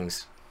the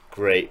Vikings.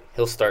 Great.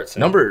 He'll start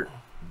soon.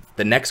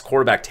 The next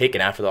quarterback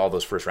taken after all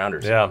those first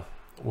rounders. Yeah.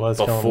 Was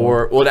Kellen Mond.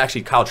 Before, well,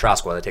 actually, Kyle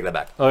Trask was. I take that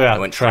back. Oh, yeah, I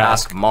went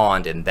Trask. Trask,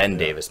 Mond, and then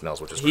Davis Mills,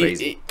 which was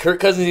crazy. Kirk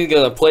Cousins is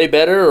going to play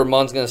better, or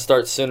Mond's going to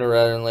start sooner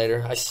rather than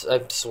later. I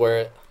swear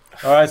it.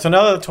 All right, so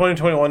now that the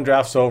 2021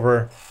 draft's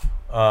over,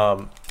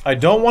 I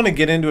don't want to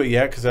get into it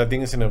yet because I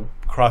think it's going to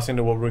cross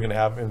into what we're going to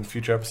have in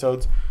future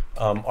episodes,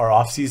 our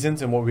off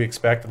seasons and what we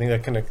expect. I think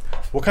that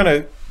we'll kind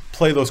of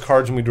play those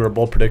cards when we do our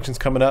bold predictions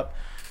coming up.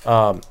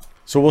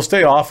 So we'll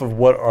stay off of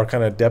what our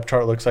kind of depth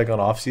chart looks like on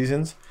off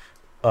seasons.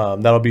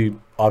 That'll be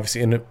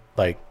obviously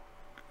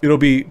it'll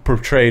be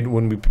portrayed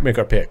when we make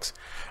our picks.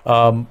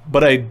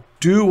 But I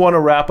do want to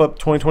wrap up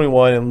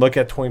 2021 and look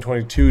at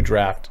 2022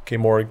 draft. Okay,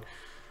 Morgan.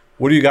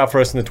 What do you got for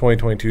us in the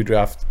 2022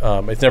 draft?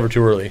 It's never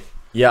too early.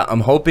 Yeah,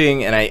 I'm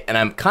hoping, and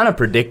I'm kind of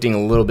predicting a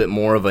little bit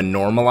more of a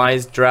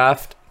normalized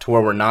draft to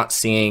where we're not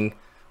seeing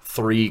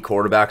 3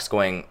 quarterbacks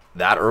going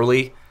that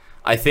early.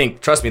 I think,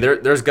 trust me,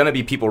 there's going to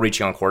be people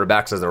reaching on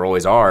quarterbacks, as there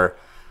always are,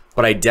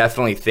 but I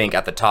definitely think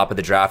at the top of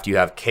the draft you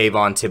have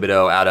Kayvon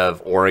Thibodeau out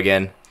of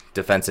Oregon,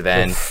 defensive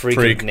end. Freak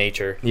of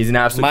nature. He's an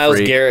absolute Myles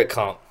freak. Garrett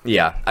comp.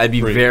 Yeah, I'd be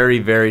very,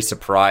 very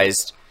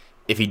surprised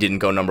if he didn't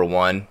go number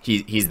 1.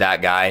 He's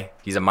that guy.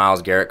 He's a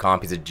Myles Garrett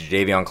comp. He's a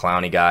Jadeveon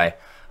Clowney guy.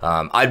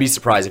 I'd be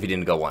surprised if he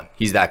didn't go 1.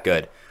 He's that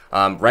good.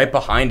 Right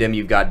behind him,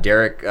 you've got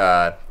Derek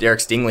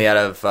Stingley out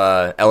of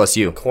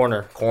LSU.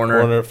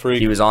 Corner freak.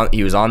 He was on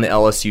the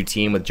LSU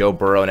team with Joe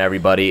Burrow and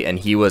everybody, and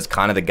he was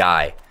kind of the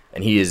guy.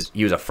 And he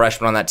was a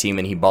freshman on that team,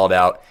 and he balled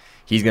out.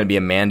 He's going to be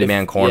a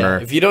man-to-man corner.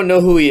 Yeah, if you don't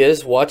know who he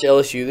is, watch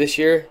LSU this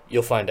year.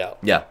 You'll find out.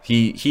 Yeah,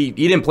 he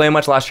didn't play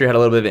much last year. Had a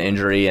little bit of an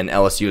injury, and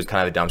LSU was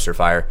kind of a dumpster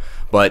fire.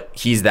 But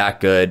he's that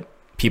good.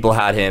 People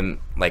had him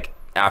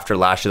after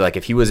last year.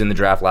 If he was in the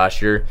draft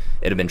last year,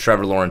 it'd have been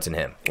Trevor Lawrence and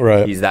him.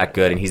 Right. He's that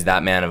good, and he's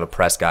that man of a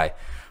press guy.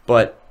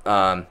 But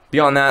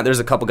beyond that, there's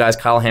a couple guys.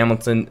 Kyle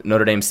Hamilton,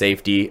 Notre Dame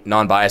safety,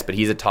 non-biased, but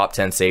he's a top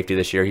 10 safety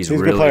this year. He's a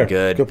good really player.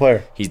 good. Good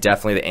player. He's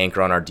definitely the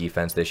anchor on our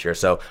defense this year.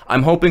 So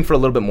I'm hoping for a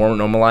little bit more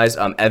normalized.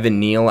 Evan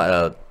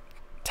Neal,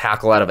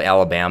 tackle out of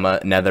Alabama,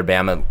 another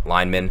Bama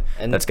lineman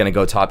that's going to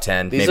go top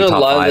 10, These maybe are a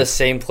top lot 5. of the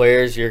same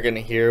players you're going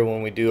to hear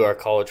when we do our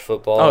college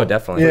football. Oh,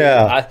 definitely.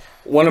 Yeah.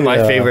 One of my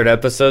Yeah. favorite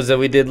episodes that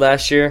we did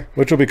last year.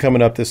 Which will be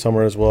coming up this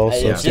summer as well.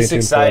 So It's stay just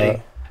tuned exciting.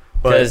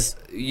 for Because,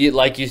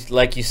 like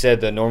you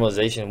said, the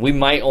normalization. We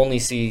might only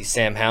see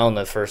Sam Howell in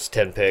the first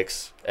 10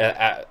 picks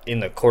in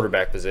the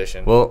quarterback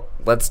position. Well,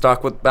 let's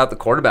talk about the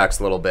quarterbacks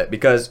a little bit,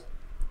 because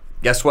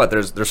guess what?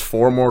 There's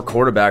 4 more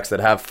quarterbacks that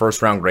have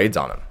first-round grades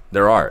on them.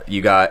 There are.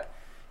 You got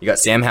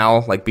Sam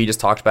Howell, like B just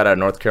talked about, out of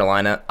North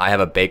Carolina. I have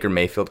a Baker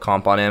Mayfield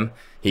comp on him.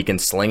 He can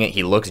sling it.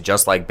 He looks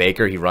just like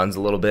Baker. He runs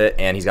a little bit,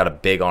 and he's got a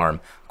big arm.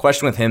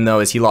 Question with him, though,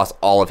 is he lost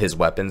all of his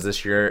weapons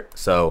this year.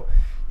 So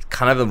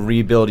kind of a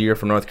rebuild year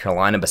for North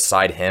Carolina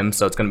beside him.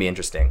 So it's going to be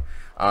interesting.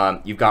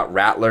 You've got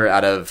Rattler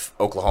out of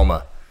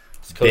Oklahoma.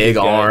 Big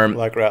arm.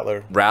 Like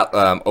Rattler.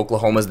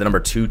 Oklahoma's the number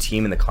 2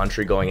 team in the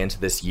country going into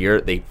this year.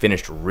 They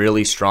finished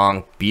really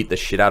strong, beat the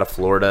shit out of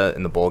Florida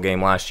in the bowl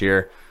game last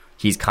year.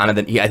 He's kind of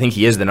I think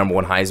he is the number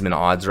 1 Heisman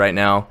odds right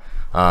now.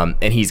 And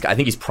I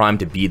think he's primed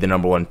to be the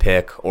number 1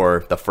 pick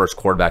or the first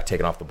quarterback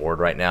taken off the board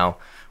right now.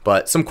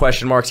 But some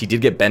question marks. He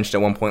did get benched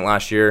at one point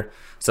last year.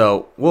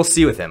 So we'll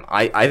see with him.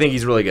 I think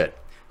he's really good.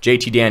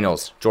 JT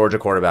Daniels, Georgia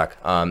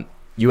quarterback.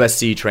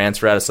 USC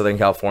transfer out of Southern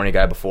California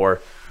guy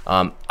before.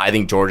 I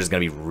think Georgia's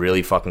going to be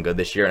really fucking good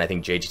this year, and I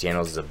think JT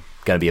Daniels is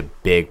going to be a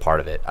big part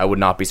of it. I would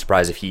not be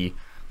surprised if he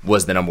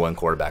was the number 1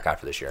 quarterback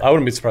after this year. I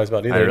wouldn't be surprised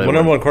about it either. Really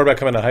Number 1 quarterback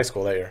coming out of high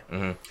school that year.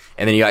 Mm-hmm.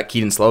 And then you got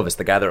Keaton Slovis,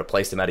 the guy that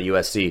replaced him out of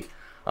USC.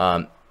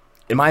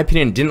 In my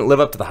opinion, didn't live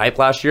up to the hype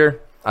last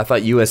year. I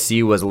thought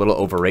USC was a little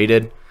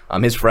overrated.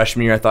 His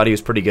freshman year, I thought he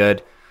was pretty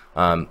good.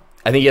 I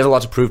think he has a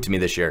lot to prove to me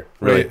this year.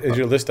 Really. Wait, is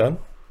your list done?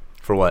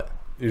 For what?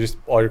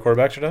 All your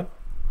quarterbacks are done?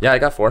 Yeah, I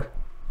got 4.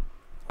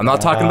 I'm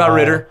not talking about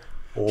Ritter.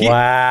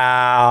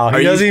 Wow.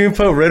 He doesn't even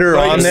put Ritter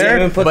on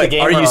there? But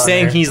are you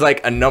saying he's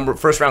like a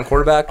first-round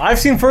quarterback? I've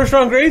seen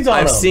first-round grades on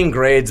him. I've seen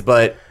grades,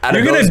 but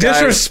you're going to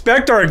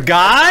disrespect our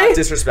guy? It's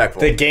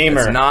disrespectful. The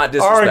gamer. It's not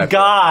disrespectful. Our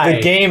guy.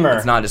 The gamer.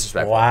 It's not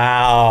disrespectful.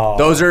 Wow.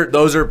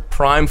 Those are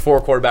prime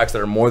 4 quarterbacks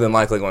that are more than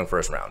likely going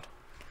first round.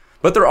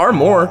 But there are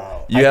more.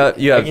 Wow. You have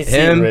I can see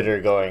him. Ritter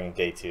going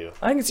day 2.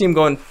 I can see him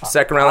going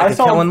second round like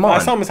Kellen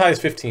Mond. I saw him as high as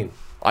 15.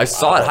 I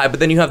saw it high, but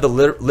then you have the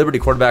Liberty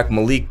quarterback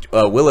Malik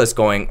Willis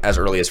going as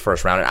early as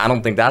first round, and I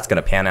don't think that's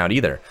going to pan out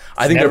either.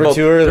 I think they're both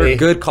too early. They're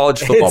good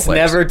college football It's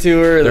players. never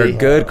too early. They're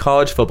good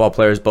college football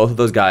players, both of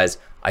those guys.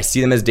 I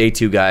see them as day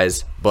 2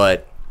 guys,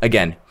 but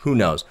again, who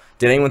knows?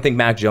 Did anyone think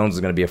Mac Jones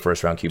was going to be a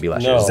first round QB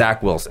last year?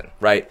 Zach Wilson,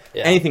 right?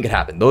 Yeah. Anything could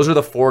happen. Those are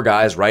the 4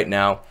 guys right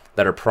now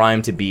that are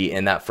primed to be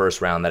in that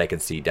first round that I can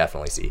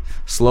definitely see.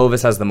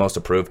 Slovis has the most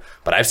approved,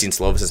 but I've seen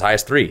Slovis as high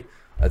as 3.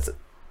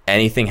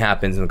 Anything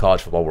happens in the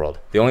college football world.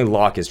 The only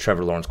lock is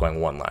Trevor Lawrence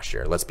going 1 last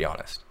year. Let's be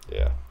honest.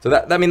 Yeah. So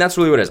that's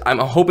really what it is. I'm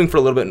hoping for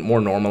a little bit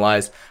more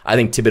normalized. I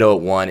think Thibodeau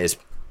at 1 is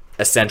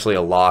essentially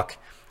a lock,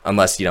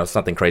 unless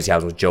something crazy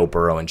happens with Joe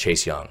Burrow and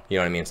Chase Young. You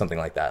know what I mean? Something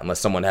like that.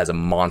 Unless someone has a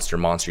monster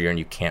year and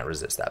you can't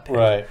resist that pick.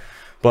 Right.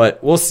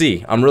 But we'll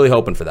see. I'm really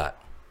hoping for that.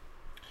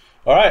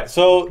 All right,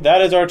 so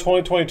that is our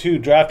 2022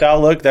 draft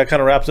outlook. That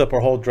kind of wraps up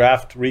our whole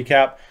draft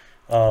recap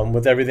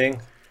with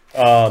everything.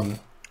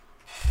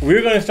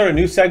 We're going to start a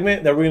new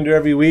segment that we're going to do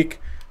every week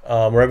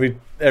or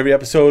every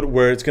episode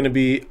where it's going to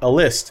be a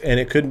list, and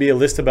it could be a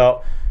list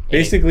about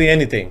basically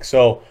anything.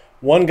 So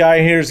one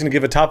guy here is going to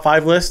give a top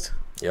 5 list.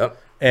 Yep.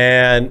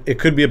 And it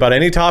could be about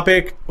any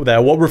topic,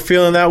 what we're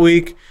feeling that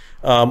week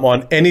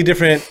on any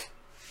different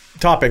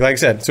topic, like I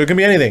said. So it can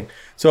be anything.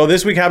 So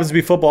this week happens to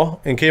be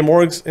football, and K.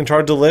 Morg's in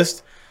charge of the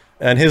list.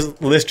 And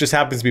his list just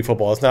happens to be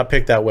football. It's not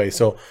picked that way.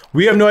 So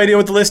we have no idea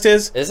what the list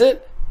is. Is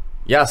it?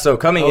 Yeah, so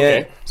coming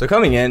in,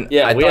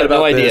 yeah, we had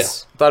no idea.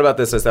 Thought about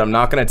this. I said I'm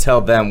not going to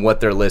tell them what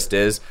their list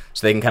is,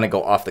 so they can kind of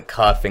go off the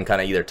cuff and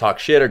kind of either talk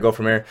shit or go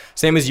from here.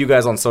 Same as you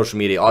guys on social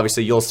media.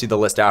 Obviously, you'll see the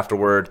list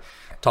afterward.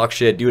 Talk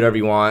shit, do whatever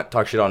you want.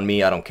 Talk shit on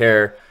me, I don't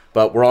care.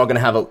 But we're all going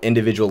to have an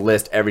individual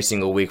list every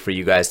single week for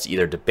you guys to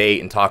either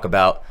debate and talk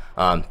about.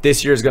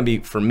 This year is going to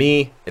be, for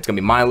me, it's going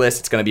to be my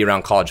list. It's going to be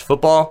around college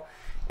football,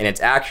 and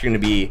it's actually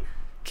going to be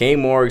K.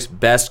 Morg's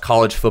best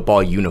college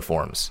football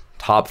uniforms.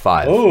 Top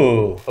 5.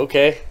 Ooh.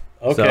 Okay.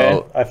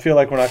 So, I feel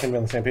like we're not going to be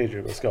on the same page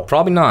here. Let's go.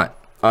 Probably not.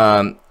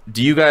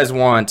 Do you guys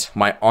want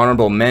my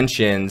honorable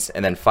mentions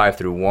and then 5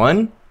 through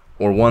 1,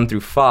 or 1 through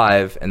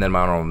 5 and then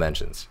my honorable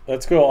mentions?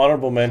 Let's go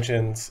honorable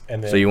mentions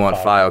and then. So you want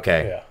 5?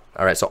 Okay. Yeah.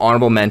 All right. So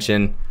honorable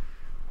mention.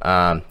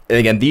 And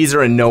again, these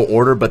are in no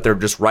order, but they're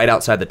just right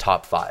outside the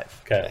top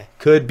 5. Okay.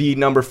 Could be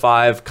number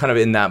 5, kind of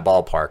in that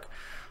ballpark.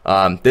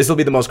 This will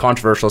be the most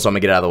controversial, so I'm gonna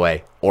get it out of the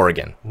way.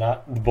 Oregon.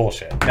 Not the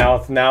bullshit.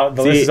 Now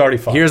the list is already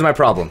fun. Here's my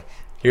problem.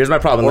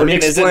 Let me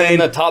Oregon isn't explain in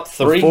the top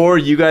 3 before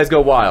you guys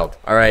go wild.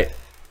 All right.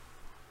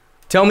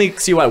 Tell me,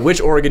 which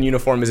Oregon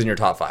uniform is in your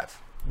top 5?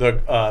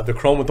 The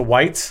chrome with the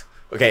whites.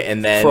 Okay,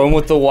 and then Chrome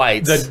with the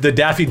whites. The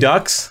Daffy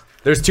Ducks.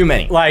 there's too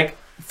many. Like,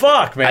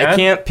 fuck, man. I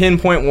can't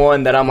pinpoint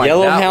one that I'm like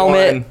Yellow that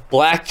helmet, one.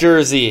 black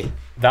jersey.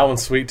 That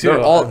one's sweet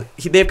too.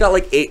 They've got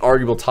like 8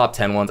 arguable top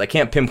 10 ones. I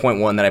can't pinpoint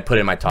one that I put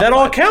in my top That 5.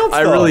 all counts,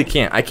 I though. really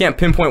can't. I can't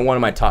pinpoint one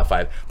in my top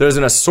 5. There's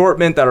an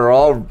assortment that are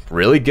all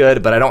really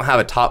good, but I don't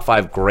have a top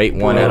 5 great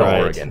one out of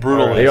Right. Oregon.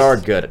 Brutal They list. are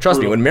good. Trust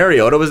me, when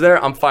Mariota was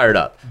there, I'm fired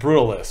up.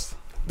 Brutal list.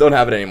 Don't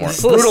have it anymore.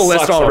 This list Brutal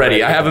list sucks already.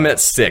 already. I have them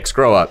at 6.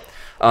 Grow up.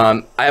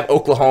 I have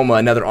Oklahoma,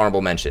 another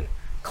honorable mention.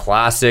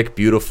 Classic,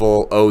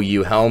 beautiful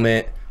OU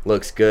helmet.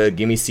 Looks good.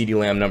 Give me CeeDee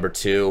Lamb number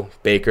 2.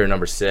 Baker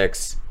number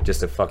 6.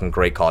 Just a fucking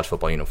great college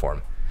football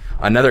uniform.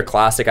 Another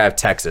classic, I have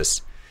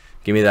Texas.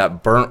 Give me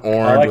that burnt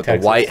orange like with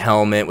Texas. the white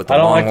helmet with the I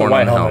don't long like the horn white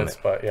on the helmets,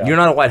 helmet. but yeah. You're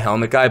not a white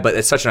helmet guy, but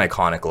it's such an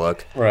iconic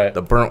look. Right.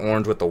 The burnt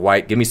orange with the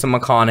white. Give me some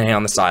McConaughey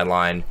on the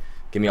sideline.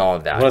 Give me all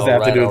of that. What does that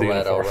have to do with the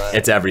Alright, uniform? alright.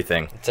 It's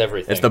everything. It's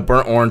everything. It's the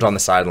burnt orange on the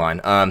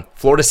sideline.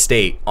 Florida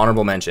State,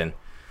 honorable mention.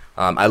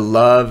 I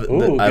love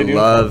Ooh, good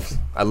uniforms.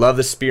 I love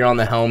the spear on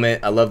the helmet.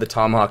 I love the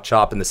tomahawk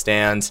chop in the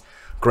stands.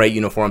 Great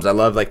uniforms. I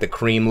love like the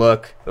cream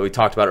look that we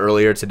talked about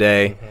earlier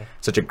today.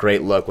 Such a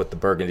great look with the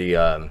burgundy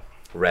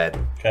red.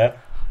 Okay.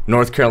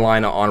 North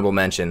Carolina, honorable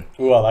mention.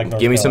 Ooh, I like North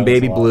Give me some Carolina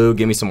baby a lot. blue.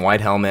 Give me some white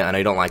helmet. I know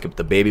you don't like it, but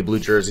the baby blue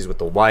jerseys with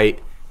the white,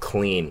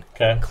 clean.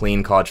 Okay.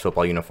 Clean college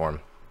football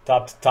uniform.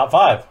 Top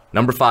 5.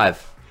 Number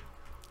 5.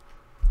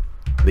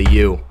 The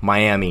U,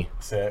 Miami.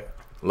 Sick.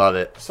 Love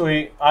it.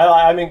 Sweet.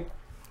 I mean,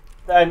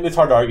 it's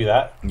hard to argue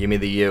that. Give me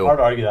the U. Hard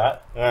to argue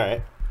that. All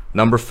right.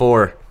 Number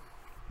 4,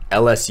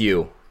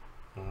 LSU.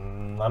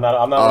 I'm not.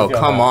 Oh, with you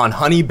come that. on.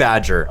 Honey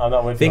Badger. I'm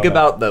not with you Think on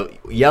about the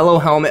yellow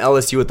helmet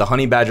LSU with the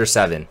Honey Badger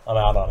 7. I'm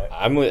out on it.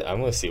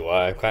 I'm with CY.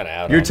 I'm kind of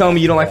out. You're on telling that.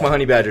 me you don't like my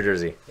Honey Badger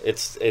jersey?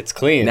 It's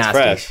clean. Nasty.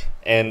 It's fresh,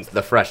 and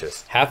The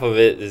freshest. half of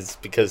it is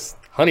because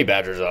honey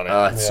badgers on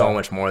it. It's Yeah. so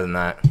much more than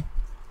that.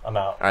 I'm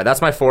out. All right,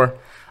 that's my 4.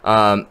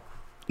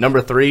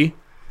 Number 3,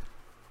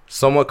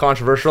 somewhat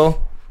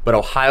controversial, but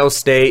Ohio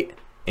State,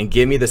 and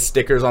give me the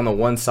stickers on the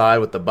one side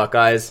with the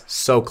Buckeyes.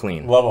 So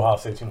clean. Love Ohio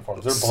State's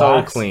uniforms. They're So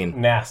blacks, clean.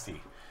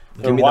 nasty.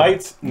 They're Give me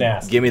whites,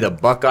 nasty. Give me the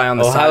Buckeye on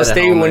the side Ohio of the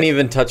State helmet. wouldn't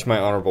even touch my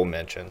honorable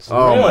mentions.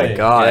 Oh my Really?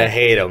 god. I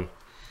hate them.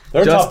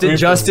 They're top 3 for me.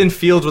 Justin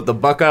Fields with the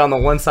Buckeye on the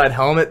one side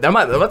helmet.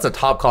 That's a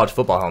top college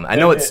football helmet. I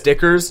know it's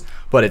stickers,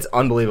 but it's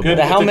unbelievable. Good.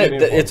 The It's a helmet, good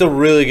uniform. it's a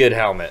really good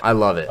helmet. I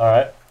love it. All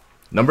right.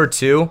 Number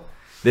 2,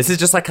 this is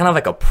just like kind of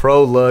like a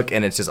pro look,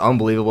 and it's just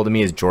unbelievable to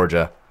me, is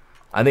Georgia.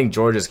 I think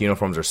Georgia's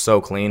uniforms are so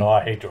clean. Oh,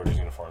 I hate Georgia's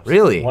uniforms.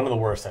 Really? One of the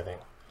worst, I think.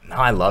 No,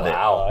 I love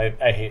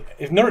I hate.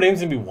 If Notre Dame's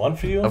gonna be one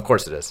for you, it. Of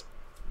course it is.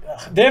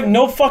 they have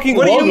no fucking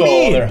What do you logo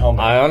mean? on their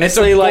helmet. I It's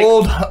honestly a like.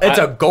 gold. It's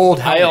a gold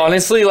I helmet.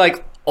 honestly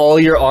like all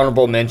your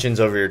honorable mentions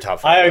over your top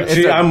 5. It's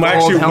a I'm gold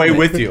actually helmet. way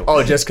with you.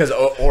 Oh, just because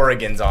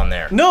Oregon's on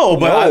there. No,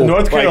 but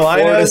North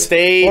Carolina, Florida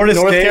State,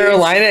 North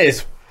Carolina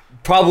is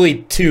probably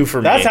 2 for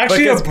me. That's actually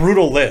Because- a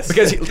brutal list.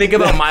 Because think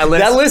about my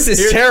list. that list is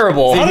Here's-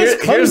 terrible. how here-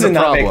 does here's the Clemson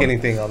not make problem.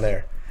 anything on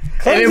there?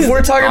 And if Clemson's-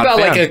 we're talking Not about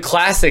a like fan. a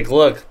classic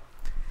look,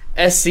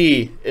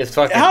 SC is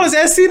fucking. how does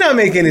SC not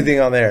make anything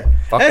on there?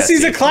 Fuck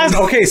SC's a SC. class.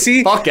 Okay,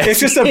 see, Fuck it's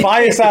SC. just a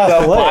bias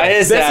ass list.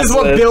 bias This ass is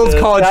what list. builds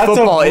college That's a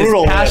football is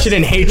brutal passion list.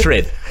 and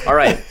hatred. All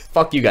right,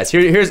 fuck you guys.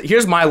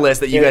 Here's my list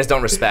that you guys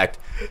don't respect.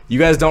 You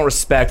guys don't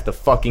respect the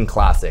fucking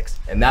classics,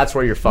 and that's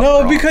where you're fucking No,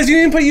 wrong. because you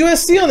didn't put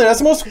USC on there.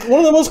 That's one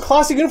of the most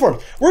classic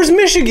uniforms. Where's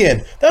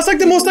Michigan? That's like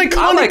the most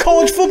iconic like-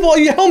 college football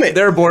helmet.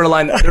 they're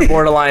borderline. They're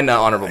borderline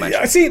honorable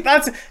mention. See,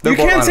 that's They're you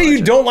can't borderline say you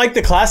legend. don't like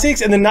the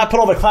classics and then not put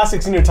all the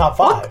classics in your top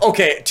 5.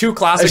 Okay, 2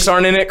 classics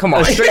aren't in it. Come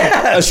on.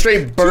 a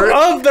straight bird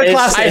of the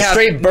classics. I a have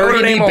straight Notre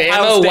burgundy Dame, Ohio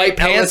Bama, State, white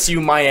pants.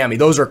 LSU, Miami.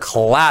 Those are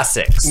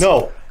classics.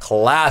 No,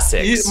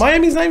 Classics.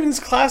 Miami's not even as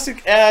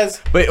classic as.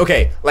 But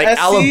okay, like SC?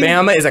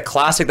 Alabama is a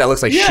classic that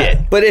looks like Yeah. shit.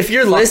 But if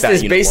your list that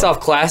is based uniform. off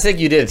classic,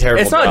 you did a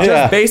terrible It's not job. just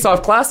Yeah. based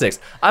off classics.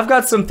 I've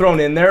got some thrown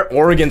in there.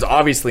 Oregon's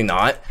obviously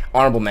not.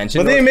 Honorable mention.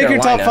 But they North didn't make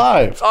your top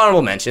Carolina. 5. It's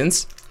honorable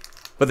mentions.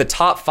 But the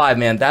top 5,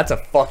 man, that's a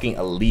fucking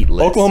elite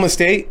list. Oklahoma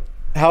State.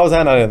 How is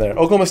that not in there?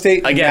 Oklahoma State.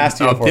 Again,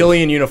 nasty a uniforms.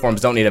 billion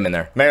uniforms. Don't need them in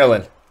there.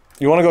 Maryland.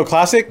 You want to go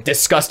classic?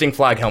 Disgusting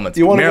flag helmets.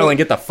 You wanna Maryland,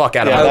 go- get the fuck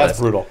out of Yeah, my that's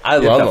list. brutal. I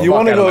Get love the them. You fuck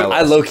wanna out of go- my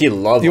I list. low key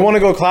love You them. want to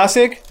go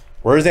classic?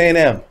 Where's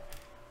A&M?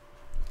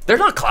 They're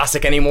not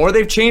classic anymore.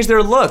 They've changed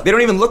their look. They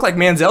don't even look like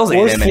Manziel's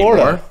Where's A&M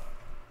Florida? anymore.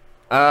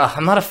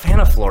 I'm not a fan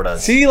of Florida.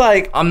 See,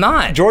 like I'm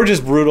not. Georgia's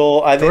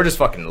brutal. I think Georgia's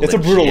fucking It's a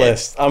brutal legit.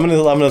 list. I'm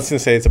just gonna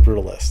say it's a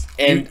brutal list.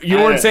 And You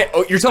I- weren't saying.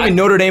 Oh, you're telling me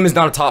Notre Dame is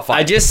not a top 5.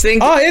 I just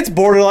think. Oh, it's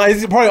borderline.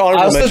 It's probably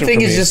honorable I also mention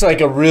think for it's me. just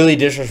like a really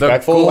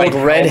disrespectful, gold like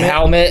red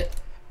helmet.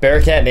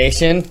 Bearcat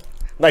Nation.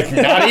 Like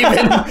not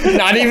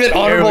even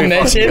honorable we fucking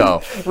mention.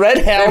 go. Red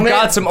helmet,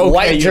 got some okay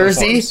white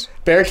jersey, uniforms.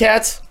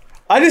 Bearcats.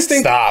 I just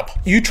think Stop.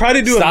 you try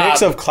to do a Stop.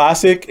 mix of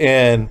classic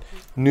and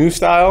new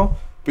style,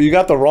 but you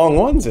got the wrong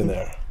ones in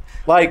there.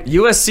 Like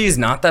USC is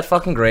not that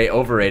fucking great.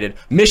 Overrated.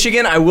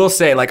 Michigan, I will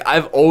say, like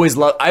I've always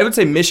loved. I would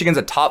say Michigan's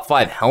a top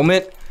 5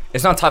 helmet.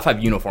 It's not top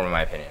 5 uniform in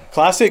my opinion.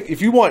 classic. If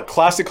you want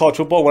classic college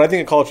football, when I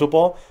think of college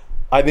football,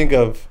 I think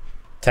of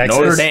Texas.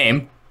 Notre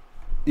Dame.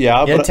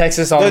 yeah, Yeah,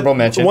 Texas honorable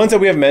mention. The ones that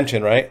we have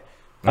mentioned, right?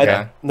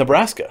 Okay.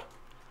 Nebraska.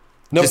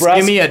 Just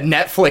give me a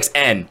Netflix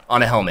N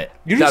on a helmet.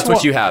 You That's just what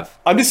want- you have.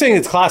 I'm just saying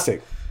it's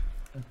classic.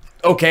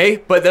 Okay,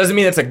 but doesn't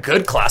mean it's a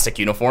good classic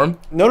uniform.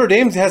 Notre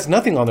Dame has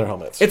nothing on their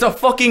helmets. It's a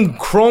fucking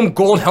chrome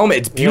gold helmet.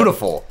 It's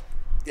beautiful.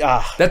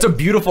 Ah, That's a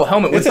beautiful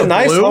helmet. it's with a the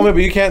nice blue. helmet,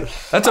 but you can't.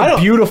 That's I a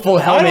don't- beautiful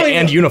I helmet don't even-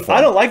 and uniform.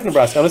 I don't like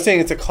Nebraska. I'm just saying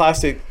it's a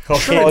classic. Sure,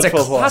 college it's a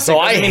football. classic. So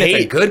Doesn't I mean it's a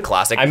hate- good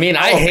classic. I mean,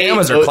 I hate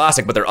Alabama's are those-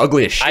 classic, but they're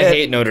ugly as shit. I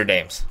hate Notre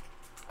Dame's.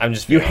 I'm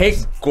just. You being hate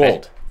honest.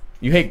 gold.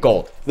 You hate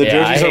gold. The Yeah,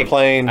 jerseys I are hate-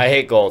 plain. I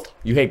hate gold.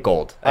 You hate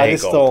gold. I I hate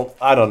just gold. don't.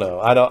 I don't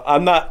know.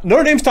 I'm not.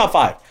 Notre Dame's top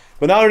 5,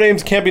 but Notre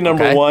Dame's can't be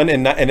number Okay. 1,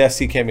 and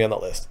SC can't be on the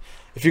list.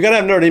 If you gotta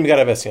have Notre Dame, you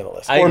gotta have SC on the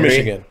list, I or agree.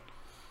 Michigan.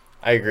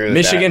 I agree with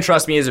Michigan, that.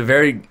 trust me, is a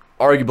very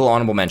arguable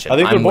honorable mention. I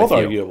think they're I'm both with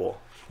you. arguable.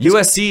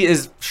 USC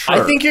is sure.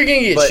 I think you're going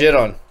to get but- shit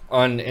on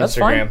That's Instagram.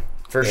 fine.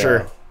 For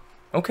sure.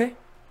 Okay.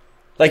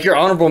 Like, your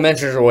honorable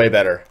mentions are way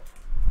better.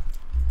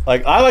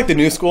 Like, I like the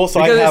new school, so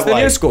Because I it's have the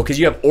like new school. Because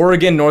you have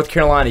Oregon, North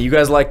Carolina. You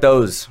guys like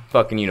those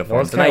fucking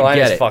uniforms. North And I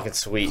Carolina's get it. fucking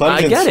sweet. Clemson-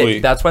 I get sweet.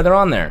 it. That's why they're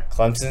on there.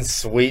 Clemson's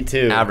sweet,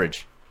 too.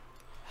 Average.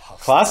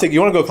 classic. You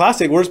want to go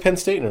classic? Where's Penn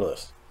State in your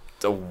list?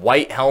 It's a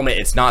white helmet.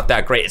 It's not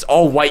that great. It's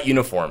all white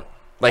uniform.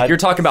 Like, you're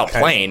talking about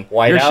plain.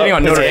 White You're out. shitting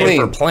on It's Notre Dame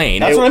clean. for plain.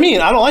 That's what I mean.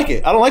 I don't like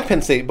it. I don't like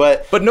Penn State,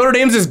 but But Notre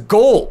Dame's is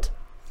gold.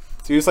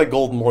 so you just like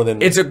gold more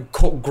than It's a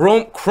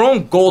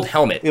chrome gold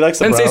helmet. He likes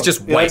the Penn State's brown-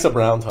 just he white. likes the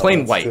brown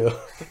plain helmets,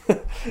 white.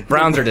 too.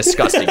 Browns are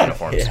disgusting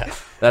uniforms. Yeah.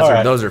 All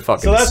right. Those are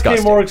fucking So that's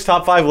disgusting. K-Morg's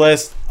top 5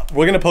 list.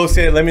 We're gonna post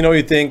it. Let me know what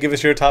you think. Give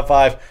us your top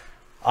 5.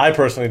 I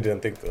personally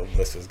didn't think the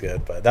list was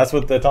good, but that's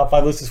what the top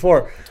 5 list is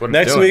for. what it's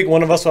Next doing. week,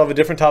 one of us will have a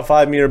different top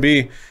 5, me or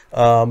B.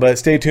 But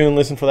stay tuned,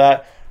 listen for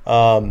that.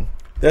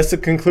 This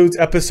concludes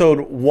episode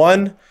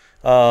 1,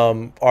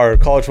 our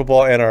college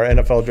football and our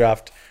NFL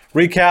draft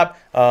recap.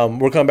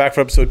 We're coming back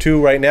for episode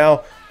 2 right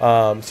now.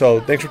 So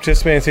thanks for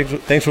participating.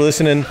 Thanks for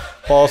listening.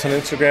 Follow us on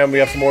Instagram. We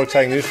have some more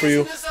exciting news for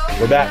you.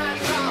 We're back.